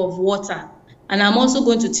level of water. And I'm also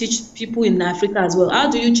going to teach people in Africa as well. How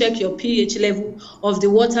do you check your pH level of the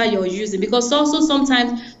water you're using? Because also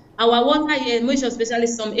sometimes our water here, most especially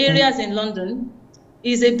some areas in London,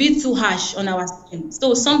 is a bit too harsh on our skin.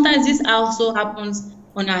 So sometimes this also happens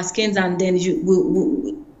on our skins, and then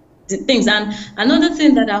things. And another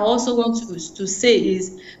thing that I also want to say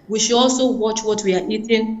is we should also watch what we are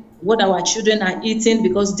eating, what our children are eating,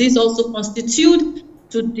 because this also constitute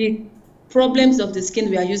to the problems of the skin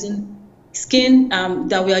we are using, the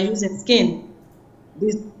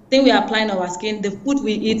thing we are applying our skin, the food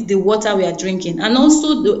we eat, the water we are drinking. And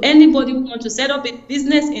also anybody who wants to set up a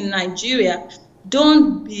business in Nigeria,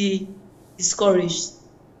 don't be discouraged.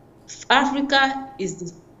 Africa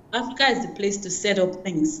is the place to set up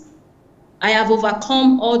things. I have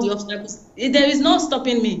overcome all the obstacles. There is no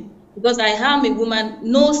stopping me because I am a woman.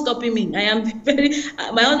 No stopping me. I am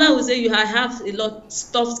my husband will say I have a lot of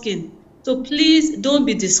tough skin. So please don't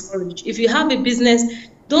be discouraged. If you have a business,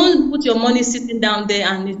 don't put your money sitting down there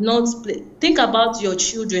and not think about your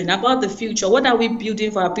children, about the future. What are we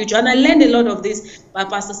building for our future? And I learned a lot of this by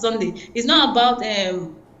Pastor Sunday. It's not about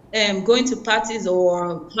going to parties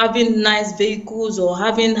or having nice vehicles or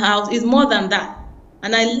having house. It's more than that.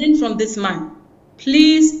 And I learned from this man.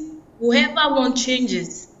 Please, whoever wants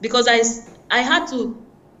changes, because I had to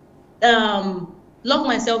lock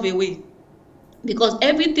myself away. Because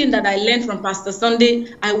everything that I learned from Pastor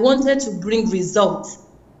Sunday, I wanted to bring results.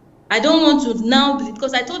 I don't want to now,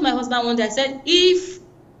 because I told my husband one day, I said, if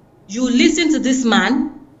you listen to this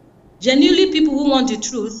man, genuinely people who want the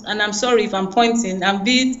truth, and I'm sorry if I'm pointing, I'm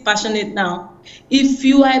being passionate now. If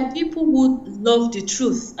you are people who love the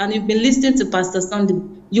truth and you've been listening to Pastor Sunday,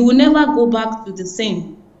 you will never go back to the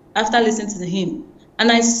same after listening to him.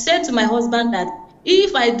 And I said to my husband that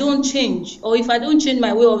if I don't change, or if I don't change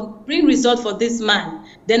my way of bring result for this man,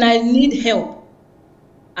 then I need help.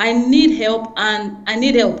 I need help, and I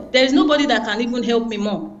need help. There is nobody that can even help me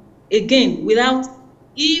more. Again,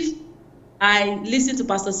 if I listen to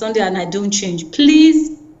Pastor Sunday and I don't change,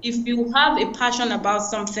 please, if you have a passion about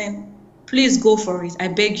something, please go for it. I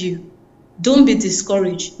beg you. Don't be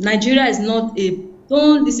discouraged. Nigeria is not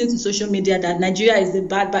don't listen to social media that Nigeria is the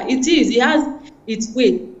bad, but it is. It has its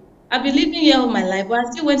way. I've been living here all my life, but I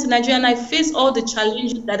still went to Nigeria and I faced all the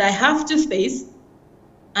challenges that I have to face,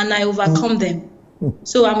 and I overcome them.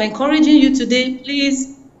 So I'm encouraging you today,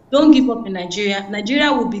 please don't give up in Nigeria.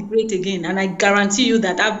 Nigeria will be great again, and I guarantee you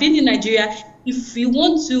that. I've been in Nigeria. If you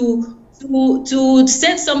want to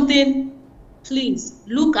set something, please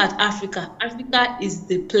look at Africa. Africa is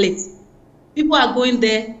the place. People are going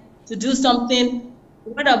there to do something.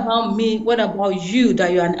 What about me? What about you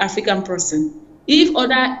that you're an African person? If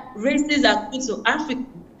other races are going to Africa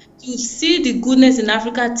to see the goodness in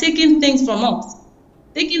Africa, taking things from us,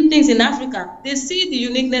 taking things in Africa, they see the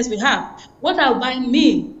uniqueness we have. What about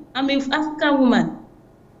me? I'm an African woman.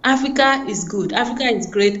 Africa is good. Africa is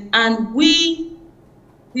great. And we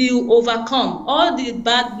will overcome all the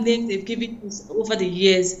bad names they've given us over the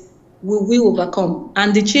years. We will overcome.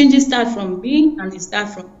 And the changes start from me and it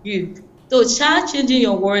starts from you. So start changing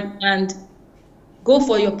your word and go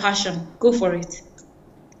for your passion. Go for it.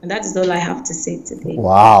 And that is all I have to say today.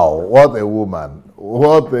 Wow, what a woman.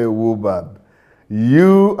 What a woman.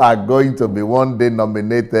 You are going to be one day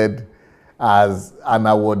nominated as an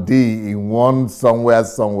awardee in one somewhere.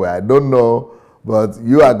 I don't know, but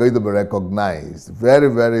you are going to be recognized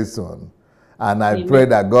very, very soon. And I pray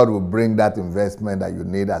that God will bring that investment that you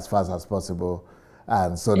need as fast as possible,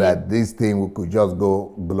 and so that this thing could just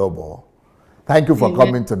go global. Thank you for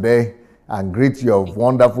coming today, and greet your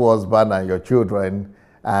wonderful husband and your children.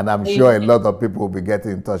 And I'm sure a lot of people will be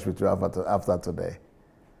getting in touch with you after today.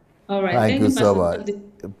 All right. Thank you so much.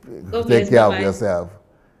 Take care of yourself.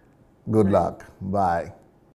 Good luck. Bye.